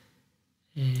 marker,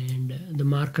 and the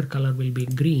marker color will be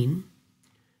green,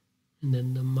 and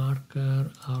then the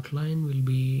marker outline will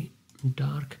be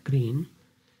dark green,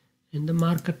 and the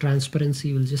marker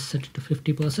transparency will just set it to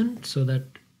 50%, so that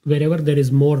wherever there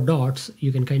is more dots,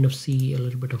 you can kind of see a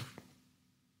little bit of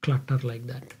clutter like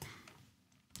that.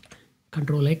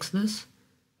 Control X this,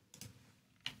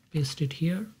 paste it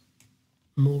here,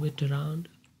 move it around,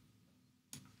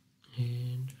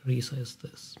 and resize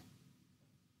this.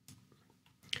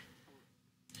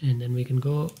 And then we can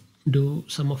go do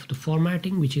some of the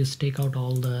formatting, which is take out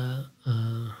all the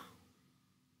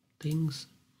things.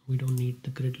 We don't need the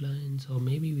grid lines, or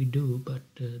maybe we do, but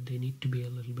they need to be a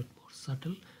little bit more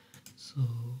subtle. So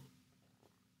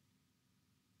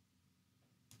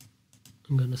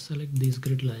I'm going to select these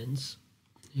grid lines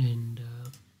and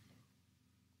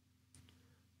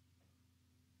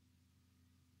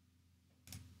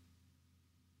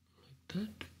like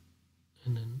that,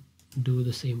 and then do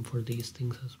the same for these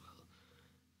things as well.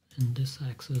 And this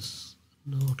axis,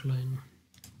 no outline.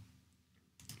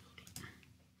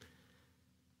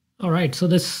 All right, so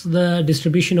this is the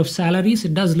distribution of salaries.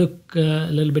 It does look a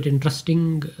little bit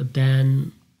interesting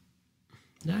than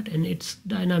that, and it's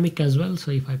dynamic as well.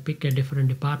 So if I pick a different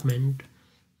department,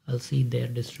 I'll see their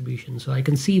distribution. So I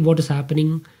can see what is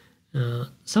happening.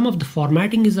 Some of the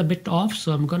formatting is a bit off,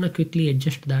 so I'm gonna quickly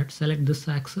adjust that. Select this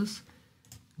axis,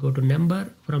 go to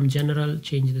number, from general,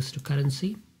 change this to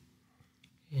currency,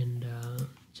 and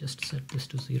just set this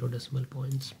to 0 decimal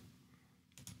points.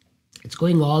 It's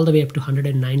going all the way up to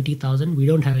 190,000. We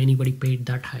don't have anybody paid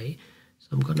that high, so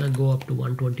I'm gonna go up to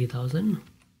 120,000,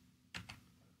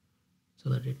 so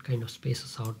that it kind of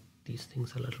spaces out these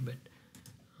things a little bit.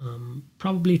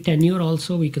 Probably tenure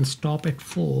also, we can stop at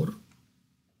 4,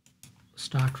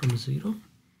 start from 0,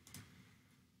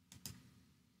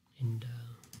 and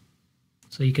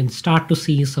so you can start to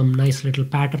see some nice little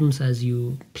patterns as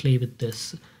you play with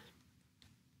this.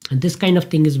 And this kind of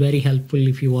thing is very helpful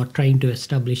if you are trying to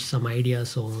establish some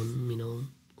ideas on, you know,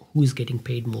 who is getting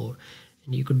paid more.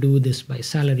 And you could do this by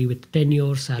salary with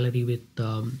tenure, salary with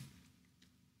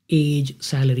age,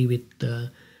 salary with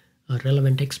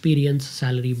relevant experience,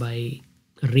 salary by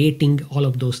rating, all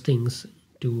of those things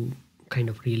to kind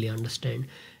of really understand.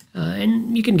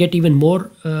 And you can get even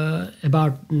more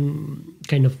about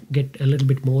kind of get a little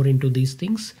bit more into these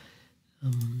things.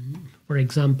 For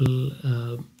example,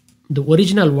 the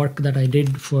original work that I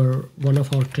did for one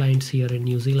of our clients here in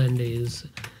New Zealand is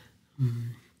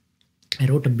I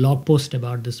wrote a blog post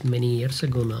about this many years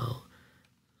ago now.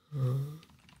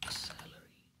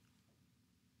 Salary.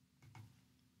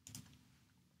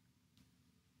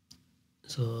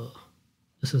 So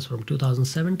this is from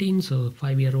 2017, so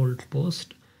 5-year-old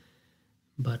post.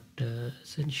 But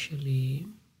essentially,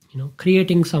 you know,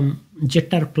 creating some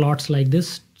jitter plots like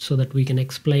this so that we can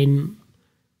explain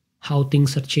how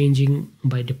things are changing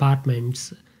by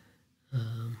departments,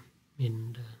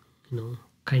 and you know,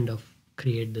 kind of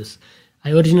create this.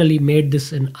 I originally made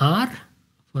this in R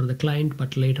for the client,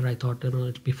 but later I thought, you know,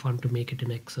 it'd be fun to make it in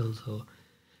Excel. So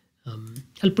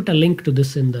I'll put a link to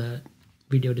this in the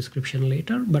video description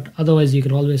later, but otherwise you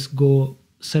can always go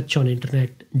search on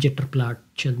internet jitter plot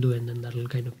Chandu, and then that'll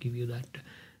kind of give you that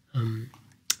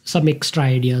some extra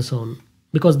ideas on,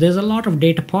 because there's a lot of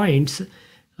data points.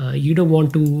 You don't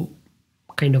want to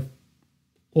kind of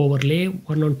overlay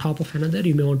one on top of another.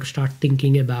 You may want to start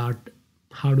thinking about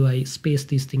how do I space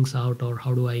these things out, or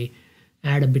how do I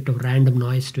add a bit of random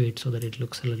noise to it so that it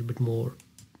looks a little bit more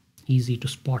easy to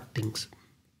spot things.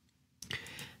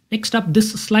 Next up,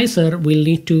 this slicer, we'll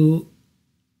need to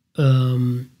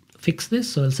fix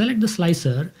this. So I'll select the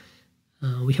slicer.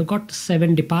 We have got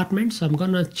 7 departments, so I'm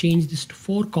gonna change this to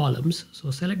 4 columns.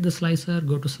 So select the slicer,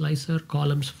 go to slicer,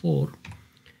 columns 4,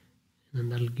 and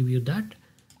that'll give you that.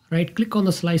 Right click on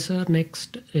the slicer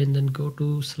next, and then go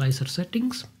to slicer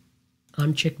settings,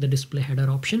 uncheck the display header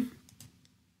option.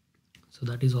 So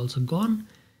that is also gone,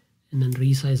 and then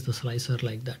resize the slicer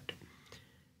like that.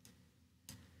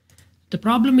 The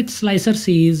problem with slicers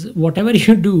is whatever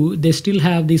you do, they still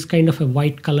have this kind of a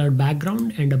white colored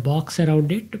background and a box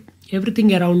around it.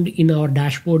 Everything around in our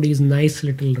dashboard is nice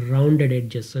little rounded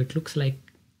edges. So it looks like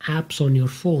apps on your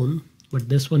phone, but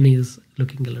this one is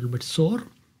looking a little bit sore.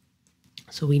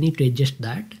 So we need to adjust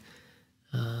that.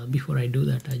 Before I do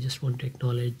that, I just want to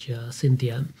acknowledge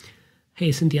Cynthia.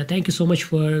 Hey Cynthia, thank you so much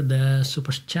for the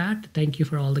super chat. Thank you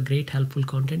for all the great helpful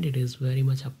content. It is very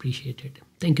much appreciated.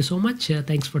 Thank you so much.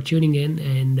 Thanks for tuning in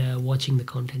and watching the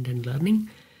content and learning.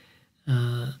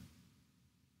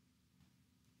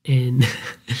 And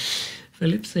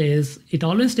Philip says, it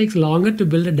always takes longer to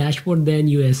build a dashboard than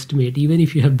you estimate, even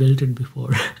if you have built it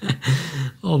before.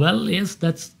 Oh, well, yes,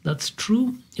 that's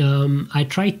true. I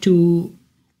try to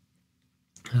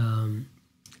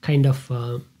kind of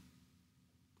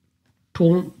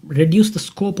to reduce the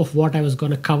scope of what I was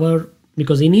going to cover,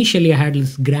 because initially I had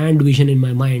this grand vision in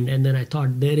my mind, and then I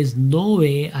thought there is no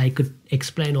way I could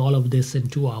explain all of this in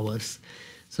 2 hours.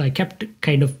 So I kept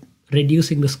kind of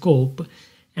reducing the scope,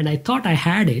 and I thought I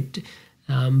had it,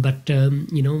 but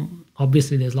you know,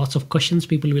 obviously there's lots of questions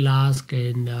people will ask,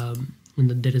 and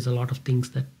there is a lot of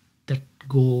things that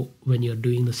go when you're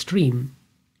doing the stream.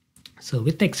 So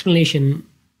with the explanation,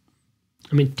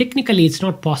 I mean, technically it's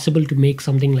not possible to make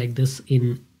something like this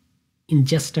in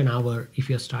just an hour if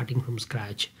you're starting from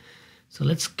scratch. So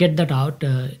let's get that out.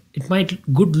 It might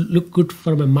look good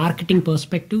from a marketing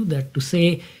perspective, that to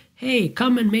say, hey,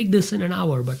 come and make this in an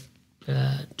hour, but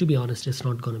to be honest, it's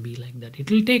not going to be like that. It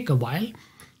will take a while,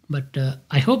 but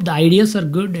I hope the ideas are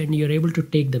good and you're able to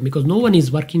take them, because no one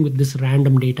is working with this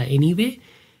random data anyway.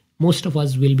 Most of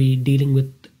us will be dealing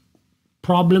with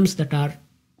problems that are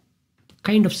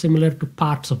kind of similar to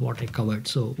parts of what I covered.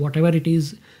 So whatever it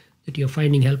is that you're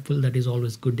finding helpful, that is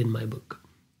always good in my book.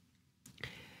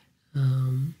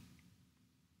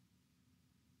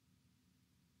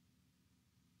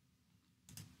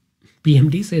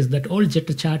 PMD says that old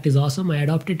Jetta chart is awesome. I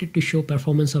adopted it to show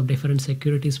performance of different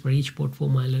securities for each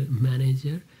portfolio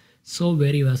manager. So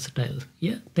very versatile.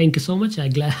 Yeah, thank you so much.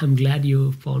 I'm glad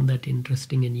you found that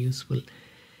interesting and useful.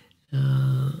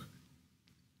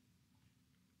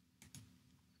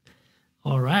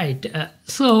 All right.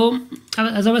 So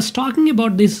as I was talking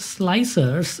about these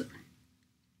slicers,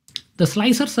 the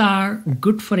slicers are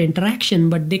good for interaction,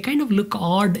 but they kind of look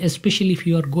odd, especially if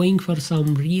you are going for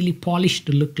some really polished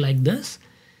look like this.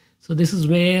 So this is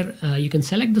where you can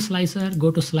select the slicer, go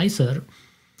to slicer,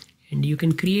 and you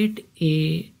can create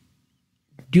a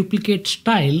duplicate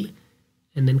style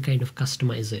and then kind of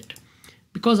customize it.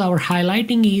 Because our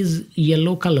highlighting is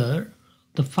yellow color,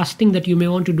 the first thing that you may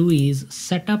want to do is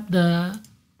set up the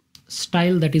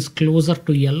style that is closer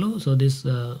to yellow. So this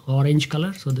orange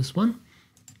color, so this one,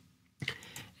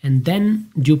 and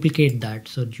then duplicate that.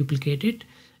 So duplicate it.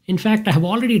 In fact, I have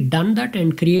already done that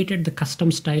and created the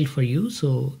custom style for you.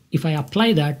 So if I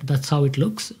apply that, that's how it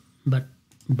looks, but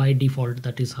by default,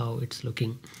 that is how it's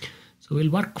looking. So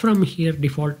we'll work from here,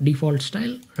 default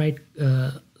style, right?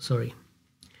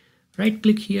 Right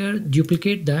click here,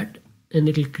 duplicate that, and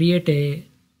it will create a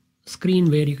screen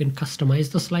where you can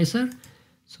customize the slicer.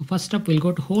 So first up, we'll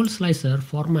go to whole slicer,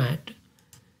 format,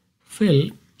 fill,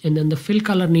 and then the fill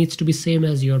color needs to be same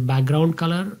as your background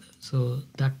color. So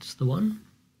that's the one.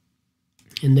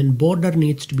 And then border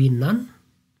needs to be none,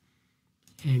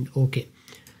 and okay.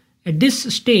 At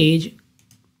this stage,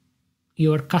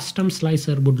 your custom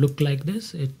slicer would look like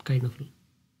this. It kind of,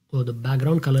 oh, the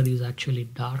background color is actually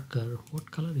darker. What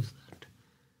color is that?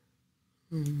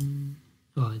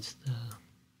 Oh, it's that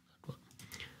one.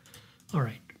 All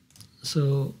right.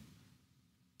 So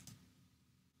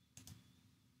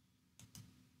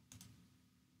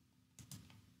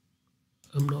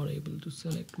I'm not able to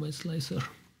select my slicer.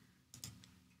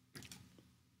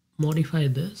 Modify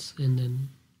this and then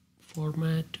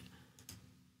format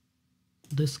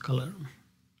this color.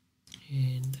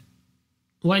 And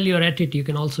while you're at it, you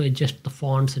can also adjust the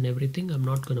fonts and everything. I'm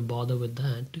not going to bother with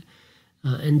that.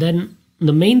 And then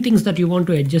the main things that you want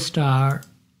to adjust are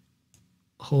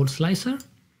whole slicer,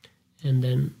 and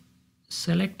then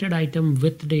selected item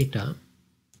with data,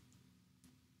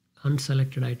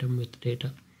 unselected item with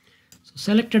data. So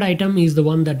selected item is the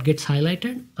one that gets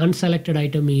highlighted. Unselected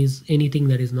item is anything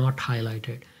that is not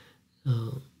highlighted.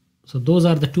 So those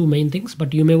are the two main things,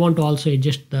 but you may want to also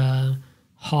adjust the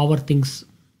hover things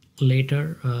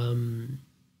later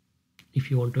if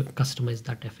you want to customize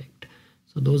that effect.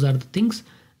 So those are the things.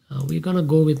 We're gonna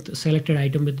go with selected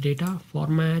item with data,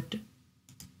 format.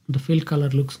 The fill color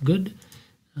looks good.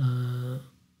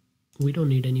 We don't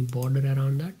need any border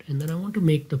around that. And then I want to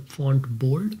make the font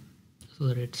bold so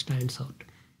that it stands out.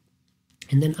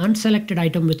 And then unselected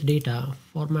item with data,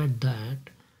 format that.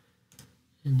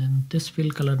 And then this fill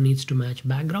color needs to match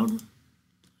background.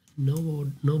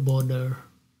 No border.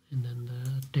 And then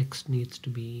the text needs to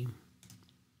be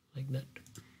like that.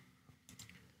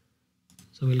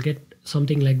 So we'll get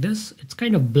something like this. It's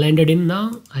kind of blended in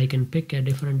now. I can pick a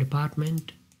different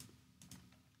department.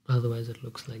 Otherwise it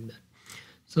looks like that.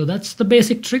 So that's the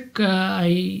basic trick.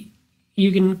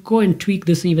 You can go and tweak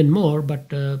this even more,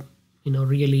 but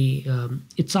really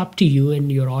it's up to you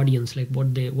and your audience, like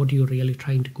what you're really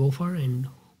trying to go for and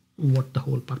what the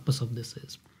whole purpose of this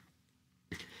is.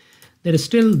 There is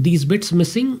still these bits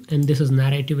missing, and this is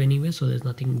narrative anyway, so there's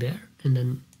nothing there. And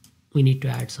then we need to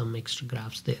add some extra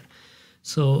graphs there.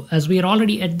 So as we are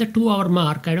already at the 2-hour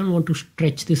mark, I don't want to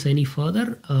stretch this any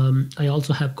further. I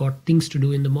also have got things to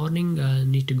do in the morning. I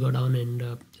need to go down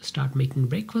and start making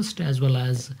breakfast, as well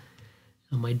as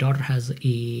my daughter has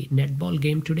a netball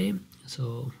game today.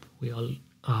 So we all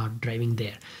are driving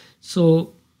there.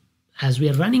 So as we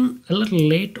are running a little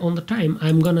late on the time,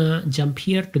 I'm gonna jump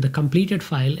here to the completed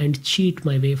file and cheat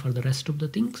my way for the rest of the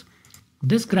things.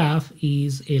 This graph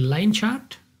is a line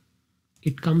chart.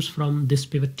 It comes from this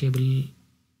pivot table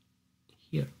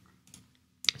here.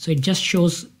 So it just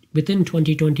shows within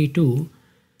 2022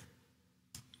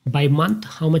 by month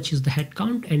how much is the head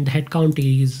count, and the head count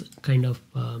is kind of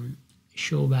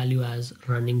show value as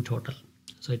running total.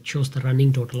 So it shows the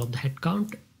running total of the head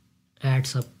count,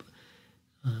 adds up,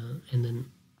 and then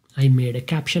I made a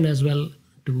caption as well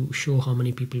to show how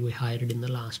many people we hired in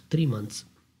the last 3 months,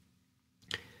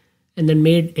 and then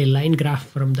made a line graph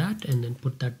from that and then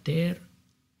put that there,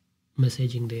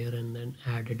 messaging there, and then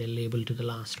added a label to the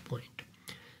last point.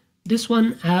 This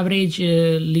one, average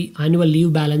annual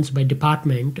leave balance by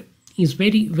department, is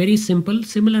very, very simple,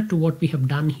 similar to what we have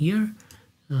done here.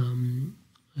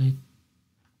 I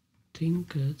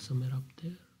think it's somewhere up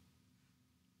there.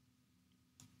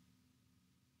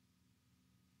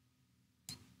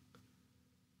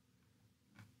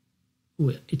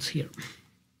 Well, it's here.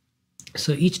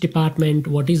 So each department,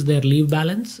 what is their leave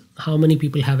balance, how many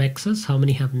people have excess, how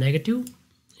many have negative,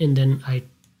 and then I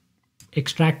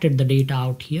extracted the data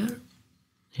out here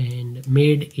and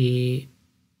made a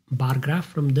bar graph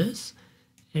from this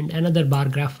and another bar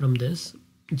graph from this.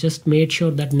 Just made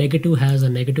sure that negative has a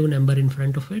negative number in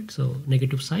front of it, so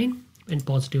negative sign, and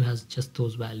positive has just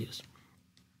those values.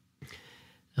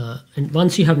 And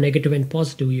once you have negative and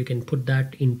positive, you can put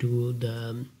that into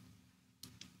the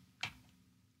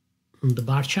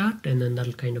bar chart, and then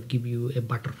that'll kind of give you a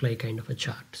butterfly kind of a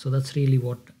chart. So that's really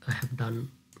what I have done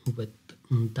with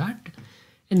that.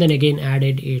 And then again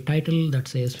added a title that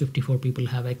says 54 people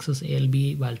have excess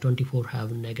ALB while 24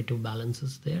 have negative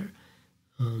balances there,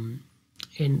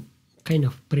 and kind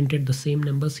of printed the same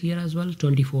numbers here as well.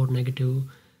 24 negative,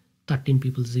 13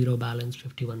 people zero balance,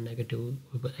 51 negative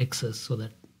excess, so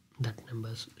that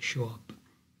numbers show up.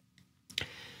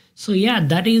 So yeah,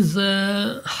 that is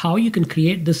how you can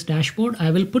create this dashboard.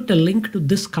 I will put a link to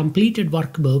this completed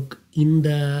workbook in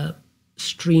the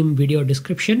stream video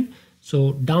description.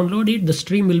 So download it. The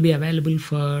stream will be available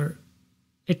for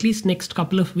at least next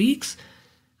couple of weeks.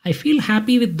 I feel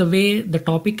happy with the way the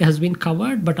topic has been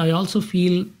covered, but I also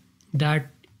feel that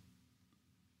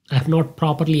I have not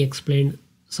properly explained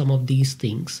some of these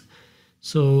things.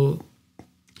 So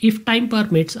if time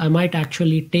permits, I might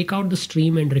actually take out the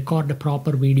stream and record a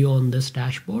proper video on this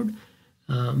dashboard,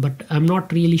 but I'm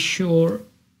not really sure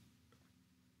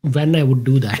when I would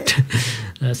do that.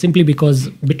 Simply because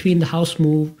between the house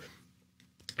move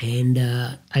and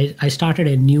I started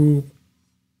a new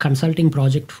consulting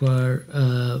project for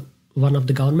one of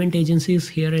the government agencies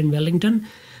here in Wellington.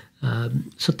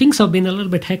 So things have been a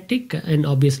little bit hectic, and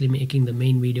obviously making the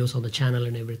main videos on the channel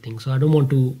and everything. So I don't want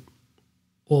to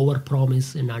over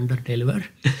promise and under deliver.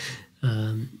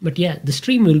 But yeah, the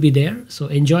stream will be there. So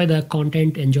enjoy the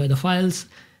content, enjoy the files.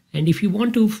 And if you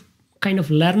want to kind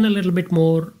of learn a little bit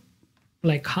more,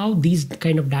 like how these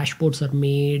kind of dashboards are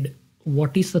made,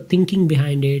 what is the thinking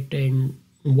behind it, and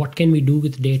what can we do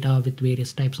with data with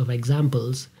various types of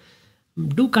examples,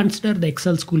 do consider the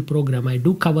Excel School program. I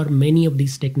do cover many of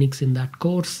these techniques in that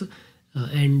course.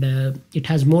 And it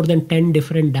has more than 10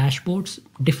 different dashboards,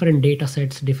 different data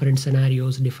sets, different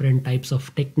scenarios, different types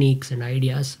of techniques and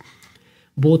ideas,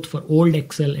 both for old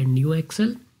Excel and new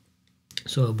Excel.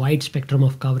 So a wide spectrum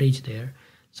of coverage there.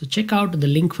 So check out, the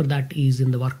link for that is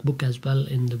in the workbook as well,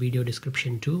 in the video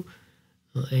description too.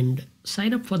 And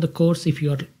sign up for the course if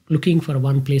you are looking for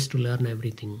one place to learn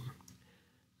everything.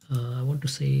 I want to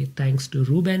say thanks to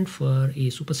Ruben for a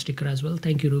super sticker as well.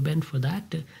 Thank you, Ruben, for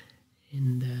that.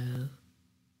 And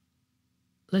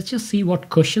let's just see what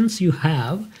questions you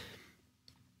have.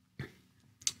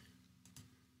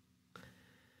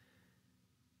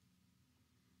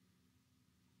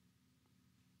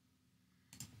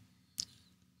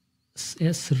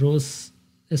 SRO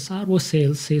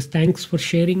Sales says, thanks for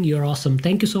sharing. You're awesome.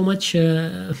 Thank you so much,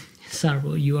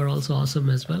 Sarvo, you are also awesome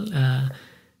as well.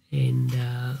 And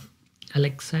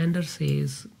Alexander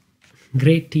says,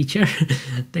 great teacher.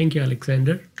 Thank you,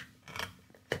 Alexander.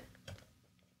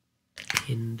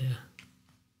 And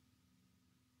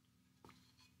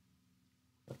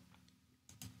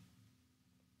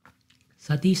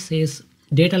Satish says,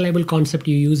 data label concept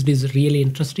you used is really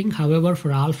interesting. However,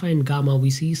 for alpha and gamma, we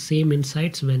see same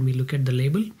insights when we look at the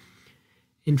label.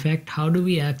 In fact, how do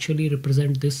we actually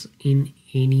represent this in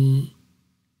any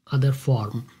other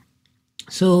form?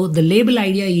 So the label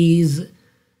idea is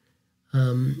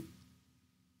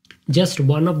just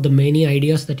one of the many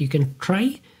ideas that you can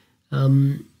try.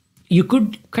 You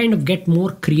could kind of get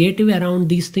more creative around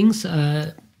these things.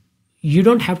 You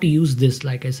don't have to use this,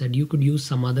 like I said, you could use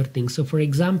some other things. So for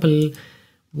example,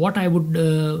 what I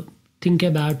would think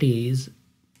about is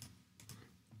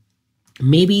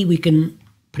maybe we can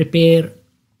prepare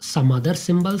some other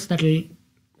symbols that will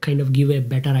kind of give a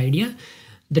better idea.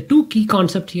 The two key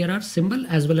concepts here are symbol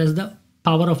as well as the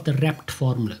power of the rept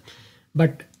formula.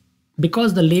 But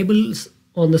because the labels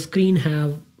on the screen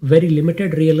have very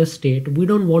limited real estate, we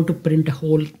don't want to print a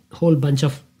whole bunch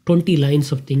of 20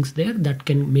 lines of things there that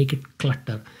can make it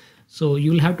clutter. So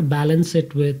you'll have to balance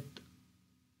it with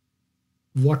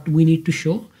what we need to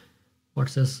show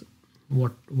versus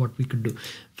what we could do.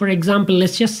 For example,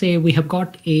 let's just say we have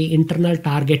got a internal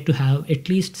target to have at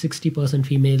least 60%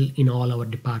 female in all our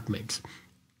departments.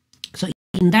 So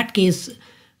in that case,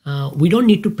 we don't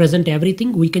need to present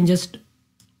everything. We can just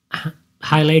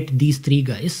highlight these three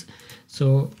guys.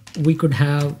 So we could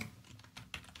have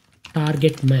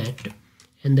target met,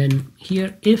 and then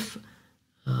here if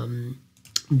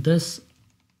this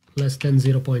less than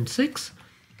 0.6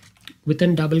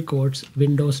 within double quotes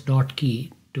Windows dot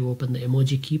key to open the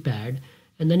emoji keypad.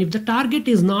 And then if the target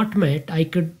is not met, I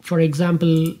could, for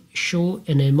example, show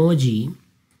an emoji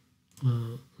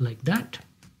like that.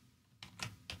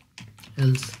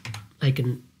 Else I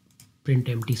can print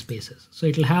empty spaces. So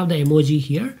it'll have the emoji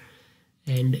here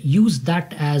and use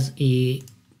that as a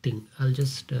thing. I'll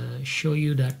just show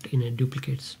you that in a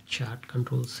duplicates chart.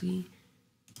 Control C,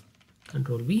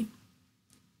 Control V.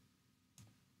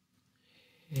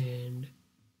 And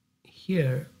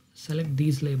here select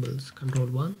these labels, Control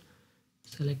 1,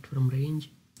 select from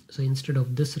range. So instead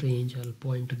of this range, I'll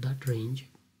point to that range.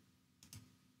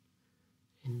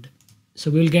 And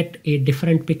so we'll get a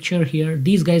different picture here.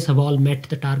 These guys have all met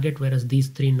the target, whereas these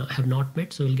three have not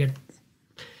met. So we'll get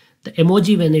the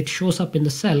emoji when it shows up in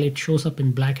the cell, it shows up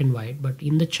in black and white, but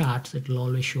in the charts, it will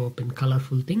always show up in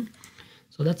colorful thing.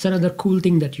 So that's another cool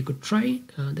thing that you could try.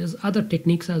 There's other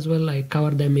techniques as well. I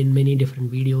cover them in many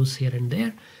different videos here and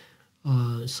there.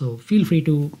 So feel free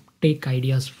to take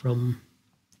ideas from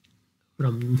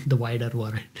the wider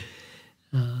world.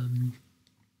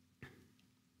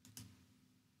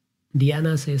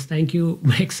 Diana says, thank you,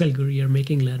 Excel Guru, you're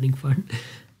making learning fun.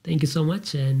 Thank you so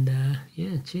much. And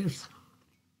yeah, cheers.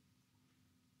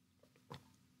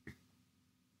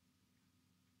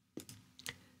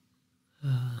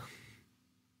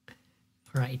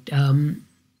 Right.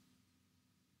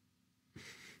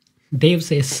 Dave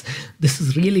says, this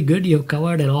is really good. You've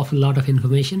covered an awful lot of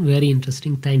information. Very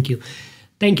interesting. Thank you.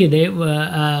 Thank you, Dave.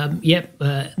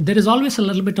 There is always a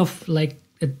little bit of like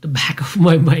at the back of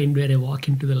my mind where I walk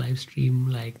into the live stream,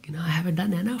 like, I haven't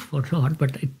done enough or not,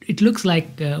 but it looks like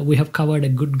we have covered a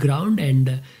good ground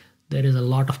and there is a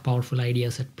lot of powerful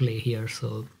ideas at play here.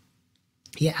 So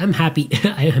yeah, I'm happy.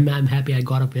 I'm happy I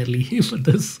got up early for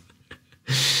this.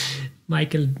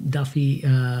 Michael Duffy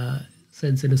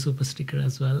sends in a super sticker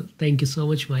as well. Thank you so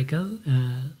much, Michael.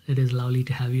 It is lovely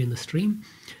to have you in the stream.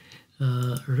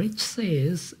 Rich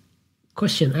says,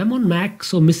 question, I'm on Mac,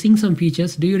 so missing some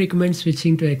features. Do you recommend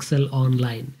switching to Excel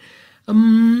online?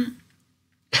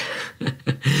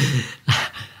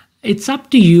 It's up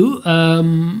to you.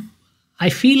 I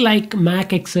feel like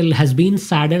Mac Excel has been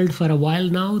saddled for a while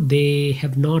now. They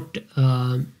have not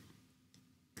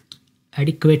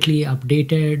adequately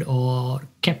updated or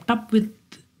kept up with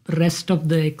the rest of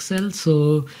the Excel.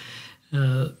 So,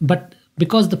 but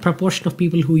because the proportion of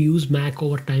people who use Mac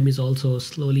over time is also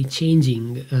slowly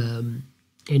changing and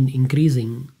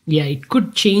increasing, yeah, it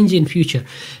could change in future.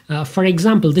 For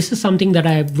example, this is something that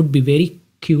I would be very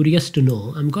curious to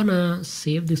know. I'm gonna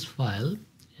save this file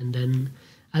and then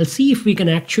I'll see if we can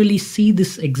actually see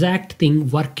this exact thing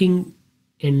working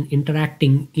and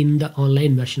interacting in the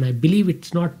online version. I believe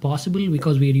it's not possible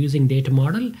because we are using data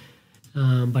model,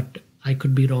 but I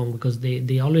could be wrong because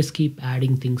they always keep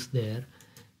adding things there.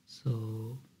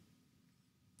 So,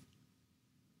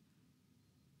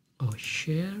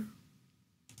 share.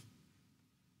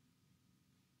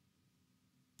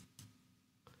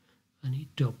 I need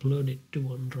to upload it to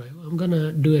OneDrive. I'm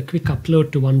gonna do a quick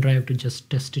upload to OneDrive to just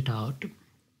test it out.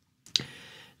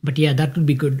 But yeah, that would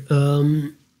be good.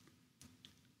 Okay,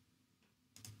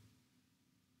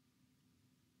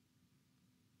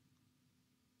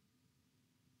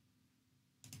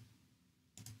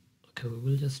 we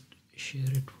will just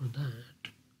share it for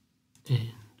that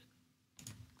and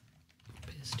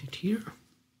paste it here.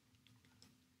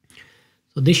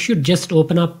 So this should just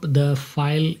open up the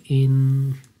file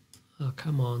in, oh,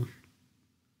 come on.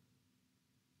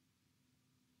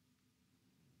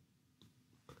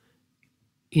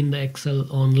 In the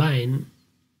Excel online.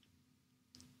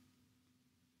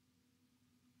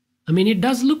 I mean, it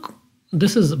does look,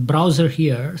 this is a browser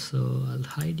here. So I'll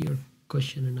hide your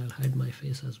question and I'll hide my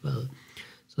face as well.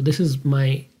 So this is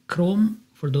my Chrome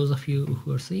for those of you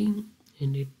who are seeing,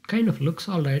 and it kind of looks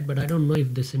all right, but I don't know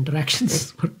if this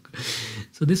interactions work.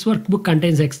 So this workbook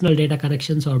contains external data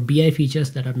connections or BI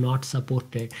features that are not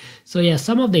supported. So yeah,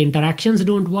 some of the interactions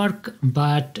don't work,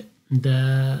 but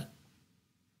the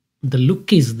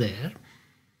look is there.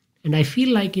 And I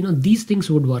feel like, you know, these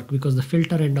things would work because the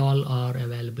filter and all are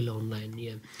available online.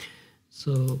 Yeah.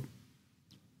 So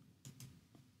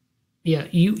yeah,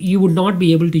 you would not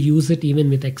be able to use it even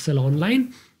with Excel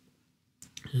online.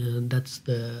 That's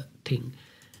the thing.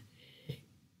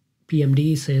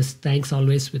 PMD says, thanks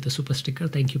always with a super sticker.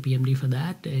 Thank you, PMD, for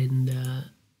that. And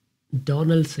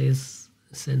Donald says,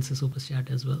 sends a super chat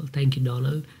as well. Thank you,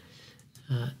 Donald.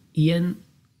 Ian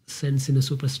sends in a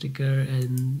super sticker,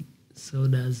 and so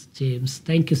does James.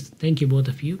 Thank you both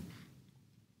of you.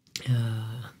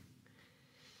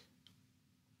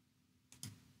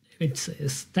 It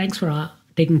says, thanks for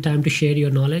taking time to share your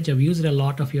knowledge. I've used a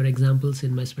lot of your examples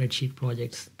in my spreadsheet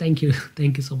projects. Thank you.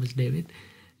 Thank you so much, David.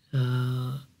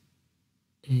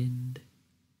 And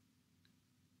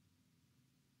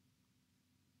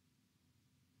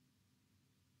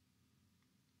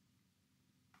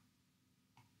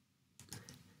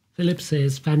Philip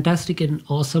says, fantastic and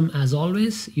awesome as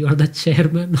always. You are the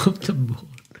chairman of the board.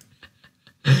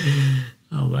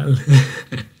 Oh, well,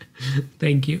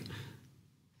 thank you.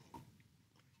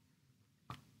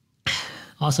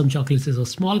 Awesome Chocolate says, a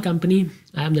small company.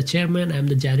 I am the chairman, I am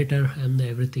the janitor, I am the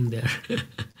everything there.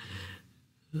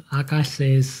 Akash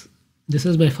says, this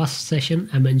is my first session.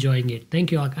 I'm enjoying it.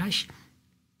 Thank you, Akash.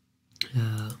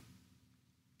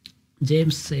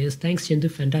 James says, thanks,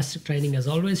 Chintu. Fantastic training as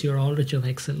always. Your knowledge of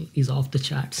Excel is off the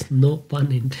charts. No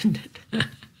pun intended.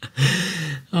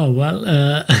 Oh,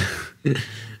 well,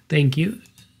 thank you.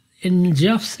 And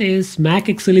Jeff says, Mac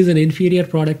Excel is an inferior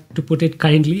product, to put it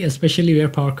kindly, especially where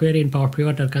Power Query and Power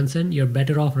Pivot are concerned. You're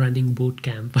better off running boot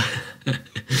camp.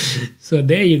 So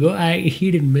there you go. He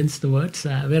didn't mince the words.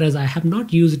 Whereas I have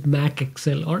not used Mac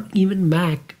Excel or even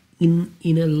Mac in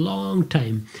a long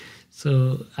time.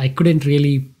 So I couldn't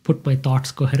really put my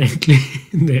thoughts coherently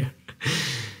in there.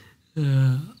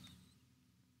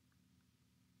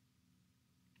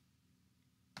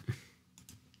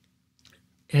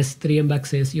 S3mbak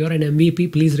says, you're an MVP.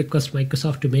 Please request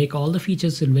Microsoft to make all the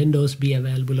features in Windows be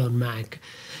available on Mac.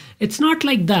 It's not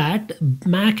like that.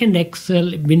 Mac and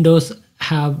Excel, Windows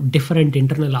have different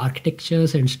internal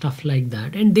architectures and stuff like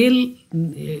that. And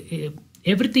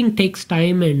everything takes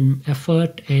time and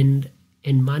effort and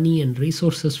money and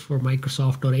resources for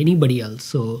Microsoft or anybody else.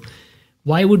 So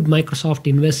why would Microsoft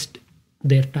invest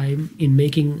their time in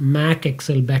making Mac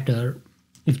Excel better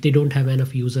if they don't have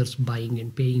enough users buying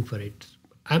and paying for it?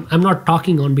 I'm not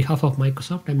talking on behalf of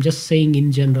Microsoft. I'm just saying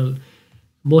in general,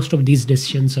 most of these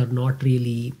decisions are not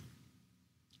really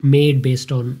made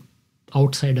based on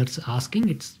outsiders asking.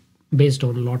 It's based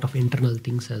on a lot of internal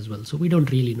things as well. So we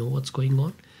don't really know what's going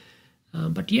on.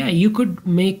 But yeah, you could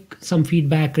make some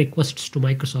feedback requests to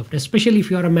Microsoft, especially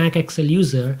if you're a Mac Excel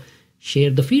user. Share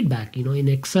the feedback. You know, in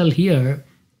Excel here,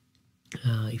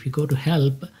 if you go to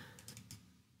help,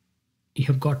 you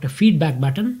have got a feedback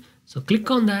button. So click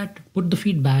on that, put the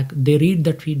feedback, they read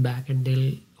that feedback and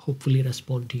they'll hopefully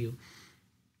respond to you.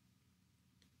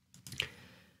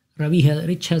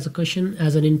 Rich has a question.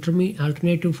 As an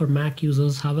alternative for Mac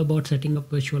users, how about setting up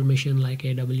virtual machine like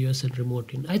AWS and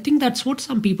remote in? I think that's what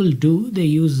some people do. They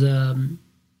use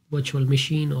virtual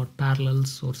machine or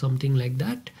Parallels or something like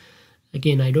that.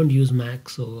 Again, I don't use Mac,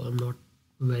 so I'm not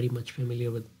very much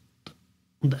familiar with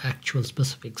the actual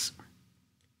specifics.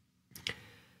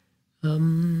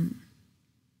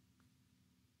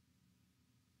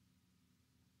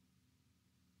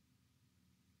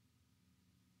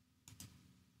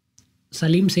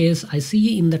 Salim says, I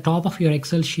see in the top of your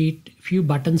Excel sheet few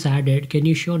buttons added. Can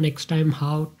you show next time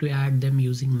how to add them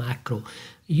using macro?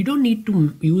 you don't need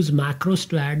to use macros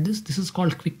to add this. This is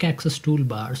called quick access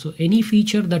toolbar. So any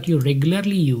feature that you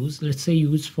regularly use, let's say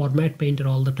you use format painter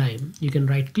all the time, you can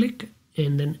right click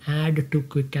and then add to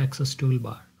quick access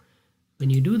toolbar. When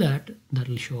you do that, that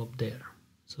will show up there.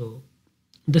 So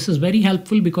this is very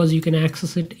helpful because you can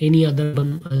access it any other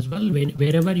one as well.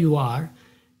 Wherever you are,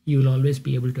 you will always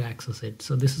be able to access it.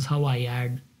 So this is how I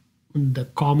add the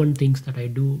common things that I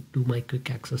do to my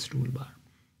quick access toolbar.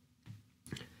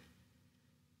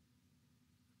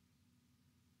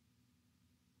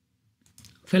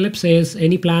 Philip says,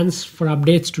 any plans for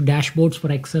updates to dashboards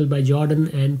for Excel by Jordan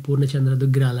and Purnachandra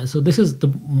Duggirala? So this is the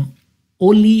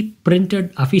only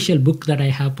printed official book that I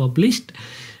have published.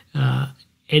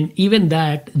 And even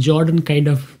that, Jordan kind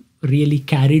of really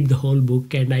carried the whole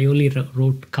book, and I only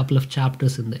wrote a couple of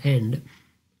chapters in the end.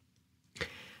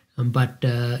 But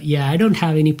yeah, I don't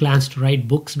have any plans to write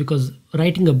books because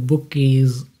writing a book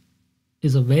is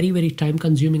a very, very time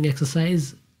consuming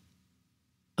exercise.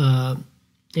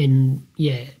 And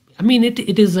yeah, I mean, it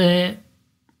is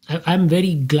I'm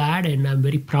very glad and I'm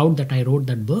very proud that I wrote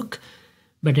that book.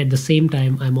 But at the same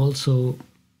time, I'm also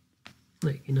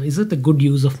like, is it a good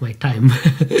use of my time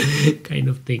kind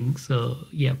of thing? So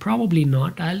yeah, probably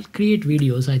not. I'll create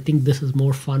videos. I think this is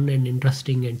more fun and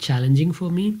interesting and challenging for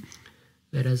me.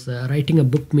 Whereas writing a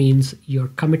book means you're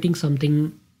committing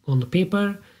something on the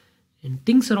paper, and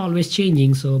things are always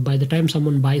changing. So by the time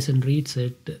someone buys and reads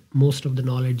it, most of the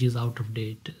knowledge is out of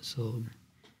date. So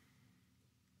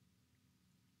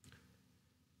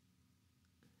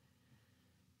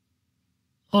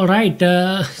all right,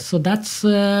 so that's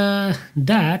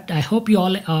that. I hope you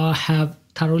all have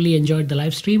thoroughly enjoyed the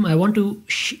live stream. I want to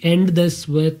end this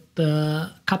with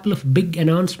a couple of big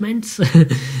announcements.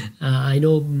 I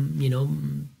know,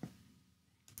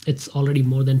 it's already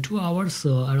more than 2 hours,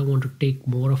 so I don't want to take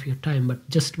more of your time, but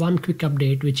just one quick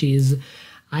update, which is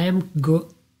I am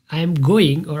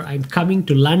going, or I'm coming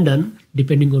to London,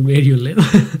 depending on where you live,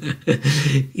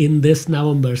 in this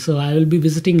November. So I will be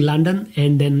visiting London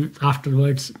and then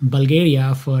afterwards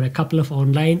Bulgaria for a couple of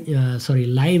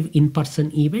live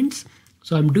in-person events.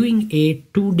 So I'm doing a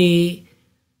 2-day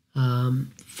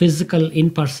physical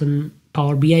in-person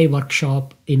Power BI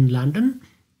workshop in London.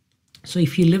 So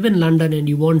if you live in London and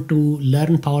you want to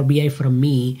learn Power BI from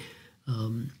me,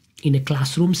 in a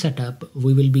classroom setup,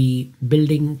 we will be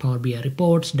building Power BI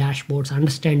reports, dashboards,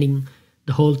 understanding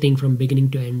the whole thing from beginning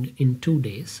to end in 2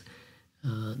 days.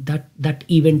 That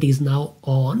event is now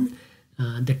on.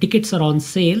 The tickets are on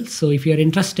sale. So if you're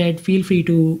interested, feel free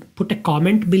to put a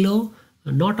comment below,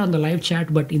 not on the live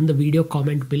chat, but in the video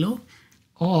comment below,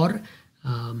 or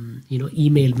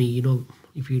email me.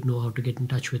 If you know how to get in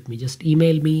touch with me, just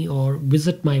email me or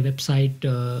visit my website,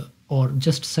 or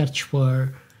just search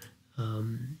for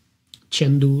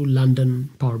Chandu London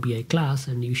Power BI class,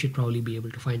 and you should probably be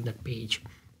able to find that page.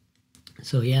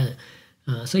 So yeah,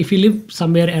 so if you live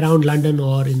somewhere around London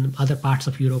or in other parts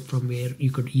of Europe from where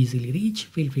you could easily reach,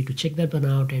 feel free to check that one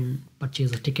out and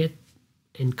purchase a ticket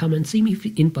and come and see me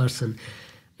in person.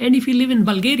 And if you live in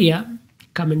Bulgaria,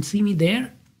 come and see me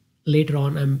there. Later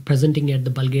on, I'm presenting at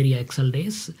the Bulgaria Excel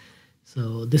Days.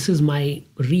 So this is my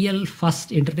real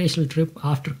first international trip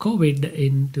after COVID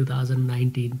in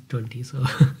 2019-20. So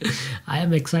I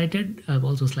am excited. I'm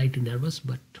also slightly nervous,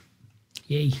 but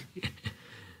yay.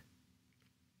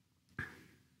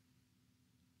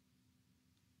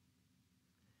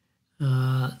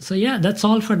 So yeah, that's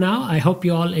all for now. I hope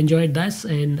you all enjoyed this,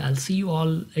 and I'll see you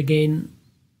all again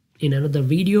in another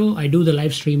video. I do the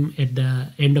live stream at the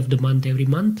end of the month every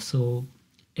month. So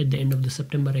at the end of the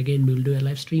September, again, we'll do a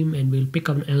live stream and we'll pick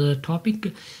up another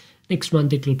topic. Next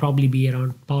month, it will probably be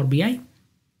around Power BI.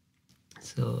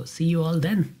 So see you all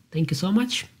then. Thank you so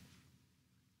much.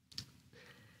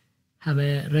 Have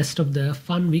a rest of the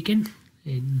fun weekend,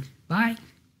 and bye.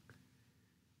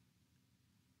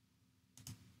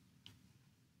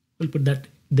 We'll put that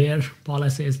there.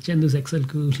 Paula says, Chandu's Excel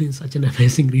Cool is such an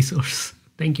amazing resource.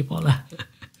 Thank you, Paula.